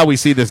 And that's how we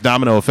see this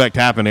domino effect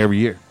happen every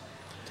year.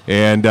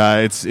 And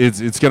it's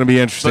going to be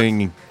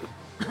interesting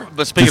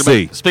but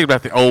speaking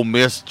about the Ole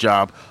Miss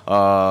job,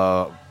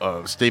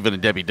 Stephen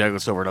and Debbie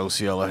Douglas over at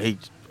OCLA, he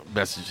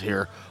messaged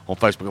here on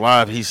Facebook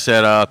Live. He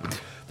said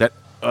that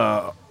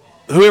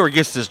whoever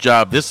gets this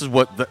job, this is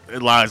what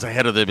lies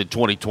ahead of them in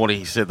 2020.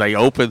 He said they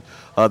opened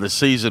the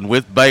season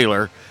with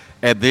Baylor,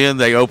 and then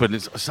they opened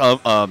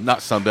not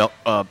Sunbelt,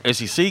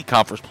 SEC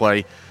conference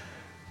play.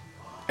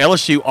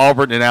 LSU,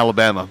 Auburn, and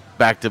Alabama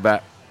back to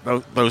back.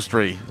 Those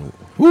three.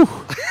 Whew.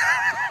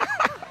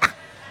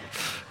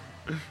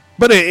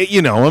 But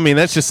you know, I mean,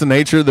 that's just the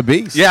nature of the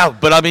beast. Yeah,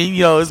 but I mean,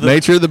 you know, it's the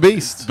nature of the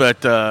beast.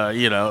 But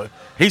you know,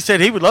 he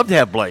said he would love to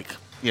have Blake.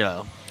 You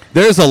know,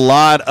 there's a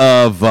lot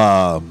of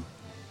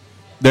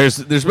there's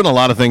been a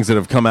lot of things that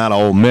have come out of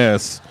Ole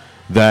Miss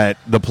that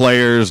the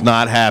players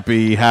not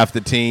happy, half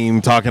the team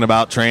talking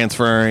about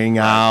transferring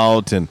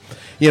out, and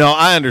you know,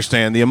 I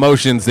understand the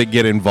emotions that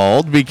get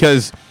involved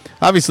because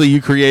obviously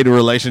you create a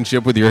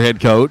relationship with your head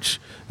coach,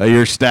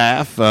 your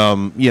staff.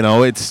 You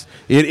know, it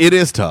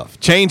is tough.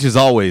 Change is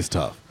always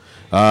tough.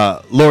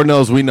 Lord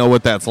knows we know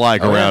what that's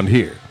like around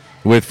here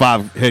with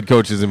 5 head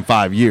coaches in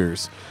 5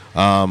 years.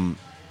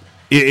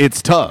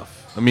 It's tough.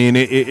 I mean,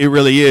 it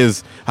really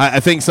is.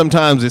 I think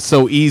sometimes it's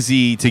so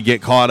easy to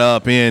get caught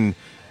up in,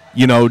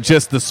 you know,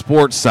 just the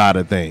sports side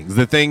of things,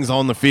 the things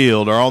on the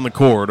field or on the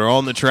court or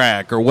on the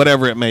track or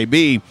whatever it may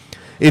be.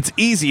 It's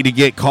easy to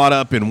get caught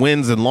up in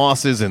wins and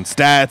losses and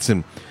stats,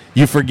 and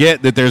you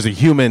forget that there's a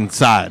human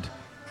side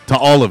to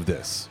all of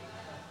this.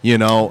 You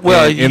know,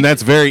 well, and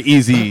that's very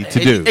easy to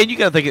do. And you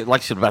got to think,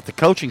 like I said, about the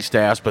coaching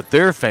staffs, but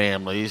their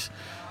families,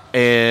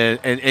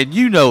 and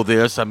you know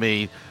this. I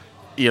mean,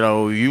 you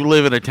know, you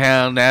live in a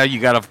town now.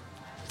 You got to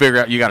figure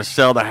out. You got to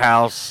sell the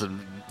house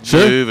and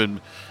move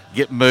and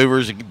get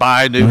movers and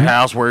buy a new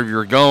house wherever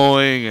you're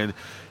going, and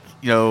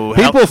you know,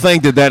 people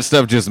think that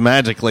stuff just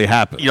magically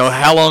happens. You know,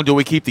 how long do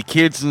we keep the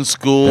kids in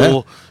school?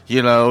 Yeah.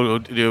 You know,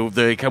 do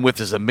they come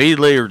with us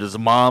immediately, or does the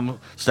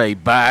mom stay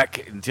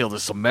back until the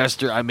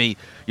semester? I mean,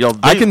 you know,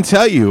 I can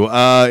tell you,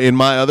 in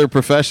my other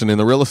profession, in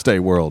the real estate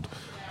world,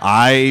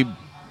 I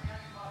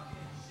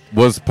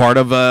was part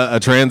of a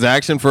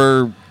transaction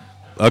for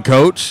a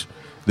coach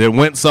that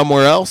went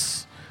somewhere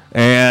else,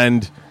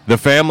 and the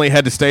family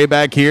had to stay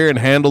back here and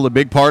handle a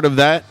big part of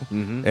that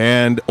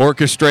and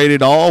orchestrate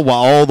it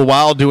all the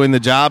while doing the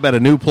job at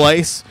a new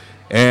place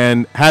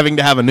and having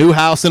to have a new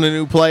house in a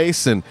new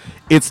place. And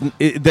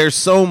there's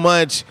so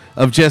much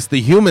of just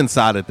the human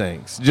side of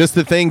things, just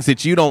the things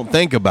that you don't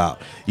think about.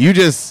 You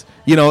just,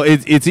 you know,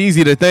 it's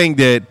easy to think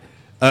that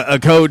a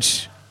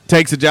coach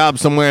takes a job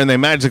somewhere and they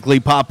magically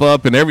pop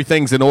up and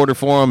everything's in order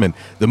for them and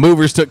the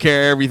movers took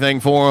care of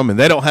everything for them and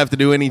they don't have to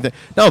do anything.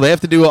 No, they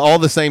have to do all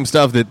the same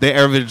stuff that the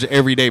average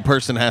everyday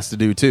person has to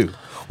do too.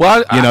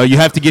 Well, you know, you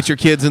have to get your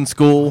kids in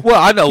school. Well,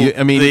 I know.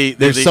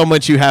 There's so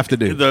much you have to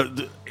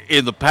do.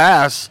 In the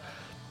past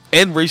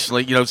and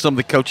recently, you know, some of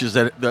the coaches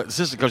the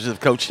assistant coaches that have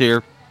coached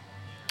here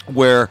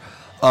where,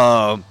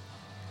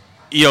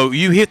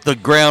 you hit the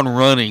ground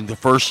running the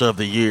first of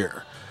the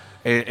year.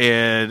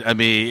 And I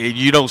mean,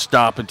 you don't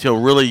stop until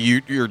really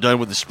you're done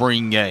with the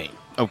spring game,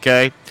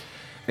 okay?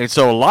 And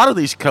so a lot of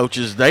these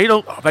coaches, they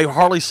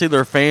hardly see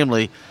their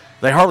family.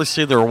 They hardly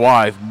see their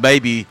wife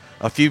maybe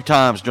a few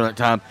times during that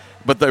time.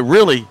 But they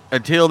really,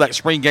 until that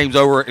spring game's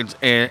over and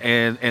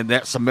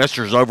that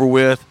semester's over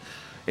with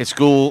and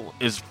school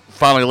is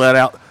finally let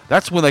out,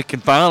 that's when they can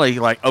finally,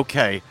 like,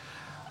 okay,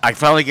 I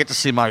finally get to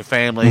see my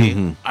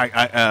family.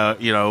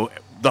 Mm-hmm.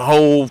 The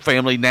whole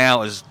family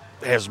now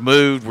has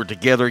moved. We're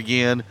together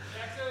again.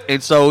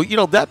 And so,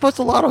 that puts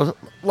a lot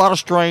of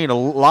strain, a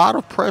lot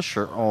of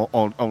pressure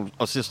on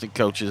assistant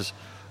coaches,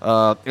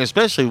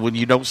 especially when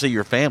you don't see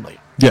your family.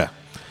 Yeah.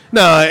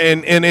 No,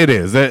 and it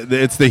is.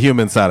 It's the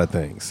human side of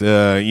things.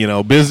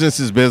 Business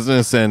is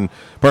business and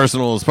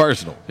personal is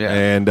personal. Yeah.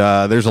 And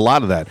there's a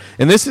lot of that.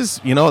 And this is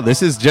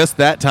just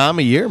that time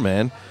of year,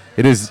 man.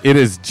 It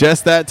is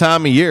just that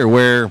time of year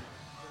where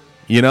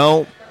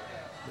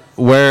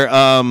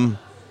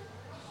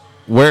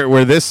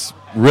this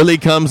really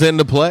comes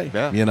into play.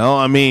 Yeah.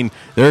 I mean,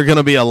 there are going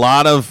to be a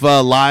lot of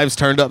lives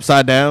turned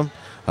upside down.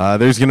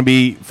 There's going to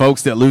be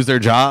folks that lose their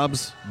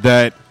jobs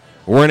that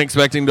weren't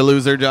expecting to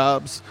lose their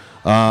jobs.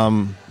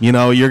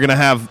 You're going to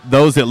have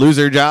those that lose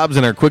their jobs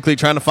and are quickly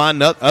trying to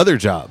find other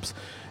jobs.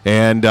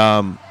 And,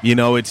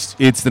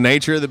 it's the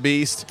nature of the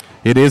beast.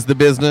 It is the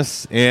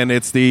business, and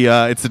it's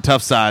the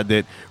tough side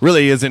that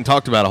really isn't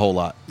talked about a whole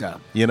lot. Yeah.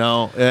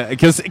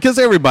 Because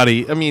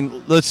everybody, I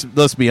mean,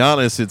 let's be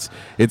honest,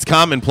 it's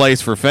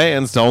commonplace for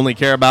fans to only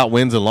care about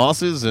wins and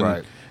losses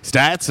and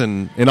stats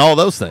and all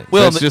those things.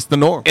 Well, that's just the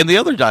norm. And the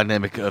other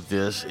dynamic of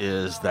this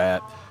is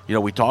that,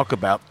 we talk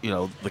about,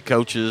 the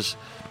coaches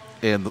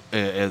and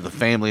the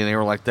family and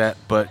everything like that,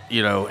 but,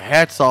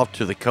 hats off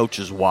to the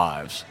coaches'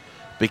 wives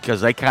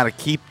because they kind of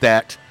keep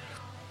that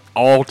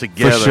all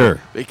together.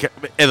 For sure.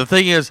 And the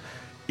thing is,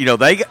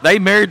 they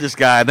married this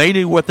guy and they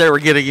knew what they were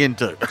getting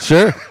into.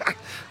 Sure.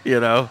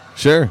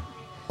 Sure.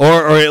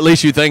 Or at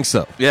least you think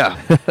so. Yeah.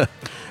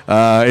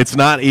 It's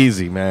not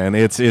easy, man.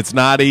 It's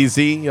not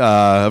easy.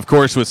 Of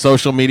course, with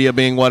social media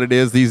being what it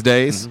is these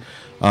days,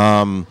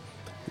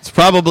 it's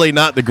probably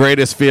not the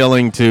greatest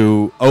feeling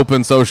to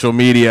open social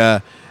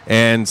media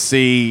and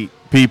see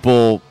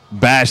people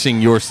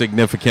bashing your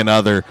significant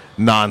other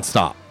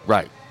nonstop.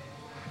 Right.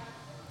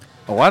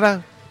 Well, why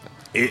not?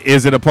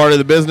 Is it a part of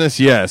the business?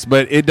 Yes,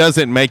 but it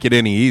doesn't make it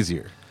any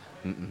easier.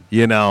 Mm-mm.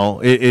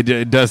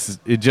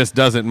 It just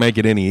doesn't make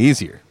it any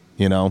easier.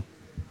 And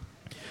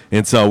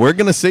so we're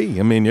going to see.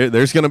 I mean,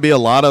 there's going to be a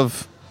lot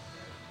of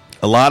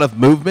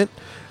movement.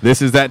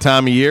 This is that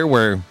time of year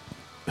where,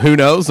 who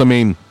knows? I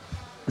mean,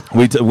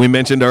 we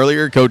mentioned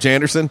earlier Coach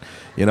Anderson.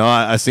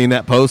 I seen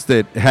that post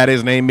that had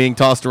his name being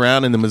tossed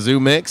around in the Mizzou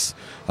mix.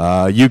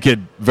 You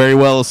could very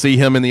well see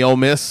him in the Ole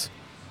Miss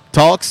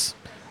talks.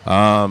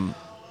 And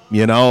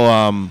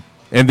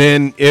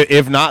then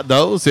if not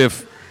those,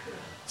 if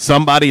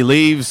somebody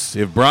leaves,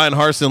 if Brian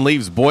Harsin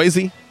leaves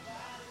Boise,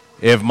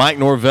 if Mike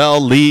Norvell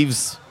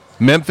leaves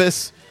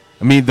Memphis,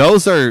 I mean,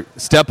 those are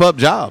step-up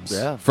jobs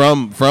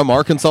from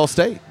Arkansas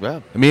State.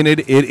 Yeah. I mean,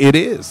 it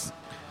is.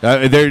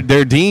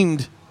 They're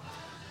deemed,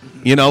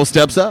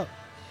 steps up.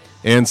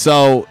 And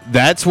so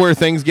that's where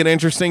things get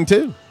interesting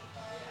too.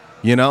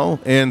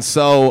 And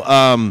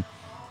so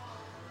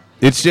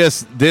it's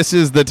just this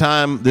is the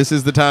time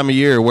of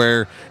year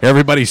where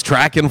everybody's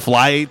tracking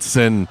flights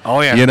and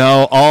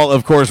all,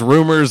 of course,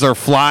 rumors are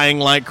flying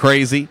like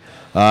crazy.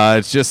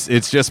 It's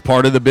just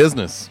part of the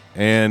business.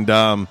 And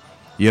we're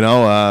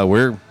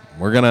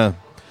going to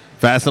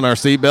fasten our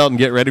seatbelt and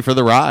get ready for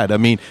the ride. I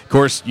mean, of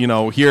course,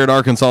 here at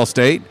Arkansas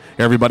State,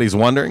 everybody's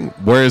wondering,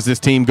 where is this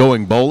team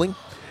going bowling?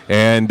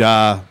 And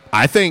I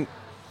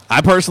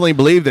personally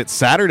believe that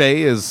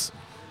Saturday is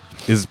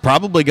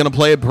probably going to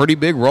play a pretty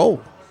big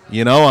role.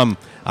 I'm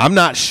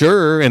not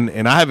sure,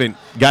 and I haven't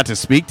got to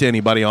speak to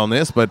anybody on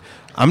this, but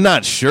I'm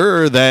not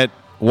sure that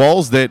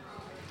that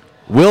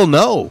we'll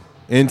know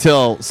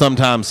until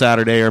sometime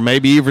Saturday or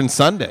maybe even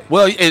Sunday.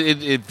 Well,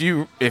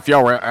 if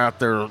y'all were out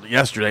there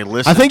yesterday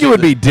listening, I think it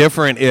would be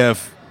different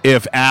if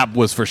App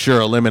was for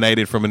sure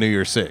eliminated from a New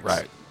Year's Six.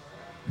 Right.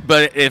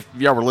 But if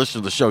y'all were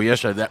listening to the show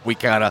yesterday, that we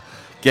kind of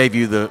gave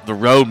you the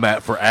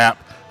roadmap for App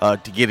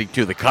to getting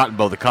to the Cotton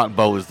Bowl. The Cotton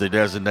Bowl is the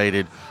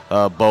designated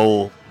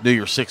bowl, New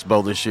Year's Six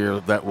bowl this year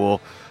that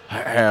will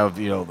have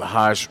the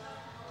highest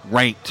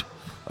ranked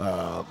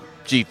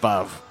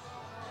G5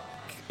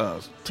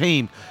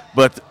 team.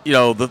 But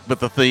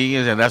the thing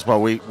is, and that's why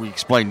we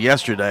explained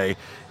yesterday,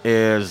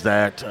 is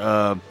that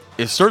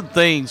if certain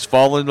things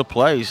fall into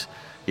place,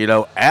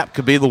 App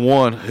could be the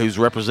one who's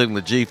representing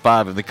the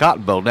G5 in the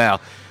Cotton Bowl. Now,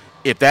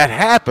 if that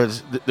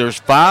happens, there's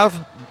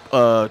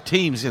 5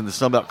 teams in the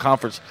Sun Belt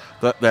Conference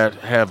that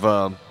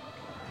have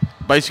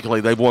basically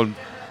they've won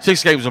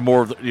 6 games or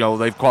more.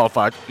 They've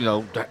qualified.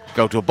 To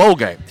go to a bowl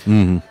game.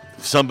 Mm-hmm.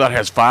 Sun Belt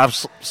has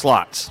 5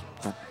 slots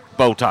for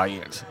bowl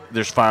tie-ins.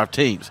 There's 5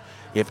 teams.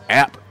 If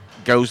App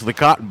goes to the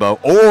Cotton Bowl,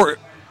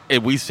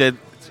 and we said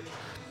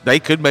they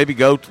could maybe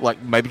go to,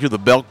 maybe to the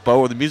Belk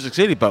Bowl or the Music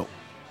City Bowl.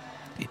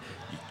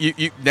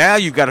 Now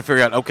you've got to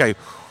figure out, okay,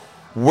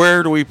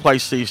 where do we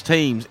place these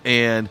teams?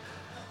 And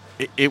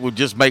it would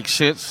just make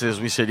sense,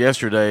 as we said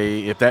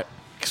yesterday, if that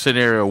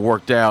scenario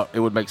worked out, it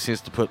would make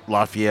sense to put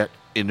Lafayette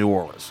in New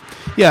Orleans.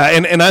 Yeah,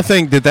 and I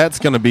think that's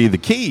going to be the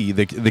key.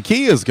 The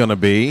key is going to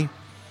be,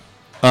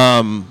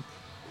 like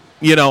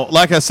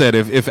I said,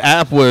 if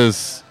App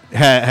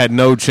had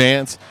no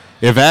chance,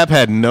 if App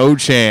had no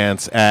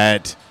chance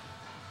at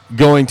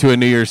going to a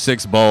New Year's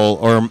Six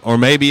bowl or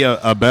maybe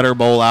a better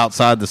bowl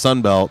outside the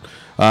Sun Belt,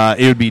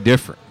 it would be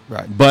different.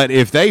 Right. But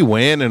if they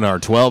win and are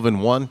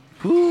 12-1,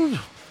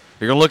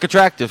 they're going to look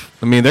attractive.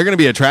 I mean, they're going to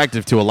be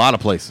attractive to a lot of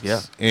places.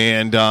 Yeah.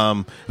 And,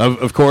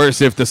 of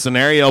course, if the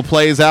scenario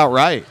plays out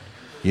right,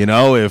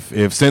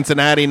 if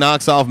Cincinnati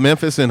knocks off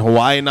Memphis and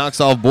Hawaii knocks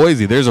off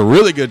Boise, there's a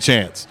really good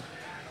chance.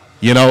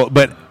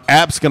 But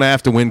App's going to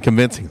have to win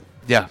convincing.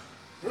 Yeah.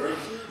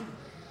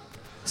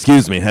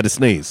 Excuse me, had to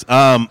sneeze.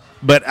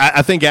 But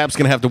I think App's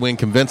going to have to win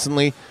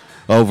convincingly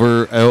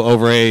over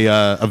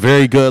a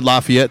very good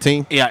Lafayette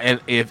team. Yeah,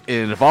 and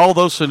if all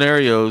those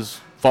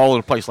scenarios fall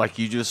into place like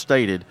you just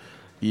stated,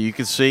 you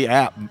can see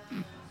App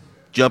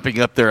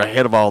jumping up there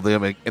ahead of all of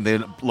them, and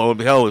then lo and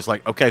behold, it's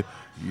like, okay,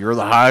 you're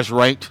the highest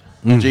ranked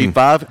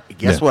G5.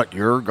 Guess what?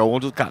 You're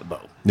going to the Cotton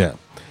Bowl. Yeah.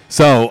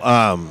 So,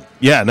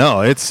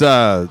 it's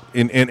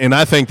and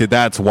I think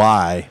that's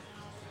why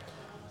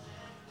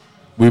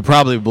we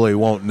probably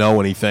won't know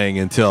anything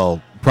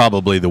until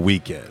probably the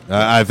weekend.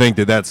 I think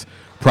that's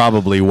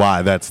probably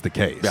why that's the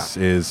case.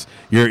 Yeah. Is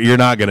you're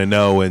not going to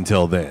know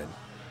until then,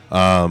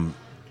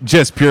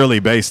 just purely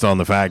based on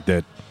the fact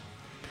that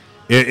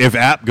if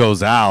App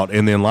goes out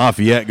and then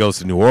Lafayette goes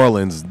to New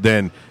Orleans,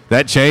 then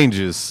that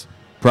changes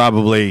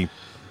probably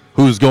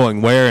who's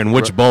going where and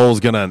which bowl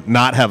is going to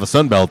not have a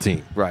Sun Belt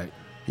team. Right.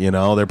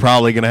 They're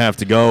probably going to have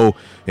to go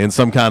in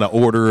some kind of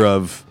order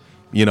of,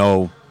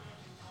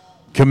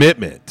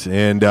 commitment.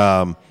 And,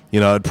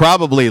 it'd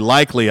probably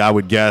likely, I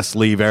would guess,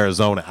 leave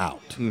Arizona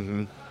out.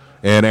 Mm-hmm.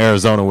 And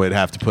Arizona would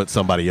have to put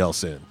somebody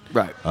else in.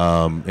 Right.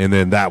 And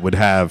then that would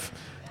have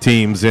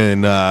teams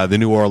in the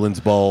New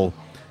Orleans Bowl,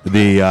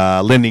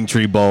 the Lending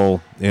Tree Bowl,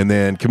 and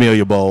then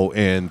Camellia Bowl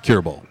and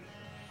Cure Bowl.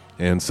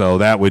 And so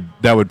that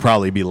would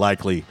probably be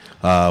likely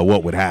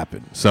what would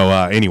happen. So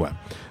anyway,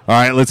 all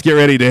right, let's get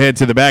ready to head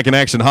to the Back in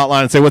Action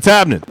hotline and say what's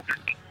happening.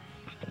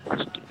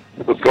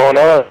 What's going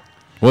on?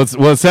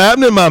 What's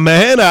happening, my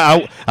man?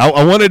 I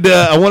wanted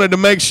to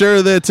make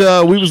sure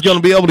that we was going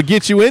to be able to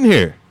get you in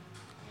here.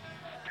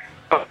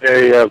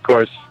 Yeah, of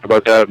course.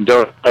 About that,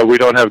 we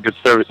don't have good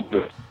service.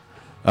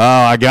 Oh,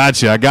 I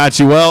got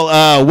you.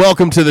 Well,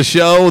 welcome to the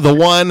show, the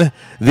one,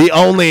 the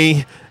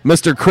only,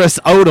 Mr. Chris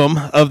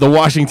Odom of the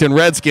Washington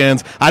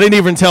Redskins. I didn't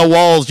even tell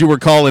Walls you were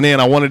calling in.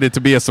 I wanted it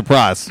to be a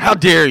surprise. How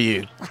dare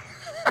you?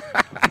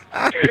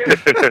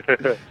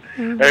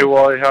 Hey,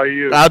 Wally, how are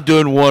you? I'm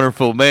doing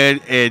wonderful, man,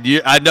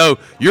 and I know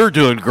you're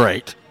doing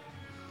great.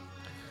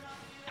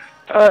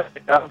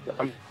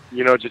 I'm,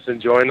 just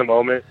enjoying the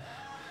moment.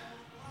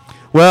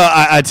 Well,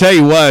 I tell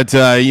you what,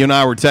 you and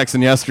I were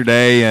texting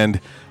yesterday, and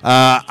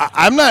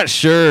I'm not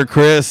sure,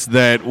 Chris,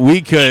 that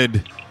we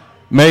could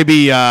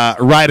maybe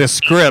write a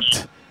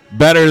script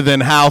better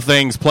than how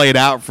things played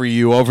out for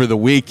you over the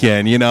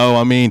weekend.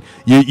 I mean,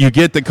 you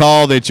get the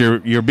call that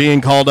you're being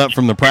called up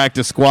from the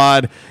practice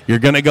squad, you're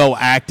going to go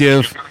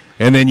active,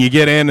 and then you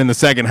get in the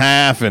second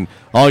half, and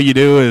all you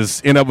do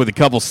is end up with a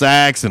couple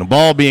sacks and a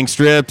ball being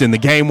stripped and the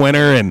game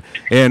winner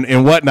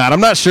and whatnot.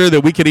 I'm not sure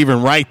that we could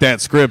even write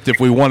that script if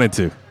we wanted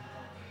to.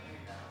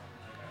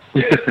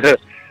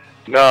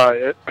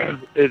 No,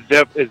 it's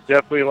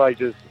definitely like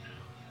just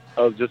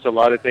a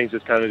lot of things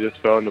just kind of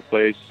just fell into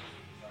place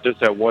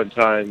just at one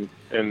time,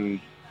 and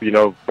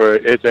for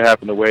it to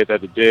happen the way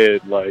that it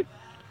did, like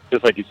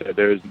just like you said,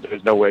 there's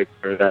no way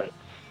for that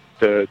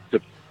to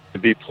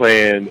be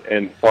planned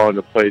and fall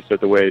into place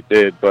the way it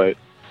did. But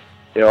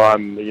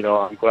I'm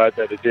glad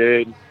that it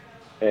did,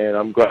 and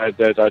I'm glad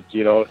that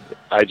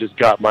I just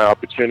got my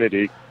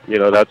opportunity.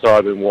 That's all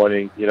I've been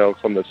wanting.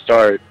 From the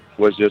start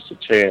was just a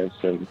chance,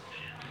 and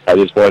I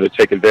just wanted to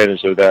take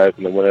advantage of that.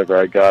 And then whenever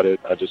I got it,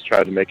 I just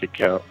tried to make it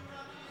count.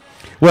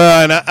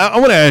 Well, and I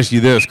want to ask you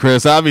this,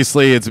 Chris.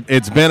 Obviously,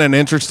 it's been an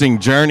interesting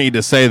journey,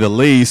 to say the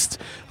least.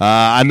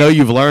 I know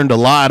you've learned a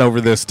lot over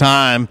this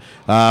time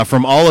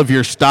from all of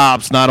your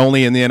stops, not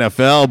only in the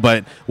NFL,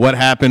 but what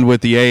happened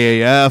with the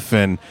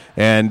AAF,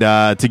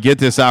 and to get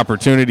this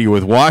opportunity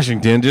with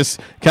Washington. Just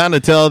kind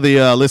of tell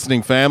the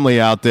listening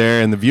family out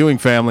there and the viewing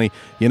family,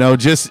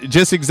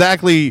 just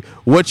exactly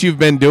what you've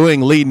been doing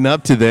leading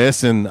up to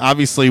this. And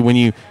obviously, when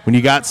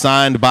you got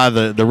signed by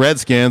the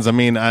Redskins, I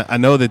mean, I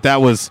know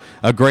that was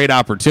a great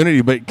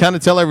opportunity, but kind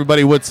of tell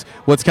everybody what's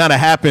kind of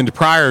happened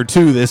prior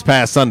to this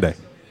past Sunday.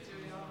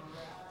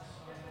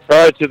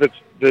 Prior to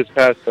this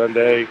past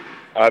Sunday,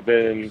 I've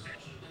been,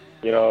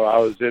 I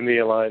was in the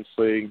Alliance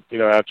League,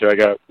 after I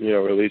got,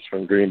 released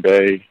from Green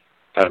Bay.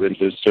 I've been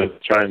just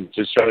trying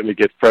to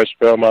get fresh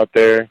film out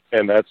there,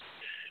 and the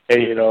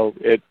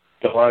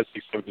Alliance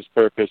League served its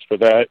purpose for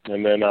that.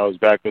 And then I was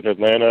back with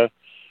Atlanta,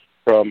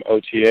 from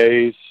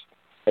OTAs,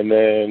 and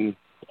then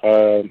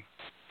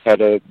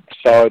had a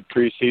solid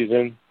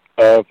preseason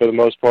for the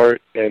most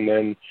part. And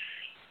then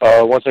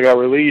once I got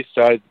released,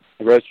 the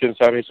Redskins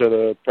signed me to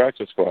the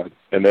practice squad,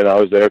 and then I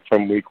was there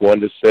from week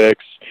 1 to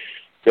 6.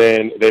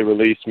 Then they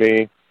released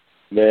me.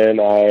 Then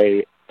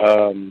I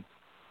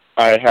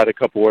had a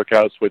couple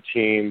workouts with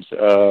teams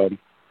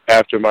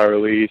after my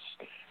release.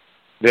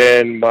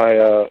 Then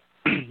my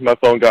my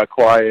phone got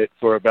quiet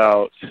for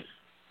about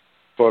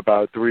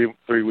 3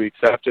 weeks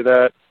after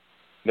that.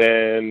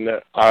 Then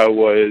I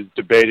was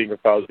debating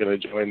if I was going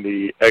to join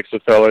the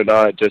XFL or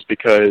not, just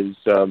because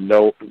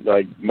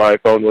my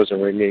phone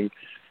wasn't ringing.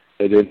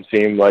 It didn't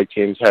seem like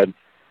teams had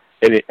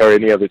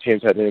any other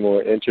teams had any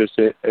more interest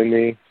in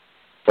me.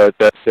 But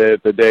that's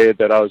it. The day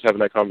that I was having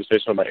that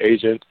conversation with my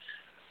agent,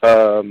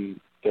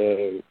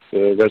 the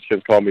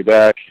Redskins called me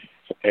back,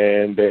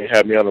 and they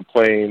had me on a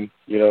plane.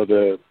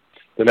 The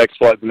next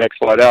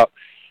flight out,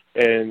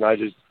 and I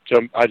just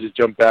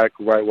jumped back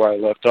right where I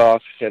left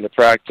off in the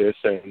practice,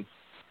 and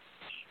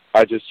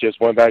I just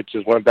went back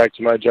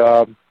to my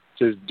job,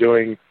 just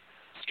doing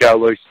scout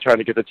looks, trying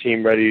to get the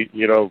team ready,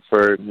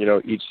 for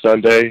each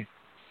Sunday,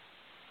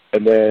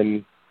 and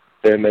then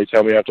they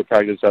tell me after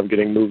practice I'm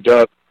getting moved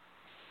up,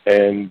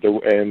 and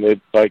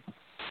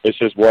it's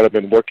just what I've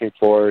been working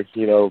for,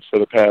 for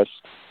the past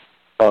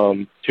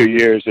 2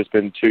 years. It's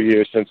been 2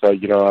 years since I've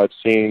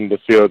seen the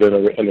field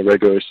in the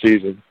regular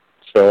season.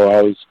 So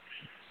I was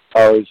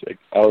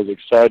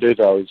excited.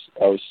 I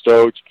was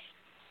stoked,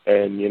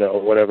 and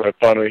whenever I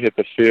finally hit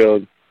the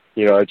field,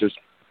 I just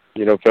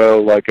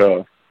felt like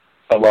a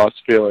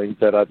lost feeling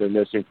that I've been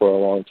missing for a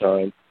long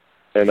time,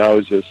 and I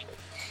was just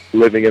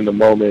living in the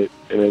moment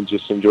and then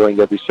just enjoying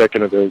every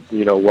second of it,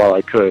 while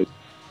I could.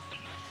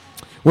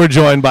 We're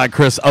joined by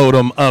Chris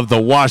Odom of the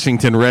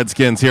Washington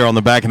Redskins here on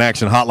the Back in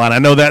Action Hotline. I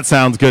know that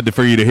sounds good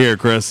for you to hear,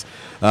 Chris,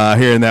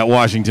 hearing that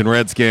Washington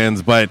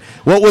Redskins. But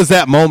what was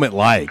that moment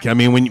like? I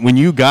mean, when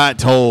you got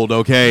told,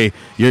 okay,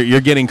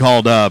 you're getting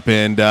called up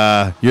and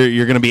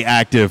you're going to be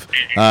active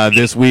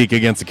this week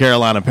against the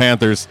Carolina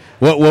Panthers,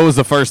 what was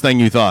the first thing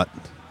you thought?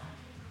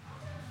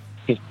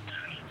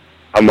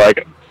 I'm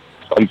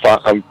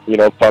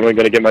finally going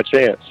to get my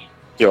chance.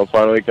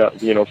 Finally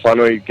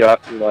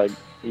got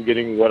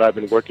getting what I've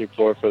been working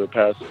for the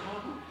past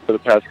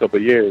couple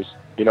of years.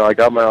 I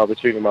got my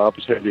opportunity. My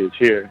opportunity is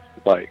here.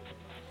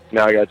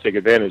 Now I got to take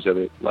advantage of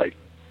it.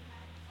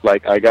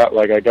 I got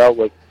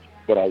what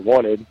I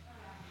wanted.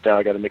 Now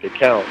I got to make it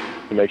count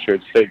to make sure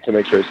it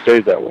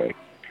stays that way.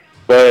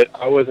 But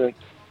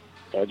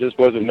I just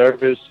wasn't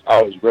nervous.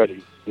 I was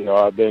ready.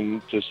 I've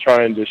been just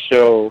trying to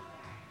show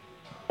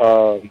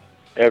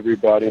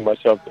everybody and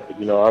myself that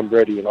I'm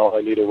ready, and all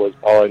I needed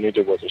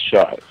was a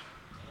shot.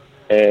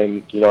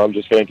 And, I'm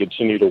just going to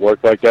continue to work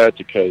like that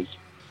because,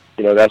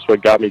 that's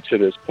what got me to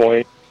this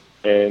point.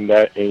 And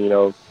that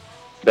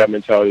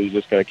mentality is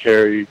just going to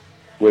carry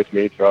with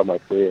me throughout my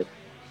career.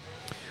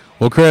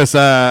 Well, Chris,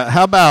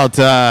 how about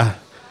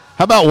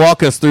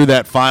walk us through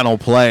that final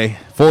play,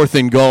 4th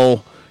and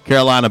goal,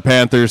 Carolina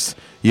Panthers.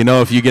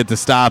 If you get to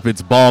stop,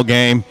 it's ball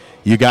game.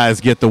 You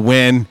guys get the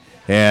win.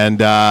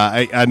 And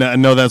I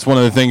know that's one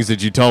of the things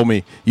that you told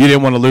me. You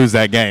didn't want to lose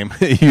that game.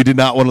 You did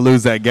not want to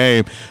lose that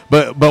game.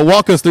 But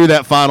walk us through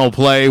that final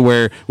play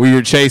where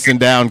you're chasing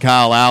down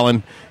Kyle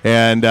Allen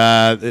and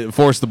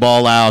force the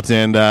ball out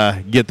and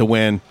get the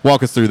win.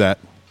 Walk us through that.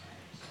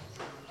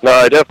 No,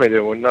 I definitely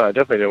didn't want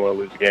to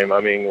lose the game.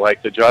 I mean,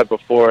 the drive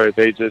before,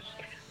 they just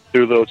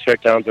threw little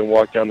checkdowns and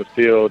walked down the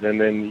field, and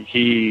then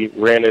he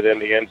ran it in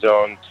the end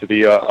zone to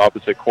the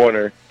opposite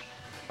corner.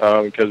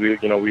 Because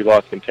we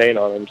lost contain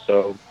on him.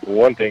 So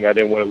one thing, I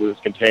didn't want to lose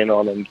contain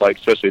on him,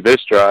 especially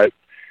this drive.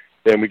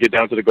 Then we get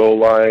down to the goal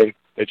line.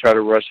 They try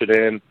to rush it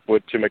in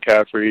to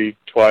McCaffrey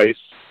twice.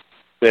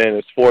 Then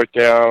it's 4th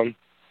down.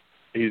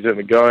 He's in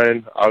the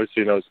gun.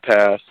 Obviously knows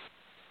pass.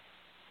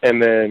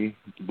 And then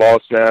the ball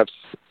snaps.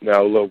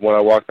 Now look, when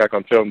I walk back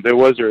on film, there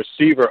was a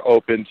receiver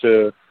open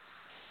to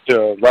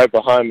right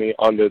behind me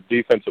on the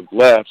defensive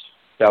left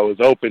that was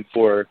open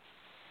for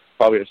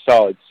probably a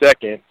solid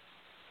second,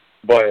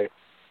 but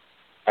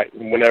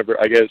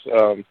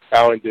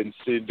Allen didn't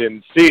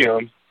see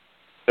him,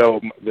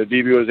 so the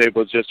DB was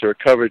able just to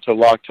recover to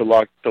lock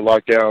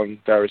down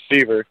that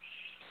receiver,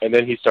 and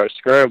then he starts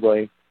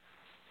scrambling.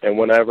 And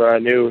whenever I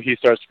knew he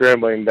starts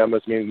scrambling, that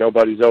must mean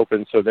nobody's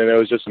open. So then it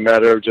was just a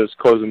matter of just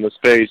closing the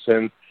space.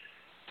 And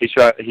he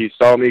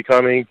saw me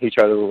coming. He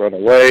tried to run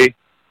away.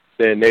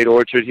 Then Nate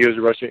Orchard, he was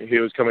rushing. He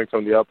was coming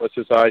from the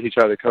opposite side. He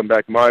tried to come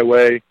back my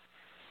way.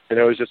 And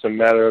it was just a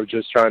matter of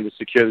just trying to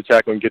secure the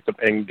tackle and get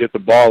the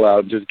ball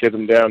out and just get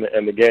them down to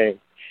end the game.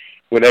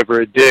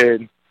 Whenever it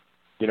did,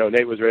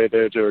 Nate was right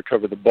there to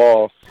recover the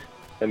ball,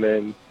 and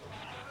then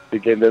the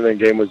game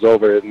was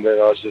over. And then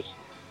I was just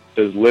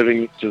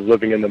living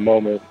in the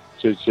moment,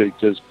 just give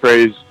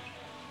praise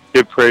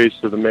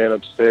to the man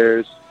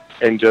upstairs,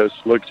 and just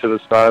look to the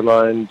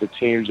sideline, the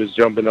team just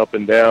jumping up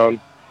and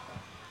down,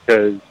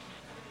 because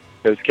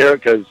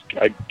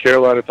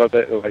Carolina thought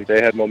that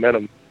they had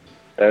momentum.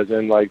 as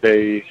in like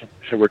they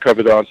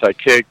recovered the onside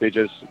kick. They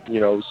just,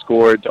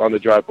 scored on the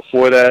drive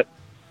before that,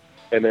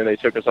 and then they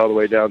took us all the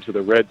way down to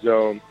the red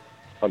zone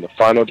on the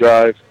final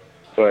drive.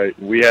 But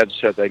we had to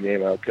shut that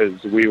game out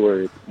because we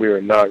were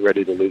not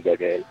ready to lose that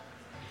game.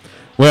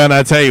 Well, and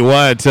I tell you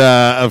what,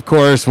 of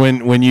course,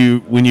 when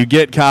you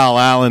get Kyle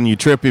Allen, you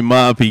trip him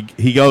up.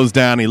 He goes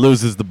down, he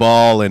loses the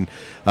ball, and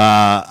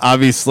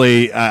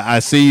obviously I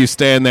see you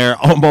stand there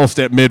almost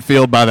at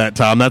midfield by that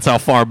time. That's how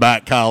far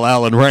back Kyle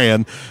Allen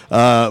ran.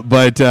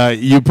 But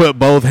you put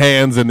both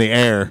hands in the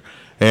air,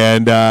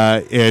 and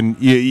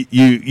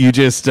you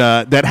just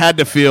that had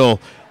to feel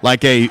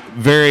like a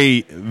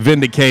very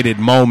vindicated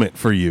moment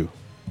for you.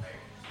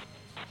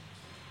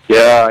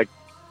 Yeah,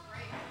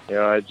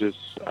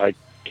 I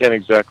can't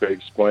exactly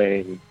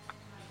explain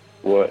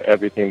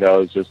everything that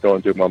was just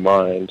going through my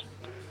mind,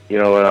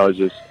 and I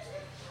was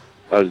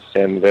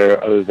standing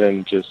there. Other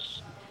than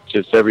just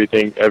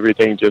everything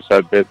just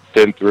I've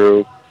been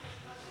through,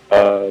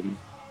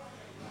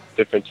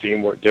 different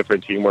team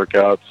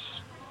workouts,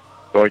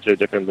 going to a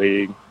different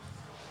league,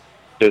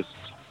 just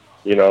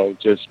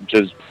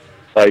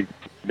like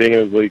being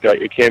in the league.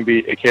 Like, it can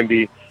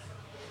be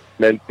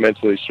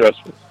mentally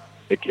stressful.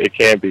 It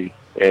can be,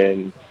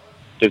 and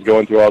just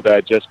going through all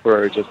that just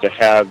to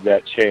have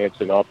that chance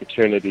and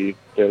opportunity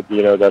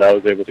that I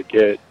was able to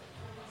get.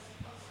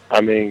 I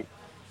mean,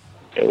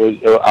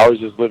 I was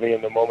just living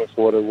in the moment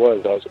for what it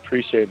was. I was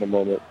appreciating the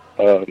moment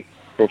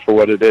for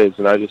what it is,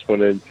 and I just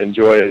want to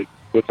enjoy it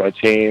with my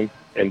team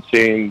and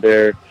seeing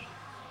their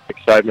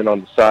excitement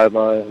on the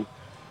sideline.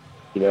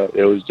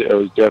 It was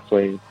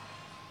definitely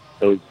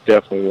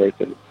worth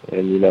it,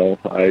 and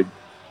I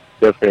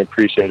definitely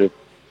appreciate it,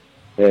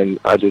 and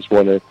I just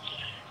want to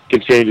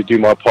continue to do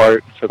my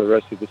part for the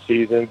rest of the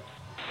season,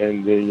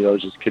 and then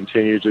just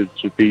continue to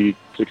be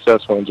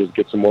successful and just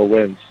get some more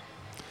wins.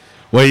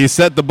 Well, you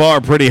set the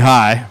bar pretty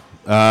high,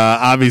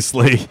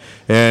 obviously,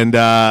 and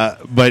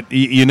but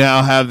you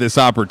now have this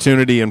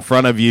opportunity in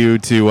front of you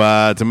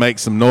to make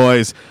some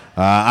noise.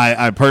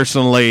 I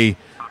personally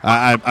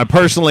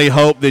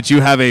hope that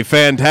you have a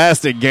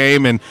fantastic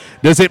game. And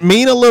does it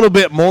mean a little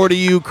bit more to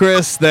you,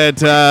 Chris, that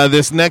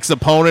this next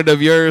opponent of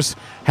yours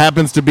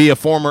happens to be a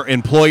former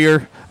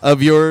employer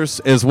of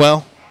yours as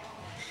well?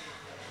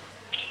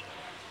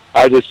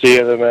 I just see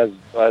them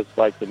as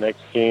like the next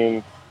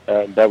team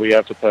that we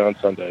have to play on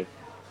Sunday.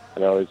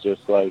 It's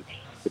just like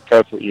the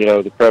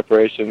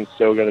preparation's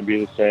still going to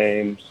be the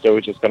same. Still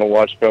just going to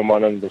watch film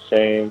on them the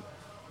same.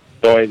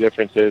 The only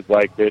difference is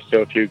like there's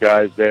still a few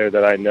guys there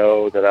that I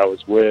know that I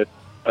was with.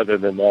 Other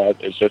than that,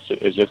 it's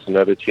just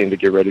another team to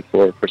get ready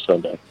for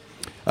Sunday.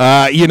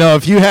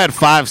 If you had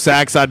 5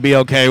 sacks, I'd be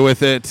okay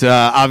with it.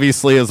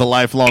 Obviously, as a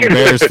lifelong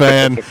Bears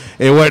fan,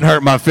 it wouldn't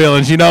hurt my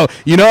feelings. You know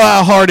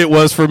how hard it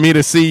was for me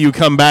to see you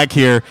come back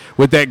here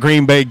with that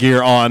Green Bay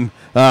gear on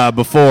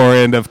before,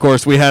 and of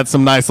course we had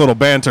some nice little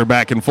banter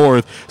back and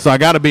forth. So I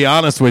got to be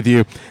honest with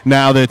you.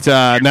 Now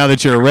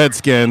that you're a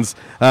Redskins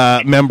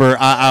member,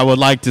 I would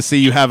like to see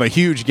you have a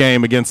huge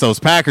game against those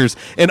Packers.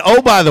 And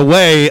oh, by the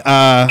way,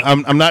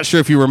 I'm not sure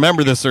if you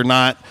remember this or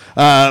not,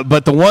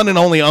 but the one and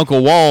only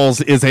Uncle Walls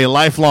is a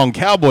lifelong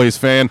Cowboys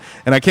fan,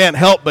 and I can't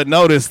help but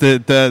notice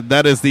that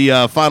that is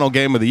the final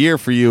game of the year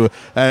for you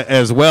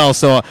as well.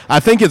 So I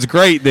think it's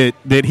great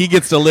that he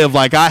gets to live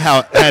like I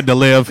had to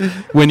live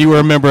when you were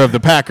a member of the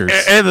Packers.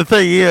 And the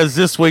thing is,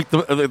 this week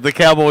the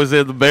Cowboys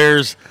and the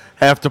Bears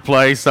have to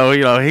play, so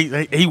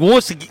he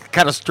wants to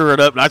kind of stir it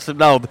up. And I said,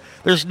 no,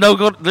 there's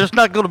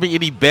not going to be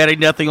any betting,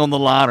 nothing on the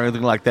line or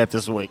anything like that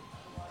this week.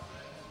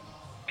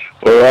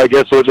 Well, I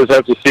guess we'll just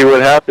have to see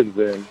what happens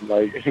then.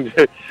 Like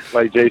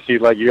JC,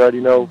 like you already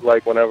know,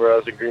 like whenever I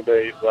was in Green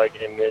Bay,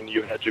 like, and then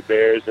you had your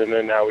Bears, and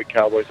then now we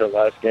Cowboys our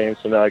last game,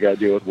 so now I got to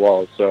deal with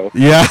Walls. So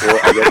yeah,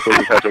 I guess we'll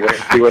just have to wait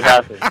and see what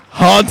happens.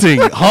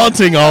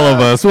 Haunting all of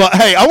us. Well,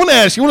 hey, I want to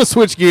ask you. I want to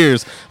switch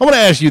gears. I want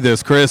to ask you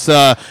this, Chris.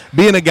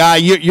 Being a guy,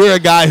 you're a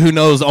guy who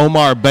knows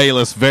Omar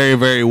Bayless very,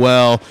 very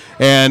well,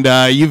 and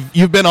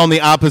you've been on the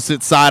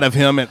opposite side of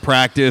him at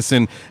practice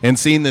and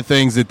seen the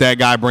things that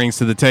guy brings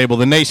to the table.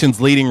 The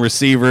nation's leading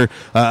receiver,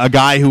 a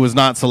guy who was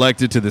not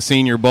selected to the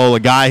Senior Bowl, a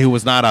guy who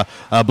was not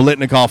a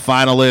Blitnikoff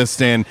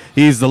finalist, and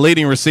he's the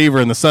leading receiver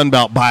in the Sun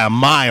Belt by a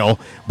mile,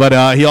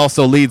 but he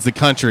also leads the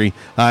country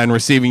in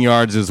receiving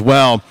yards as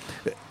well.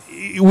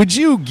 Would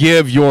you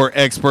give your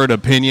expert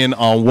opinion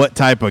on what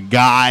type of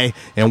guy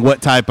and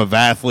what type of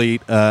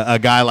athlete a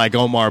guy like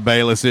Omar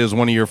Bayless is,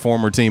 one of your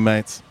former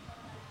teammates?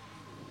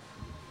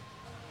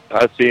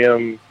 I see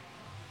him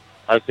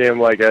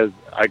like, as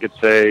I could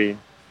say,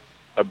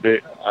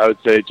 I would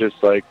say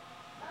just like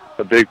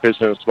a big fish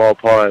in a small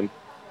pond.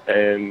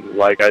 And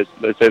like I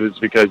say this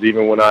because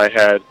even when I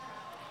had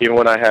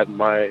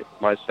my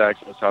sacks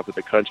on top of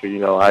the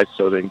country, I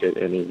still didn't get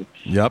any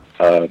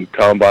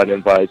combine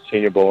invites,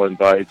 Senior Bowl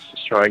invites,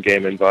 Shrine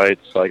Game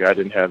invites. Like, I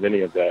didn't have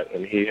any of that,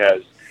 and he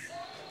has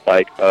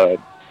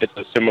it's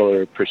a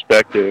similar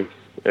perspective.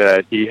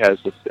 He has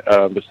the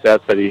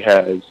stats that he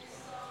has,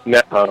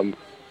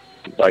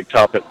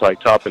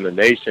 top in the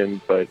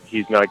nation, but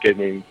he's not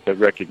getting the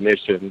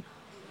recognition.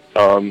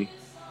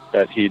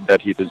 that he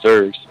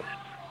deserves.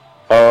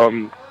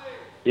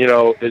 You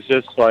know, it's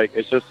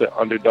just an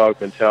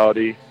underdog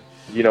mentality.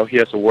 You know, he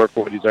has to work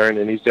for what he's earned,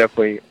 and he's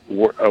definitely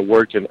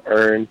worked and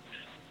earned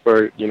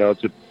for, you know,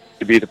 to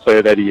be the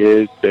player that he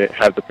is, to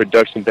have the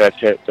production that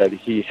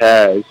he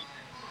has.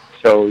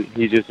 So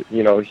he's just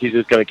going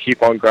to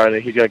keep on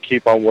grinding. He's going to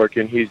keep on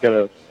working. He's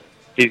going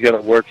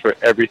to work for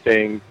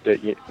everything that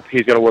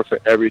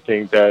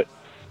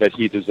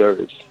he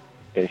deserves,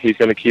 and he's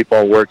going to keep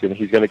on working.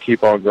 He's going to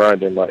keep on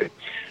grinding. Like,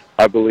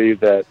 I believe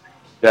that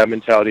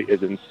mentality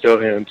is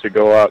instilled in him to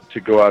go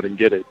out and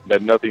get it.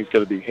 That nothing's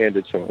going to be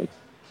handed to him.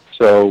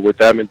 So with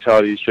that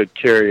mentality, should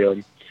carry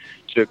him.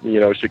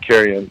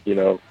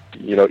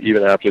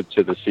 Even after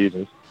to the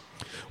season.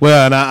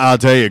 Well, and I'll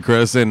tell you,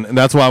 Chris, and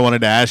that's why I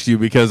wanted to ask you,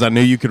 because I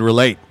knew you could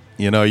relate.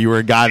 You know, you were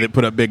a guy that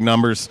put up big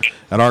numbers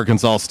at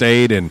Arkansas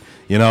State, and,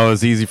 you know, it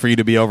was easy for you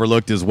to be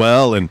overlooked as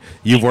well. And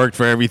you've worked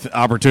for every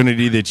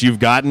opportunity that you've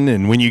gotten,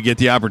 and when you get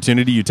the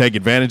opportunity, you take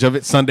advantage of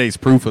it. Sunday's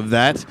proof of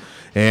that.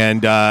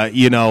 And,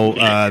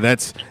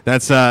 that's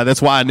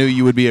why I knew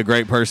you would be a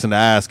great person to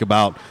ask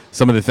about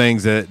some of the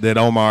things that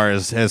Omar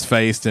has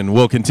faced and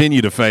will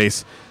continue to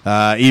face,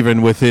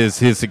 even with his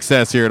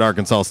success here at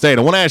Arkansas State.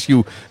 I want to ask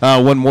you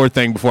one more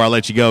thing before I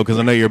let you go, because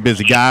I know you're a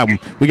busy guy.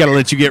 We got to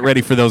let you get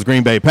ready for those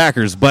Green Bay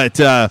Packers.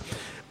 But,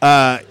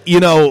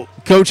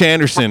 Coach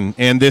Anderson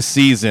and this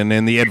season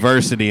and the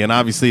adversity and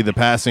obviously the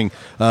passing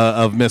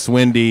of Miss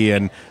Wendy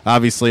and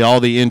obviously all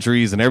the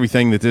injuries and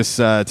everything that this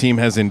team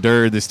has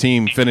endured. This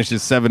team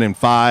finishes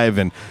 7-5,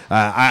 and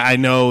I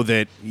know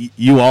that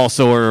you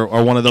also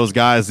are one of those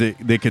guys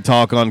that could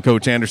talk on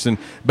Coach Anderson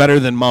better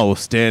than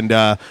most. And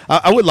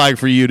I would like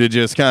for you to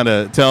just kind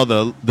of tell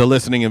the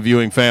listening and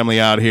viewing family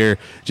out here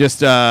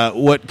just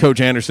what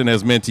Coach Anderson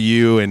has meant to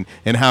you and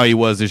how he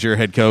was as your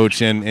head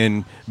coach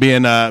and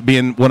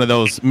being one of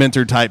those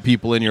mentor type people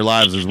in your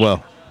lives as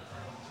well.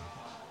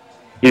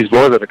 He's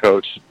more than a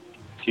coach.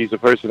 He's a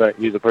person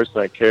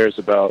that cares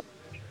about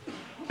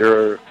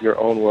your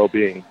own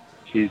well-being.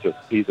 He's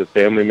a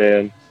family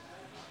man.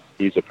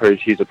 He's a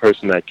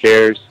person that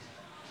cares.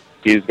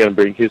 He's going to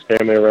bring his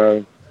family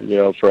around,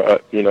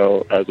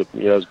 as a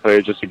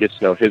player, just to get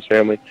to know his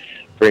family,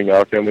 bring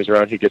our families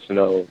around. He gets to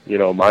know,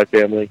 my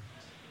family.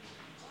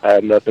 I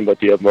have nothing but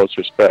the utmost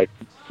respect,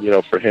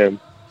 for him,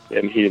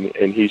 and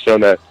he's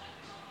shown that.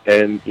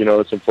 And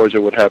it's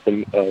unfortunate what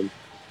happened to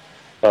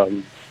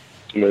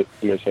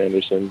Miss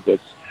Anderson.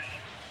 That's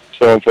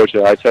so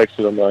unfortunate. I texted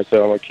him and I said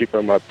I'm gonna keep her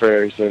in my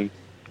prayers, and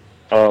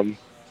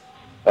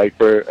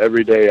for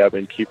every day I've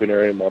been keeping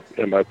her in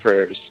my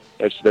prayers.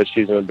 That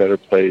she's in a better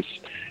place,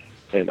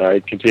 and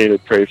I continue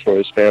to pray for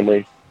his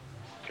family,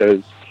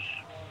 because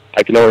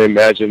I can only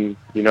imagine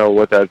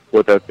what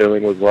that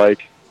feeling was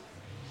like,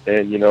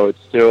 and it's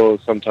still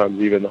sometimes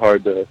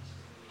hard to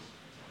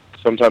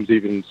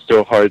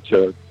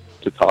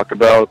talk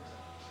about.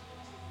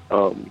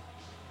 I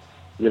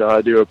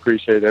do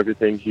appreciate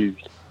everything he's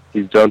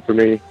done for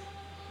me,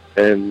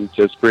 and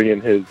just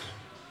bringing his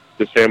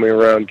family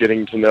around,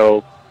 getting to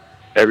know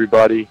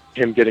everybody,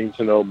 him getting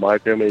to know my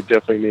family, it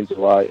definitely means a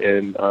lot,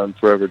 and I'm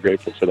forever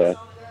grateful for that.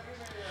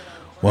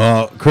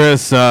 Well,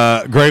 Chris,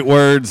 great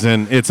words,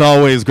 and it's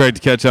always great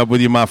to catch up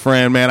with you, my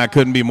friend. Man, I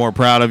couldn't be more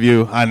proud of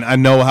you. I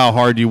know how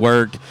hard you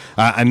work.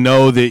 I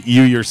know that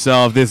you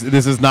yourself, this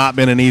has not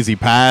been an easy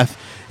path.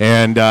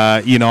 And,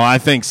 I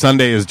think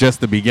Sunday is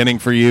just the beginning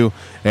for you.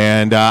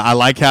 And I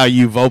like how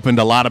you've opened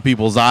a lot of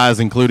people's eyes,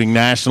 including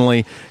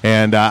nationally.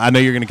 And I know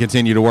you're going to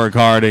continue to work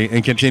hard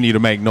and continue to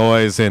make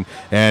noise and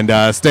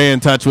stay in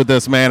touch with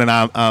us, man. And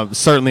I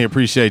certainly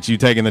appreciate you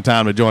taking the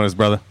time to join us,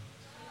 brother.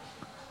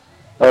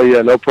 Oh,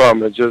 yeah, no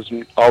problem. It's just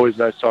always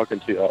nice talking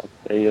to y'all.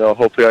 And,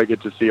 hopefully I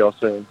get to see y'all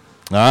soon.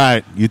 All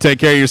right. You take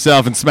care of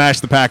yourself and smash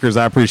the Packers.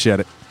 I appreciate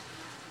it.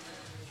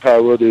 I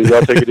will do.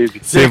 Y'all take it easy.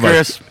 See you,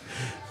 Chris.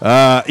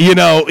 And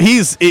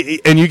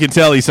you can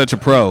tell he's such a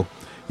pro.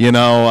 When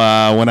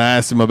I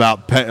asked him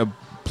about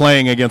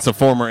playing against a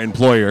former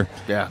employer,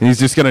 he's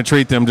just going to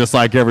treat them just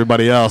like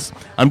everybody else.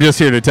 I'm just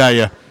here to tell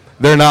you,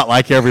 they're not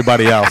like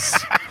everybody else.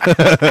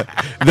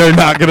 They're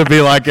not going to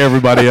be like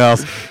everybody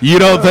else. You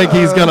don't think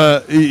he's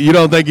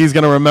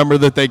gonna remember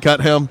that they cut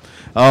him?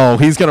 Oh,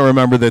 he's going to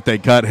remember that they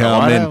cut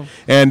him.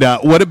 And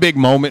what a big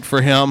moment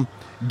for him.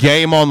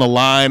 Game on the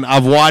line.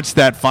 I've watched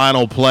that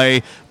final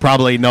play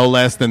probably no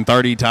less than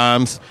 30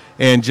 times,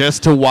 and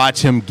just to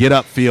watch him get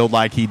upfield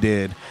like he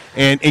did,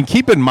 and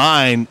keep in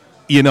mind,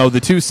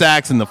 the 2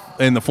 sacks and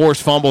the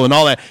forced fumble and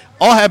all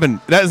happened.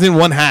 That was in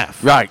one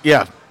half, right?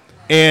 Yeah,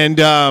 and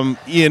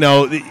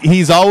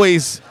he's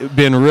always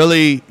been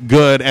really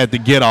good at the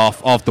get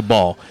off the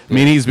ball. I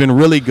mean, he's been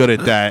really good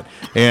at that,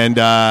 and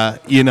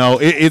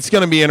it's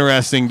going to be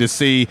interesting to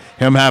see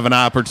him have an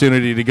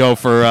opportunity to go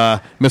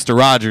for Mr.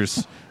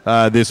 Rogers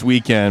this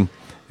weekend,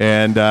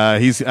 and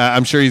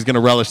I'm sure he's going to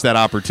relish that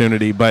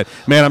opportunity. But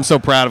man, I'm so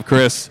proud of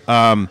Chris.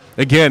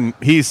 Again,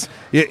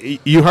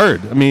 you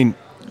heard. I mean,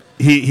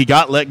 he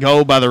got let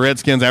go by the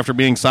Redskins after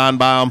being signed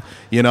by them.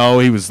 You know,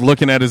 he was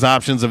looking at his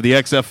options of the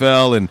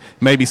XFL and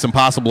maybe some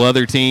possible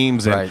other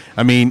teams. And, Right.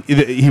 I mean,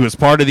 he was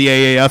part of the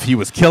AAF. He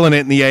was killing it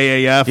in the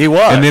AAF. He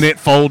was. And then it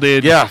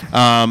folded.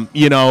 Yeah.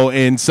 You know,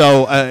 and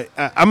so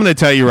I'm going to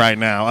tell you right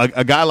now,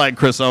 a guy like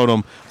Chris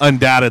Odom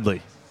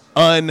undoubtedly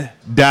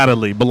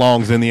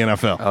belongs in the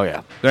NFL. Oh,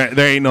 yeah.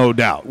 There ain't no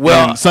doubt.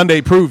 Well, and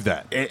Sunday proved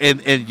that.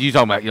 And you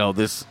talking about, you know,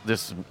 this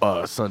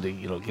Sunday,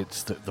 you know,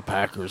 against the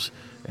Packers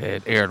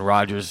and Aaron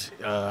Rodgers.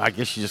 I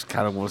guess you just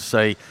kind of want to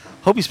say,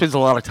 hope he spends a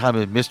lot of time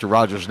in Mr.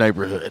 Rogers'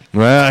 neighborhood.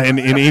 Well, and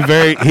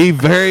he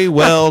very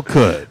well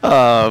could.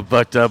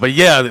 But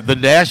yeah, the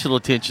national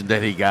attention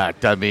that he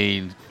got, I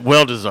mean,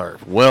 well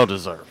deserved.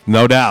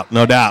 No doubt.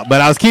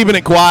 But I was keeping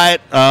it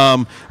quiet.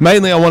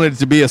 Mainly I wanted it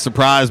to be a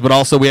surprise, but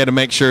also we had to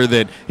make sure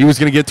that he was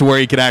going to get to where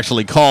he could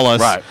actually call us.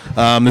 Right.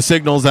 The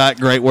signal's not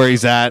great where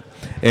he's at.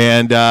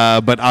 And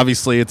but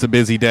obviously it's a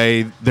busy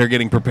day. They're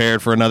getting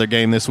prepared for another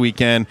game this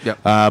weekend. Yep.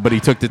 But he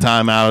took the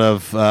time out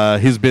of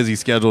his busy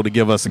schedule to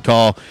give us a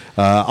call.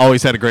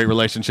 Always had a great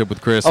relationship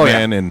with Chris,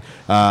 man, and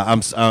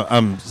I'm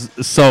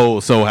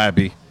so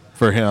happy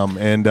for him.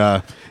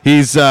 And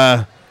he's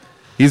going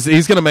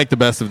to make the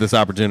best of this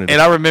opportunity.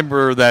 And I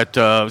remember that,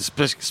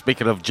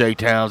 speaking of Jay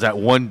Towns, that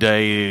one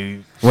day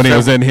when he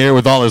was in here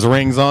with all his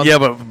rings on. Yeah,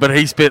 but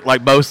he spent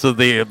like most of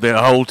the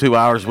whole 2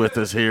 hours with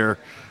us here,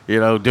 you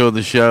know, doing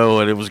the show,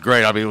 and it was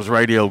great. I mean, it was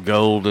radio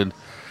gold, and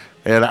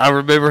I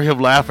remember him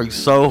laughing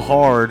so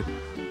hard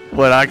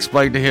when I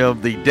explained to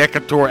him the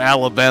Decatur,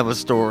 Alabama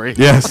story.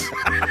 Yes.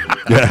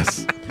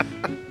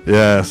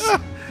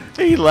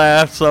 He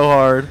laughed so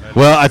hard.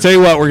 Well, I tell you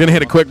what, we're going to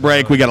hit a quick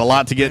break. We got a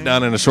lot to get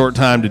done in a short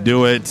time to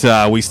do it.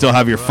 We still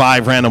have your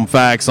 5 random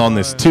facts on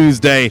this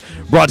Tuesday,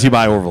 brought to you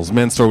by Orville's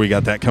Men's Store. We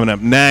got that coming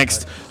up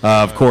next.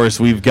 Of course,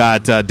 we've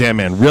got Damn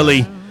Man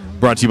Really,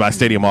 brought to you by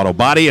Stadium Auto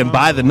Body, and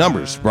By the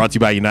Numbers, brought to you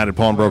by United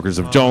Pawnbrokers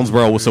of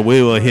Jonesboro. So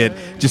we will hit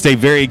just a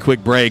very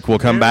quick break. We'll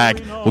come back.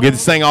 We'll get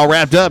this thing all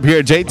wrapped up here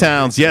at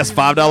J-Town's. Yes,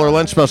 $5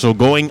 lunch special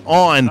going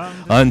on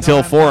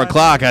until 4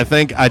 o'clock. I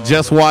think I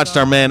just watched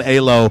our man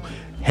Alo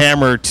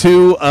hammer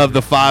 2 of the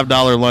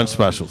 $5 lunch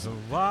specials. 2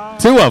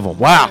 of them.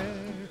 Wow.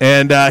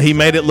 And he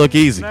made it look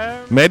easy.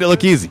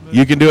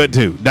 You can do it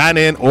too. Dine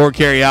in or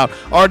carry out.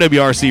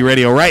 RWRC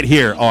Radio right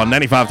here on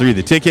 95.3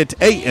 The Ticket,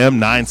 AM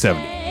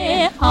 970.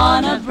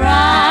 On a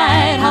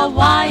bright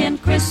Hawaiian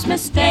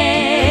Christmas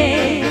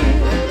day,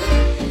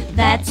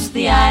 that's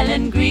the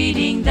island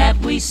greeting that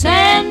we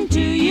send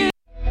to you.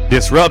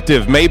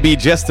 Disruptive may be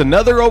just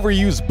another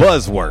overused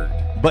buzzword,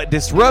 but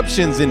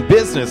disruptions in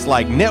business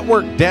like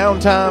network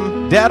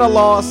downtime, data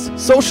loss,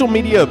 social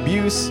media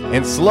abuse,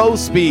 and slow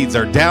speeds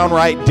are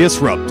downright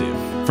disruptive.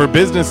 For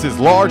businesses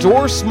large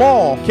or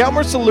small,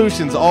 Calmer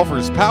Solutions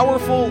offers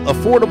powerful,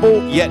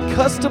 affordable, yet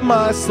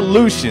customized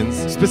solutions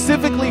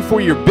specifically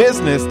for your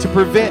business to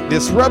prevent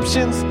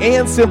disruptions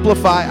and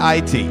simplify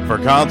IT. For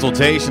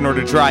consultation or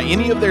to try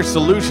any of their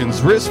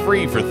solutions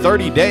risk-free for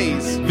 30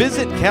 days,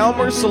 visit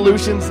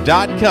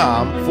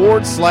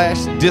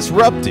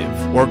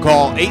calmersolutions.com/disruptive or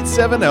call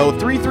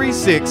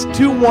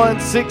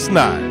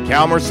 870-336-2169.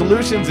 Calmer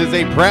Solutions is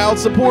a proud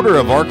supporter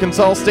of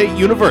Arkansas State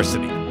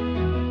University.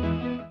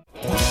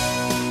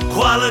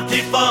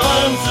 Quality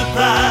Farm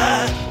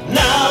Supply,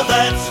 now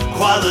that's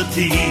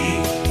quality.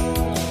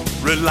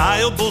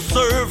 Reliable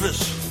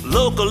service,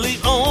 locally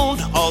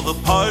owned, all the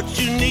parts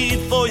you need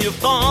for your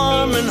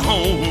farm and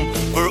home.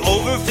 For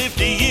over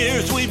 50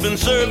 years we've been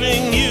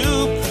serving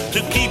you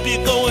to keep you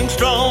going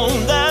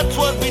strong, that's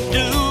what we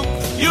do.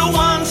 Your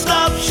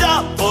one-stop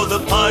shop for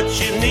the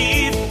parts you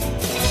need.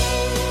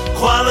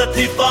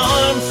 Quality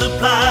Farm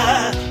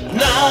Supply,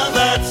 now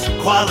that's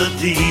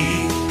quality.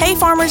 Hey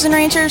farmers and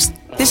ranchers,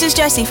 this is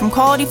Jessie from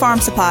Quality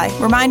Farm Supply,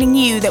 reminding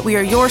you that we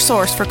are your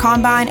source for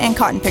combine and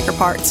cotton picker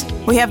parts.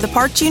 We have the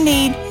parts you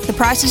need, the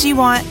prices you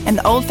want, and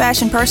the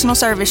old-fashioned personal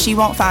service you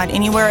won't find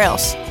anywhere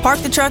else. Park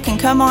the truck and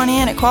come on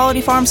in at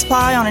Quality Farm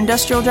Supply on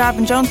Industrial Drive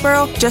in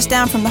Jonesboro, just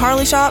down from the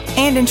Harley Shop,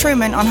 and in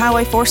Truman on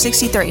Highway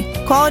 463.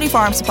 Quality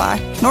Farm Supply,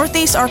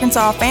 Northeast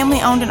Arkansas,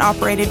 family-owned and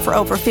operated for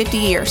over 50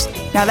 years.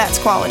 Now that's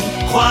quality.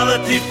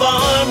 Quality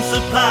Farm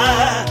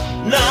Supply,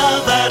 now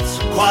that's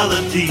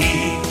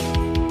quality.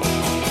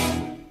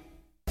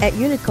 At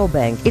Unico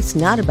Bank, it's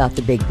not about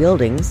the big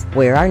buildings,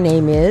 where our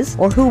name is,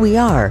 or who we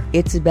are.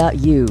 It's about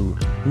you,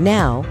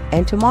 now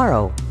and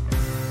tomorrow.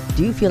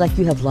 Do you feel like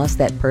you have lost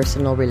that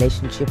personal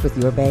relationship with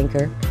your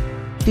banker?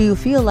 Do you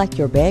feel like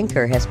your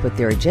banker has put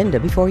their agenda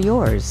before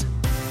yours?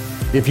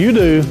 If you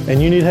do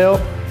and you need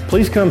help,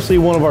 please come see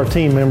one of our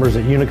team members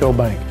at Unico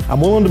Bank. I'm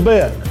willing to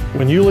bet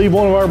when you leave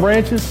one of our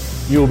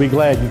branches, you will be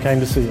glad you came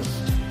to see us.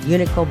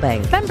 Unico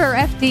Bank. Member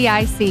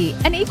FDIC,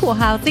 an equal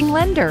housing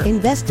lender.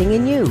 Investing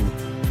in you.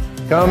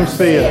 Come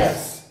see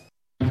us.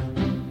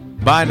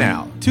 By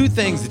now, 2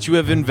 things that you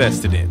have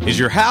invested in is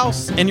your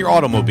house and your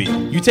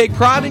automobile. You take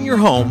pride in your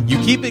home, you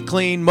keep it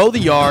clean, mow the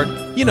yard,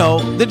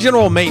 the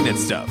general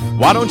maintenance stuff.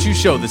 Why don't you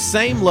show the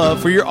same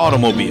love for your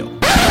automobile?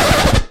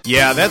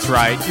 Yeah, that's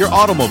right, your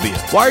automobile.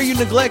 Why are you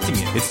neglecting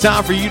it? It's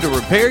time for you to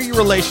repair your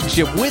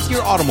relationship with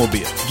your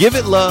automobile. Give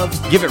it love,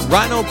 give it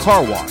Rhino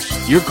Car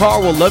Wash. Your car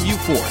will love you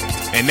for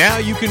it. And now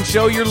you can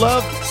show your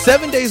love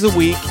 7 days a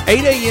week,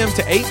 8 a.m.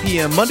 to 8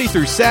 p.m. Monday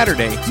through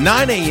Saturday,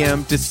 9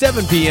 a.m. to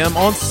 7 p.m.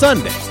 on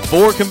Sunday.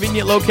 4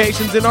 convenient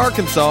locations in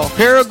Arkansas: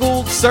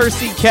 Paragould,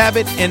 Searcy,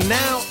 Cabot, and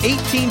now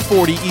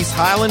 1840 East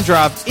Highland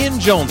Drive in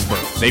Jonesboro.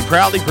 They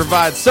proudly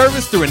provide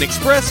service through an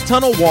express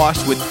tunnel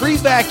wash with free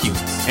vacuums.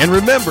 And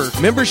remember,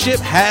 membership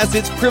has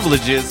its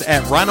privileges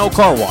at Rhino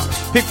Car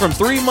Wash. Pick from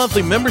 3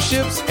 monthly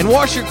memberships and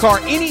wash your car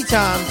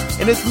anytime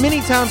and as many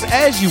times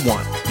as you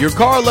want. Your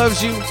car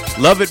loves you,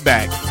 love it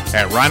back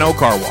at Rhino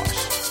Car Wash.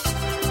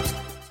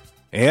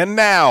 And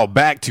now,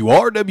 back to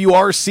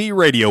RWRC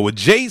Radio with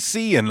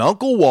JC and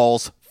Uncle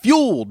Walls,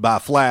 fueled by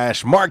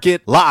Flash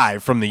Market,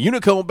 live from the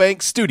Unico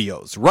Bank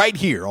Studios, right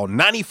here on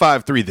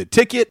 95.3 The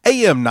Ticket,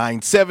 AM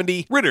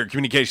 970, Ritter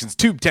Communications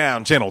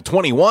Tubetown Channel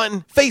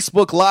 21,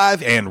 Facebook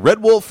Live, and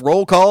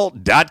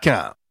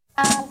RedWolfRollCall.com.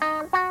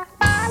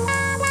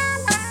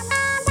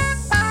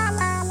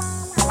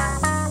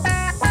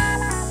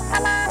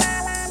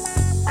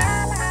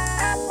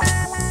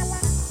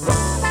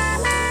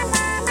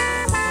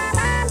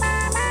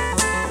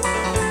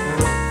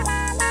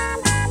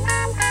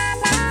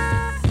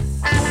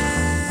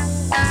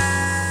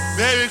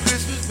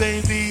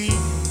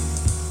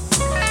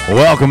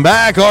 Welcome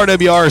back,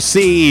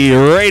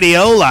 RWRC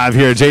Radio, live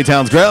here at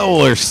J-Town's Grill.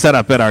 We're set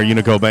up at our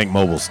Unico Bank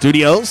Mobile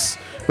Studios,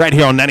 right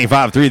here on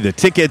 95.3 The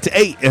Ticket,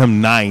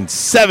 AM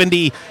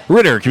 970,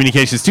 Ritter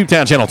Communications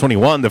Tubetown Channel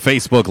 21, the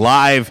Facebook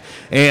Live,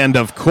 and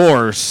of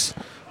course,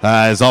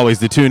 as always,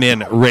 the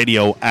TuneIn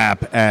Radio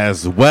app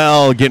as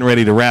well. Getting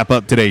ready to wrap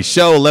up today's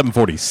show,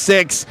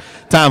 11:46.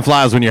 Time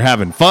flies when you're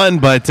having fun,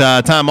 but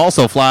time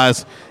also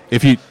flies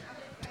if you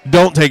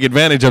don't take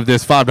advantage of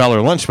this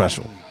 $5 lunch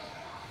special.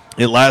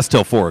 It lasts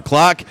till 4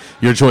 o'clock.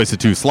 Your choice of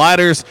 2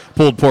 sliders,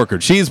 pulled pork or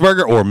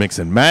cheeseburger, or mix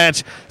and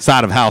match,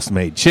 side of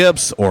house-made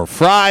chips or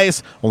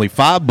fries, only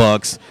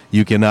 $5.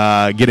 You can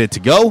get it to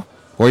go,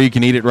 or you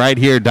can eat it right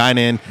here, dine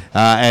in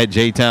at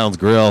J-Town's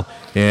Grill.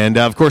 And,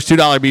 of course,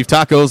 $2 beef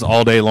tacos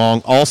all day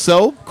long.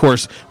 Also, of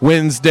course,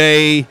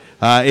 Wednesday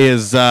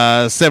is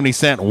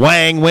 70-cent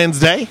Wang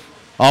Wednesday.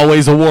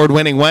 Always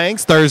award-winning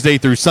Wangs, Thursday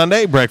through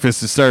Sunday.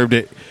 Breakfast is served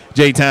at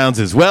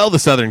J-Town's as well, the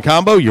Southern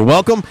Combo. You're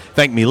welcome.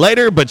 Thank me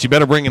later, but you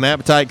better bring an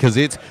appetite because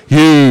it's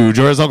huge.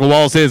 Or as Uncle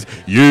Wall says,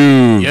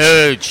 huge.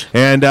 Huge.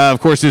 And,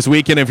 of course, this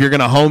weekend, if you're going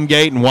to home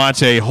gate and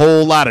watch a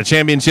whole lot of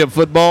championship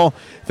football,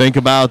 think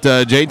about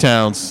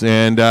J-Town's.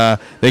 And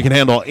they can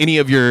handle any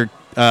of your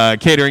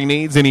catering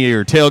needs, any of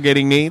your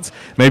tailgating needs.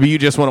 Maybe you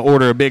just want to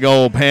order a big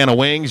old pan of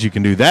wings. You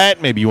can do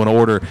that. Maybe you want to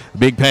order a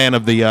big pan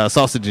of the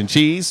sausage and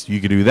cheese.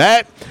 You can do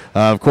that.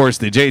 Of course,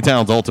 the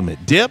J-Town's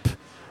Ultimate Dip.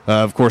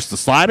 Of course, the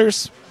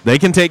sliders. They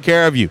can take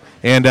care of you.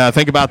 And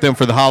think about them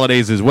for the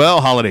holidays as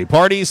well, holiday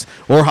parties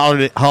or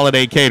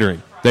holiday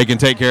catering. They can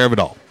take care of it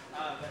all.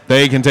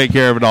 They can take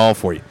care of it all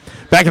for you.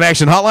 Back in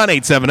action hotline,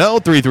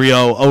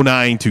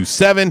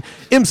 870-330-0927.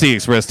 MC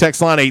Express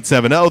text line,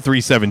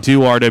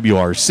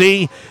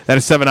 870-372-RWRC. That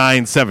is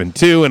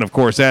 7972. And, of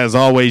course, as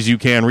always, you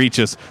can reach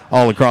us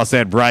all across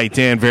that bright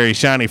and very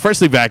shiny,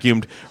 freshly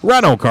vacuumed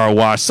Rhino Car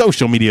Wash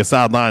social media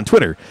sideline,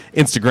 Twitter,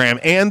 Instagram,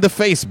 and the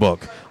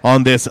Facebook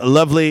on this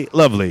lovely,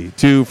 lovely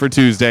 2 for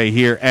Tuesday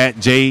here at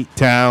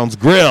J-Town's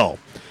Grill.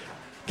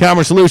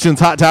 Calmer Solutions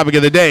hot topic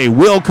of the day.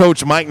 Will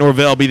Coach Mike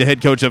Norvell be the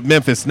head coach of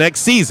Memphis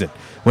next season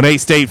when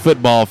A-State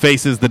football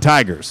faces the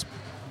Tigers?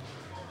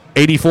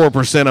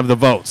 84% of the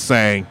votes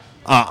saying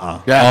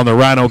on the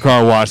Rhino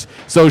Car Wash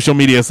social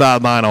media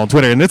sideline on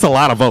Twitter. And it's a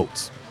lot of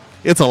votes.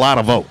 It's a lot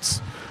of votes.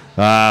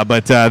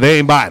 But they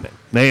ain't buying it.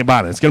 They ain't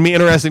buying it. It's going to be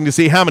interesting to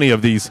see how many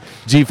of these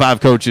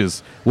G5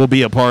 coaches will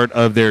be a part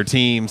of their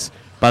teams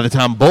by the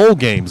time bowl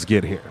games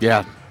get here.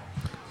 Yeah.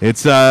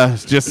 It's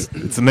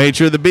it's the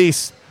nature of the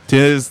beast.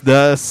 'Tis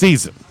the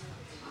season.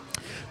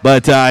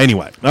 But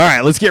anyway, all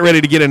right, let's get ready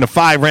to get into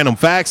 5 random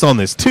facts on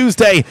this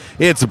Tuesday.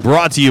 It's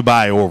brought to you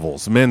by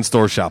Orville's. Men's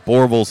Store Shop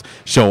Orville's.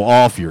 Show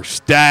off your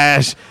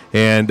stash.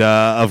 And,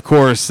 of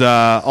course,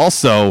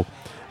 also,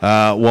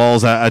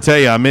 Walls, I tell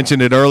you, I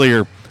mentioned it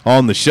earlier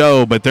on the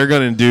show, but they're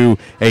going to do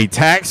a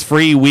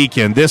tax-free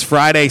weekend this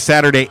Friday,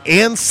 Saturday,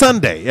 and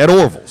Sunday at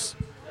Orville's.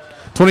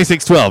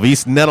 2612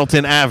 East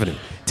Nettleton Avenue.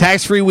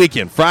 Tax-free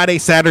weekend, Friday,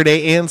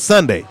 Saturday, and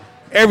Sunday.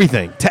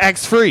 Everything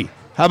tax-free.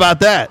 How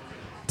about that?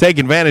 Take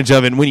advantage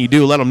of it, and when you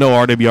do, let them know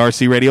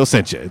RWRC Radio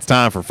sent you. It's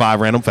time for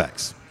 5 random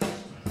facts.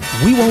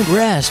 We won't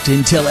rest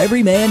until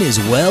every man is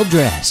well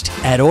dressed.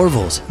 At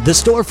Orville's, the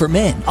store for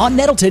men, on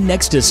Nettleton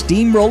next to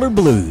Steamroller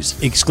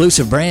Blues.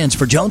 Exclusive brands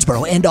for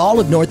Jonesboro and all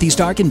of Northeast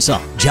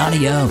Arkansas.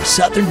 Johnny O,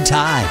 Southern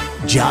Tide,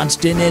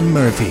 Johnston and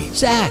Murphy,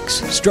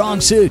 Saks,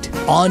 Strong Suit,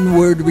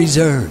 Onward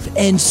Reserve,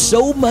 and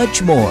so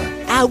much more.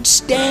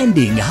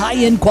 Outstanding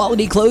high-end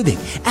quality clothing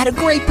at a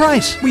great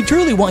price. We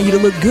truly want you to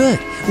look good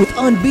with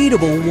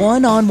unbeatable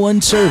one-on-one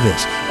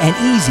service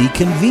and easy,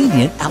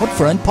 convenient out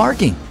front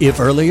parking. If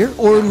earlier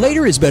or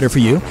later is better for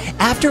you,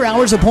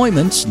 after-hours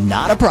appointments,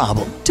 not a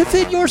problem. To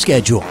fit your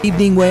schedule.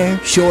 Evening wear,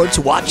 shorts,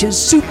 watches,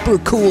 super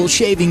cool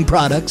shaving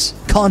products,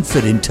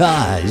 confident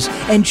ties,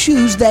 and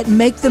shoes that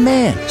make the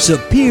man.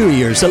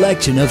 Superior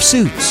selection of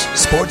suits,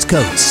 sports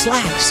coats,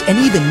 slacks, and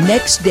even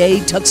next-day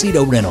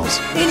tuxedo rentals.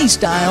 Any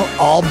style,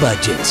 all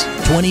budgets.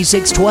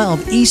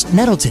 2612 East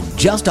Nettleton,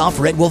 just off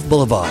Red Wolf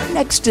Boulevard,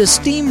 next to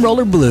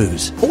Steamroller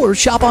Blues. Or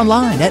shop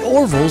online at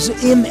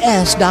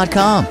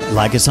orvilsms.com.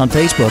 Like us on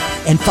Facebook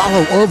and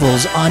follow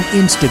Orville's on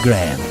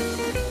Instagram.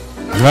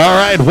 All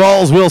right,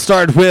 Walls, we'll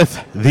start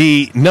with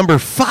the number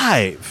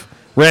 5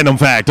 random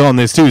fact on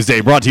this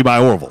Tuesday, brought to you by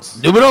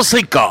Orville's. Numero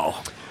 5.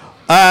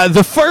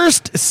 The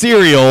first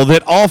cereal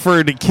that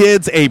offered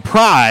kids a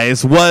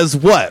prize was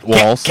what,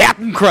 Walls?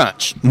 Captain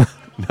Crunch.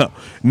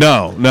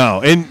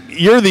 No. And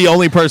you're the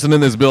only person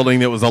in this building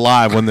that was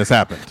alive when this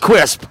happened.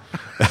 Quisp.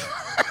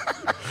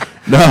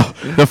 No,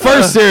 the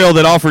first cereal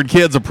that offered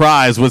kids a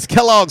prize was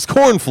Kellogg's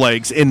Corn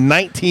Flakes in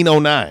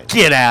 1909.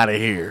 Get out of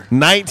here.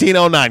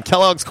 1909,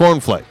 Kellogg's Corn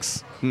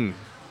Flakes.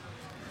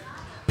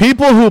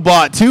 People who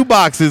bought 2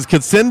 boxes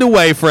could send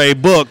away for a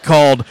book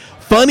called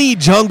Funny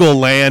Jungle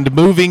Land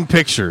Moving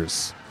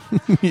Pictures.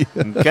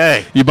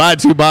 Okay. You buy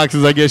 2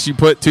 boxes, I guess you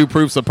put 2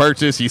 proofs of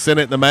purchase, you send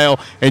it in the mail,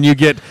 and you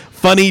get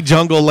Funny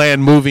Jungle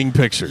Land Moving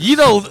Pictures. You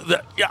know,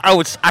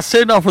 I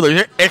sent it off for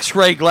the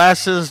X-ray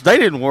glasses. They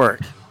didn't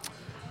work.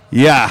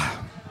 Yeah.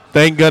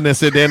 Thank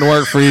goodness it didn't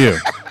work for you.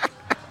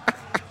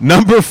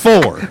 Number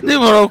 4.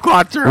 Numero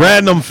 4.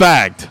 Random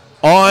fact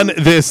on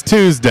this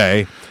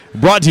Tuesday,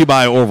 brought to you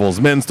by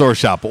Orville's Men's Store.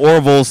 Shop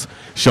Orville's.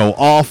 Show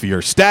off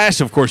your stash.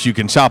 Of course, you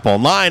can shop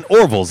online,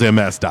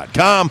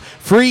 orvilsms.com.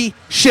 Free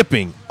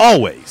shipping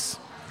always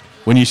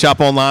when you shop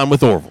online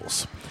with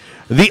Orville's.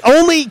 The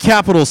only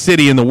capital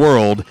city in the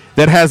world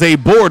that has a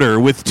border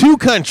with 2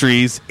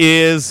 countries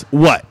is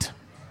what?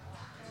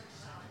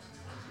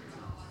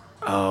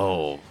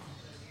 Oh.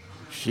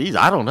 Jeez,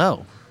 I don't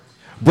know.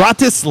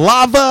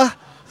 Bratislava,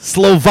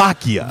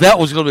 Slovakia. That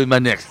was going to be my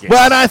next guess.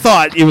 Well, and I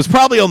thought it was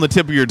probably on the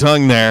tip of your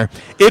tongue there.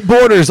 It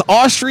borders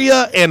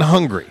Austria and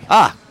Hungary.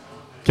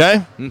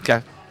 Okay?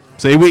 Okay.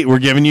 See, we're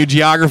giving you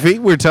geography.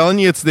 We're telling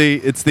you it's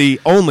the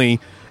only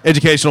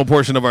educational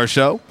portion of our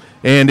show,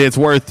 and it's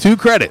worth 2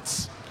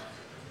 credits.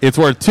 It's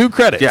worth 2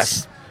 credits.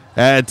 Yes.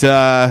 At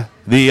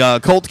the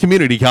Colt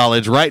Community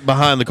College right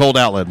behind the Colt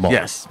Outlet Mall.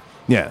 Yes.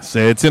 Yes,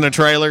 it's in a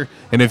trailer,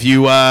 and if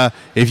you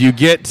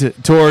get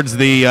towards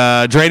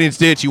the drainage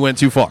ditch, you went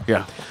too far.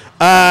 Yeah.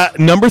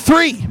 Number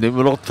 3.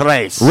 Numero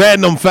 3.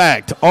 Random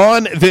fact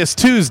on this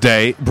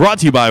Tuesday, brought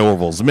to you by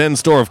Orville's Men's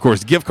Store. Of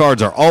course, gift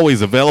cards are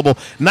always available,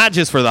 not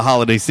just for the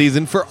holiday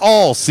season, for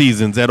all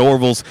seasons at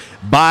Orville's.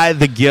 Buy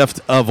the gift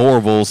of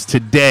Orville's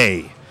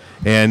today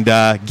and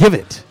give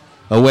it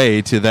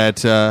away to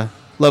that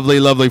lovely,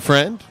 lovely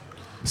friend,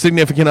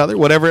 significant other,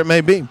 whatever it may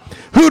be.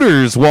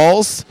 Hooters,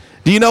 Walls.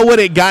 Do you know what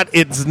it got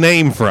its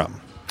name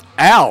from?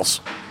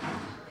 Owls.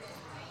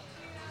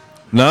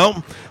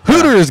 No.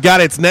 Hooters got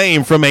its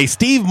name from a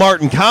Steve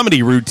Martin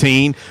comedy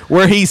routine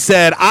where he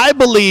said, "I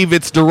believe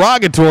it's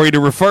derogatory to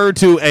refer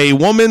to a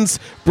woman's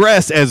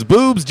breasts as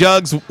boobs,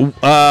 jugs,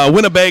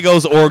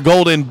 Winnebagos, or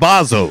golden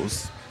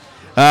bazos."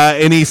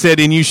 And he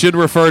said, and you should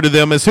refer to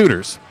them as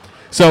Hooters.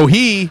 So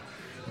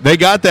they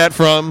got that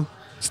from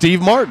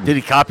Steve Martin. Did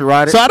he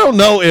copyright it? So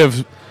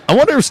I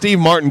wonder if Steve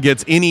Martin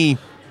gets any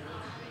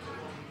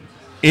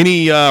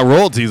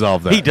royalties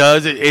off that. He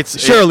does.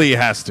 Surely he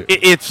has to.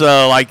 It's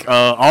like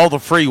all the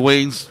free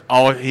wings,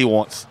 all he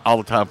wants all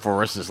the time for the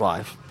rest of his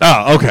life.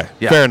 Oh, okay.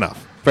 Yeah. Fair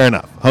enough.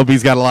 Hope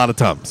he's got a lot of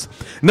Tums.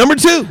 Number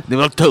 2.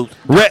 Numero 2.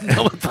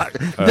 Numero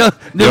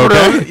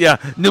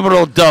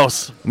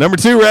 2. Number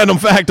 2 random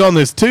fact on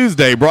this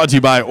Tuesday, brought to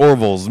you by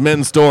Orville's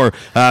Men's Store.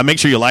 Make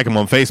sure you like them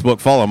on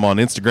Facebook, follow them on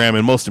Instagram,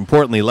 and most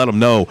importantly, let them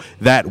know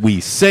that we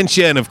sent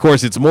you. And, of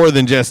course, it's more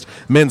than just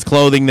men's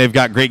clothing. They've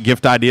got great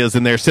gift ideas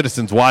in there,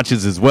 citizens'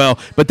 watches as well.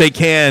 But they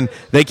can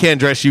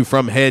dress you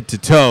from head to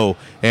toe,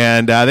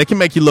 and they can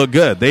make you look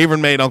good. They even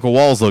made Uncle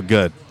Walls look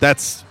good.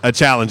 That's a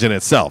challenge in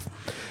itself.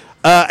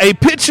 A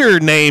pitcher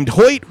named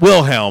Hoyt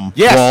Wilhelm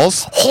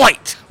Walls.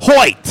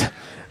 Hoyt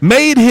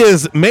made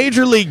his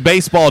Major League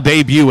Baseball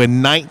debut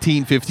in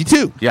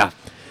 1952. Yeah.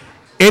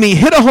 And he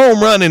hit a home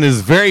run in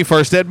his very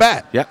first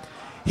at-bat. Yep.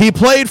 He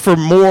played for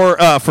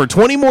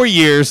 20 more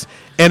years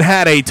and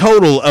had a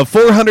total of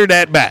 400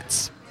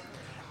 at-bats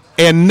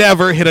and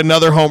never hit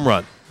another home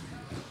run.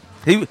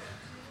 He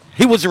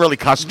wasn't really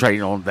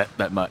concentrating on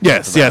that much.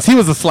 Yes, he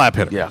was a slap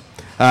hitter. Yeah.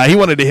 He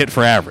wanted to hit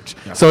for average.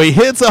 Yeah. So he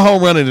hits a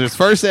home run in his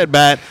first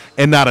at-bat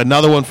and not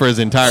another one for his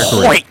entire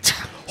career.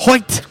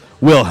 Hoyt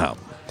Wilhelm.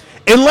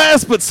 And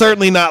last but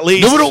certainly not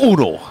least,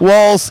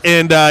 Walls,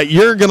 and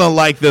you're going to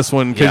like this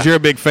one because you're a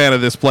big fan of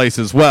this place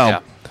as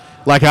well,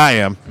 like I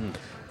am.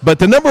 But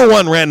the number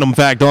 1 random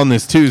fact on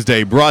this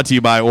Tuesday, brought to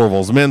you by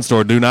Orville's Men's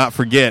Store. Do not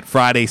forget,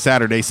 Friday,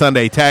 Saturday,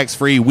 Sunday,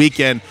 tax-free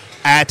weekend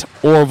at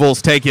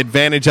Orville's. Take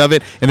advantage of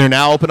it. And they're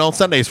now open on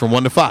Sundays from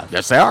 1 to 5.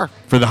 Yes, they are.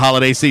 For the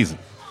holiday season.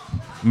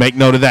 Make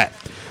note of that.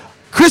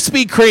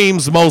 Krispy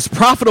Kreme's most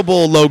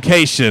profitable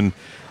location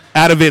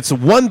out of its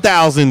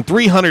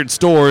 1,300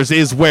 stores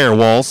is where,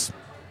 Walls?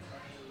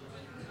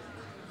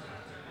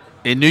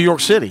 In New York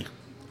City.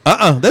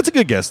 That's a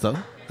good guess, though.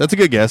 That's a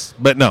good guess,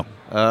 but no.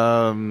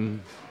 I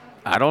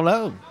don't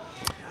know.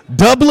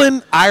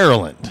 Dublin,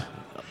 Ireland.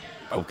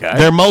 Okay.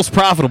 They're most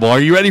profitable. Are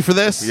you ready for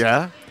this?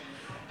 Yeah.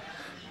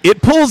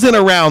 It pulls in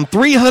around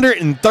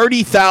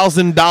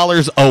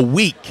 $330,000 a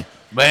week.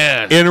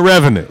 Man. In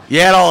revenue.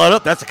 You add all that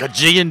up, that's a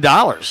kajillion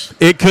dollars.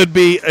 It could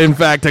be, in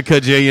fact, a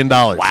kajillion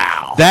dollars.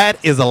 Wow.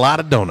 That is a lot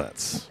of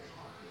donuts.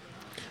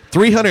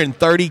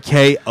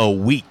 $330K a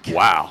week.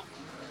 Wow.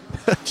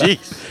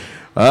 Jeez.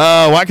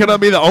 Why can't I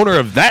be the owner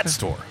of that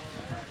store?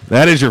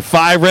 That is your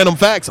 5 random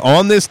facts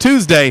on this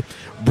Tuesday.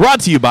 Brought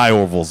to you by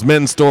Orville's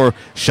Men's Store.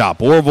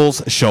 Shop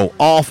Orville's. Show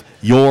off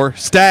your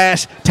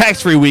stash.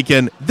 Tax-free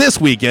weekend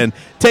this weekend.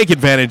 Take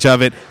advantage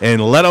of it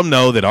and let them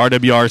know that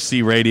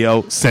RWRC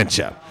Radio sent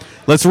you.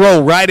 Let's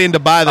roll right into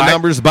By the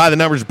Numbers. By the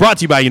Numbers brought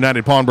to you by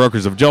United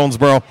Pawnbrokers of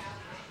Jonesboro.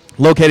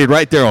 Located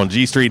right there on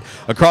G Street,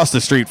 across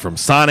the street from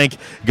Sonic.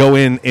 Go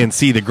in and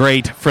see the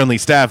great friendly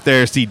staff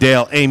there. See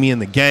Dale, Amy,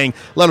 and the gang.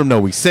 Let them know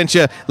we sent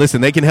you.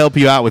 Listen, they can help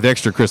you out with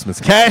extra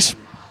Christmas cash.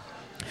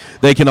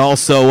 They can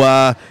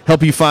also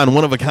help you find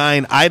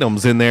one-of-a-kind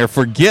items in there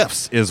for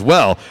gifts as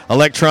well.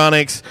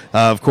 Electronics,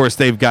 of course,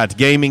 they've got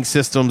gaming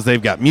systems.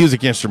 They've got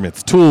music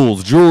instruments,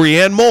 tools,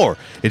 jewelry, and more.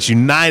 It's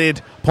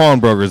United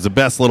Pawnbrokers, the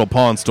best little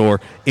pawn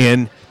store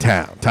in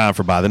town. Time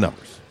for By the Numbers.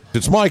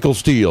 It's Michael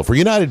Steele for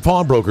United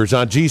Pawnbrokers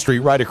on G Street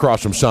right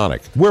across from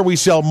Sonic, where we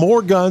sell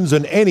more guns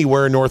than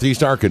anywhere in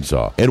Northeast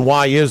Arkansas. And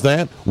why is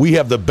that? We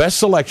have the best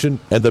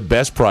selection and the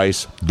best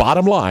price,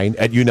 bottom line,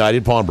 at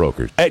United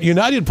Pawnbrokers. At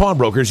United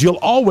Pawnbrokers, you'll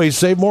always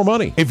save more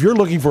money. If you're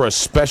looking for a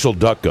special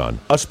duck gun,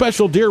 a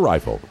special deer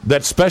rifle,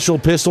 that special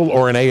pistol,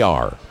 or an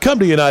AR, come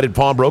to United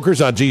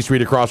Pawnbrokers on G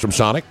Street across from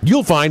Sonic.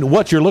 You'll find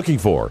what you're looking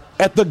for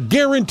at the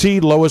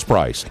guaranteed lowest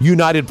price.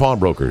 United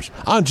Pawnbrokers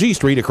on G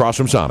Street across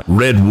from Sonic.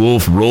 Red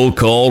Wolf Roll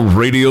Call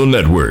Radio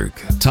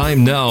Network.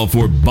 Time now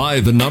for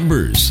By the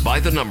Numbers. By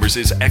the Numbers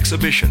is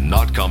exhibition,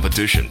 not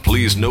competition.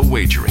 Please, no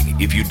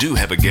wagering. If you do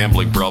have a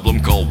gambling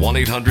problem, call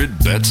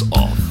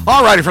 1-800-BETS-OFF.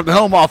 All righty, from the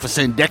home office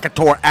in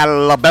Decatur,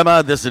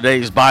 Alabama, this is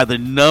today's By the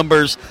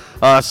Numbers.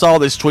 Saw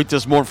this tweet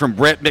this morning from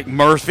Brett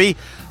McMurphy.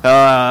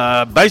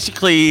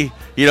 Basically,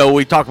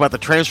 we talk about the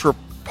transfer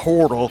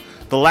portal.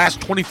 The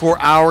last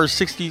 24 hours,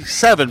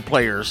 67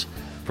 players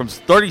from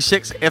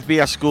 36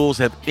 FBS schools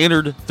have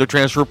entered the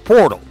transfer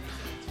portal.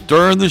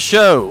 During the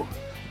show,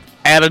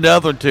 add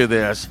another to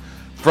this.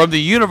 From the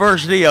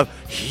University of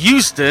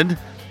Houston,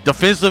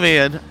 defensive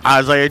end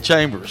Isaiah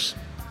Chambers.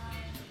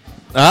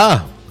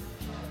 Okay.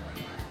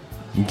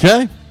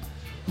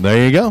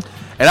 There you go.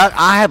 And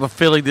I have a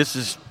feeling this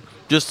is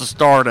just the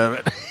start of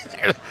it.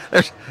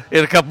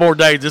 In a couple more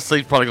days, this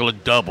thing's probably going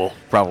to double,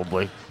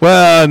 probably.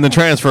 Well, and the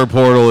transfer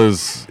portal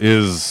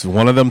is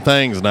one of them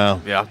things now.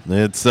 Yeah.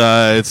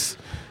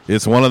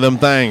 It's one of them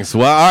things.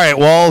 Well, all right,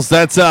 Walls,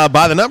 that's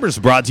By the Numbers,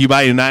 brought to you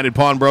by United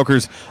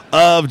Pawnbrokers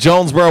of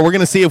Jonesboro. We're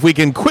going to see if we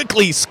can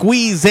quickly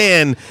squeeze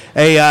in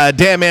a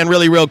Damn Man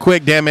Really real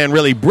quick. Damn Man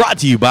Really brought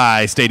to you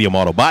by Stadium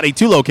Auto Body.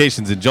 2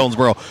 locations in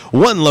Jonesboro,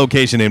 1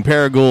 location in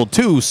Paragould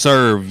to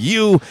serve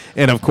you.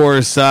 And, of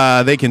course,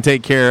 they can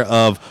take care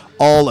of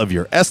all of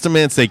your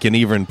estimates. They can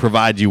even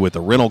provide you with a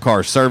rental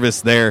car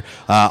service there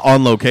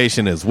on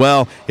location as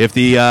well. If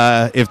the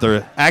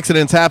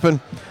accidents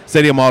happen,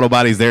 Stadium Auto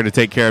Body's there to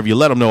take care of you.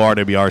 Let them know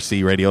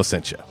RWRC Radio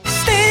sent you.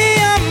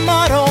 Stadium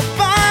Auto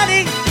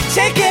Body,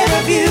 take care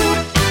of you.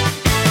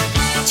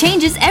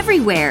 Changes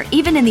everywhere,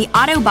 even in the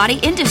auto body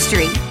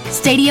industry.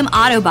 Stadium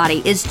Auto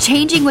Body is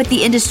changing with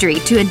the industry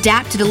to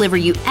adapt to deliver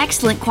you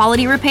excellent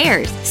quality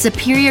repairs,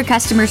 superior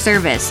customer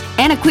service,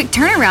 and a quick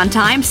turnaround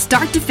time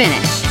start to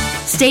finish.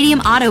 Stadium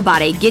Auto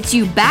Body gets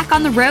you back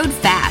on the road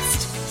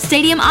fast.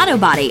 Stadium Auto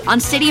Body on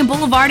Stadium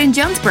Boulevard in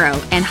Jonesboro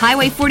and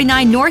Highway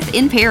 49 North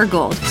in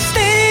Paragould.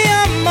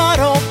 Stadium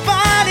Auto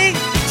Body,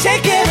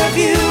 take care of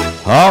you.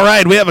 All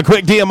right, we have a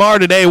quick DMR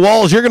today.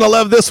 Walls, you're going to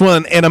love this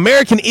one. An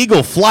American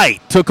Eagle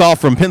flight took off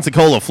from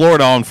Pensacola,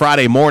 Florida on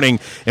Friday morning,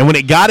 and when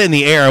it got in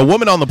the air, a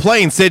woman on the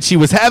plane said she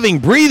was having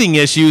breathing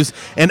issues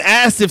and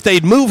asked if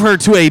they'd move her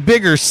to a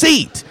bigger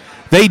seat.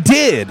 They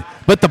did.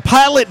 But the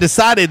pilot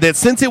decided that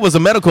since it was a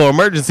medical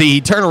emergency,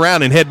 he'd turn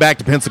around and head back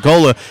to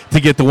Pensacola to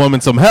get the woman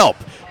some help.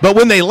 But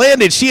when they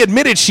landed, she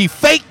admitted she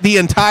faked the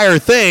entire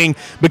thing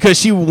because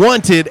she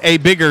wanted a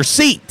bigger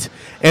seat.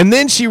 And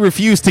then she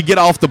refused to get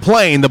off the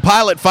plane. The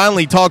pilot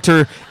finally talked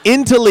her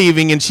into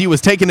leaving, and she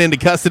was taken into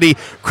custody.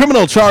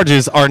 Criminal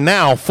charges are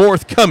now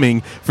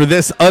forthcoming for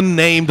this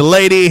unnamed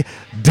lady.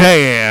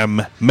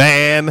 Damn,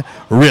 man,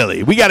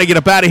 really. We got to get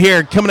up out of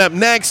here. Coming up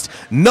next,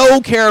 no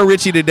Kara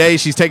Ritchie today.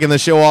 She's taking the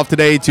show off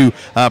today to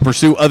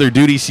pursue other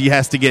duties she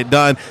has to get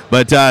done.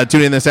 But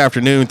tune in this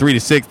afternoon, 3 to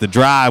 6, The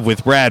Drive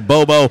with Brad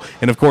Bobo.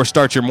 And, of course,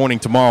 start your morning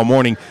tomorrow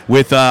morning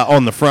with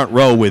On the Front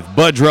Row with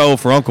Budrow.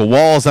 For Uncle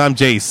Walls, I'm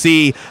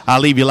JC. I'll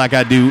leave you like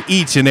I do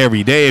each and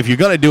every day. If you're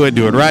going to do it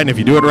right. And if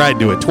you do it right,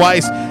 do it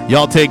twice.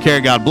 Y'all take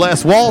care. God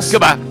bless. Walls.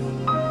 Goodbye.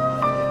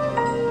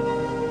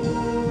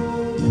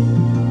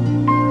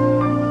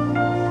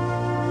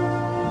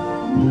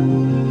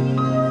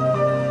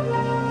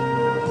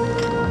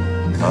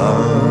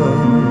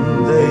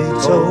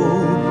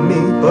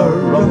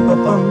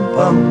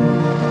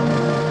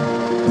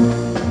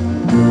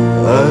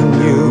 A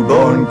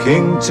newborn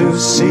king to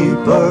see,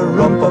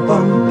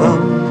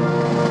 ba-rum-pa-pum-pum.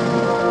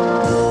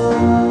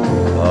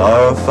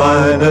 Our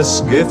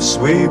finest gifts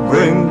we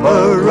bring,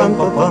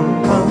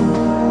 ba-rum-pa-pum-pum,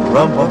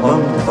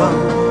 rum-pa-pum-pum,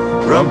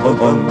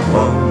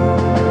 rum-pa-pum-pum.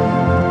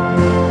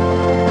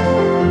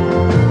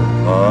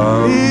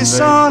 Peace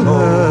on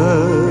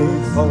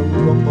earth,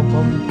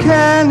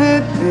 can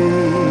it be?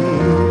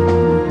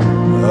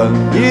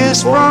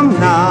 Years from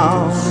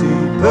now,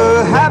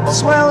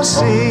 perhaps we'll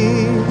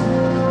see.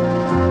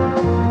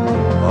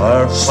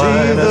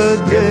 See the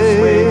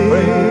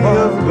day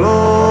of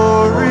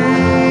glory.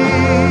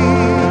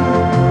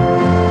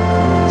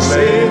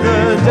 See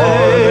the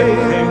day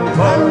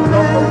of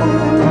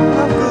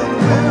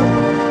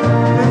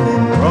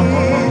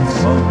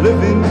goodwill,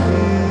 live in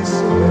peace,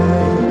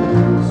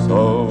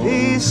 so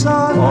peace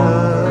on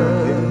earth.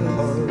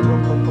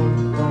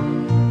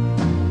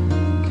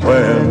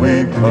 When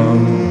we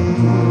come,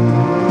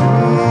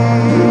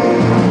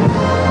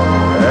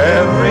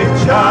 every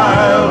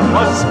child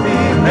must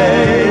be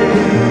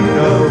made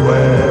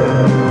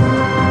aware.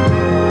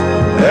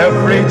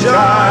 Every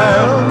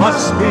child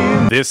must be.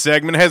 This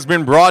segment has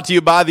been brought to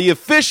you by the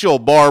official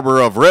barber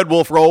of Red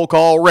Wolf Roll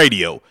Call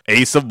Radio,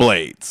 Ace of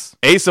Blades.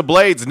 Ace of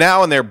Blades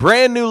now in their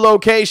brand new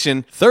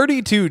location,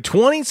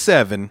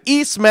 3227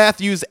 East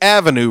Matthews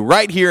Avenue,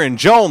 right here in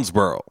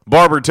Jonesboro.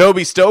 Barber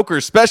Toby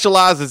Stoker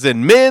specializes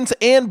in men's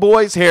and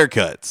boys'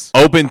 haircuts.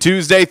 Open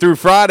Tuesday through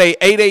Friday,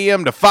 8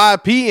 a.m. to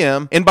 5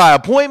 p.m. and by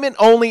appointment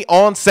only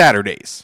on Saturdays.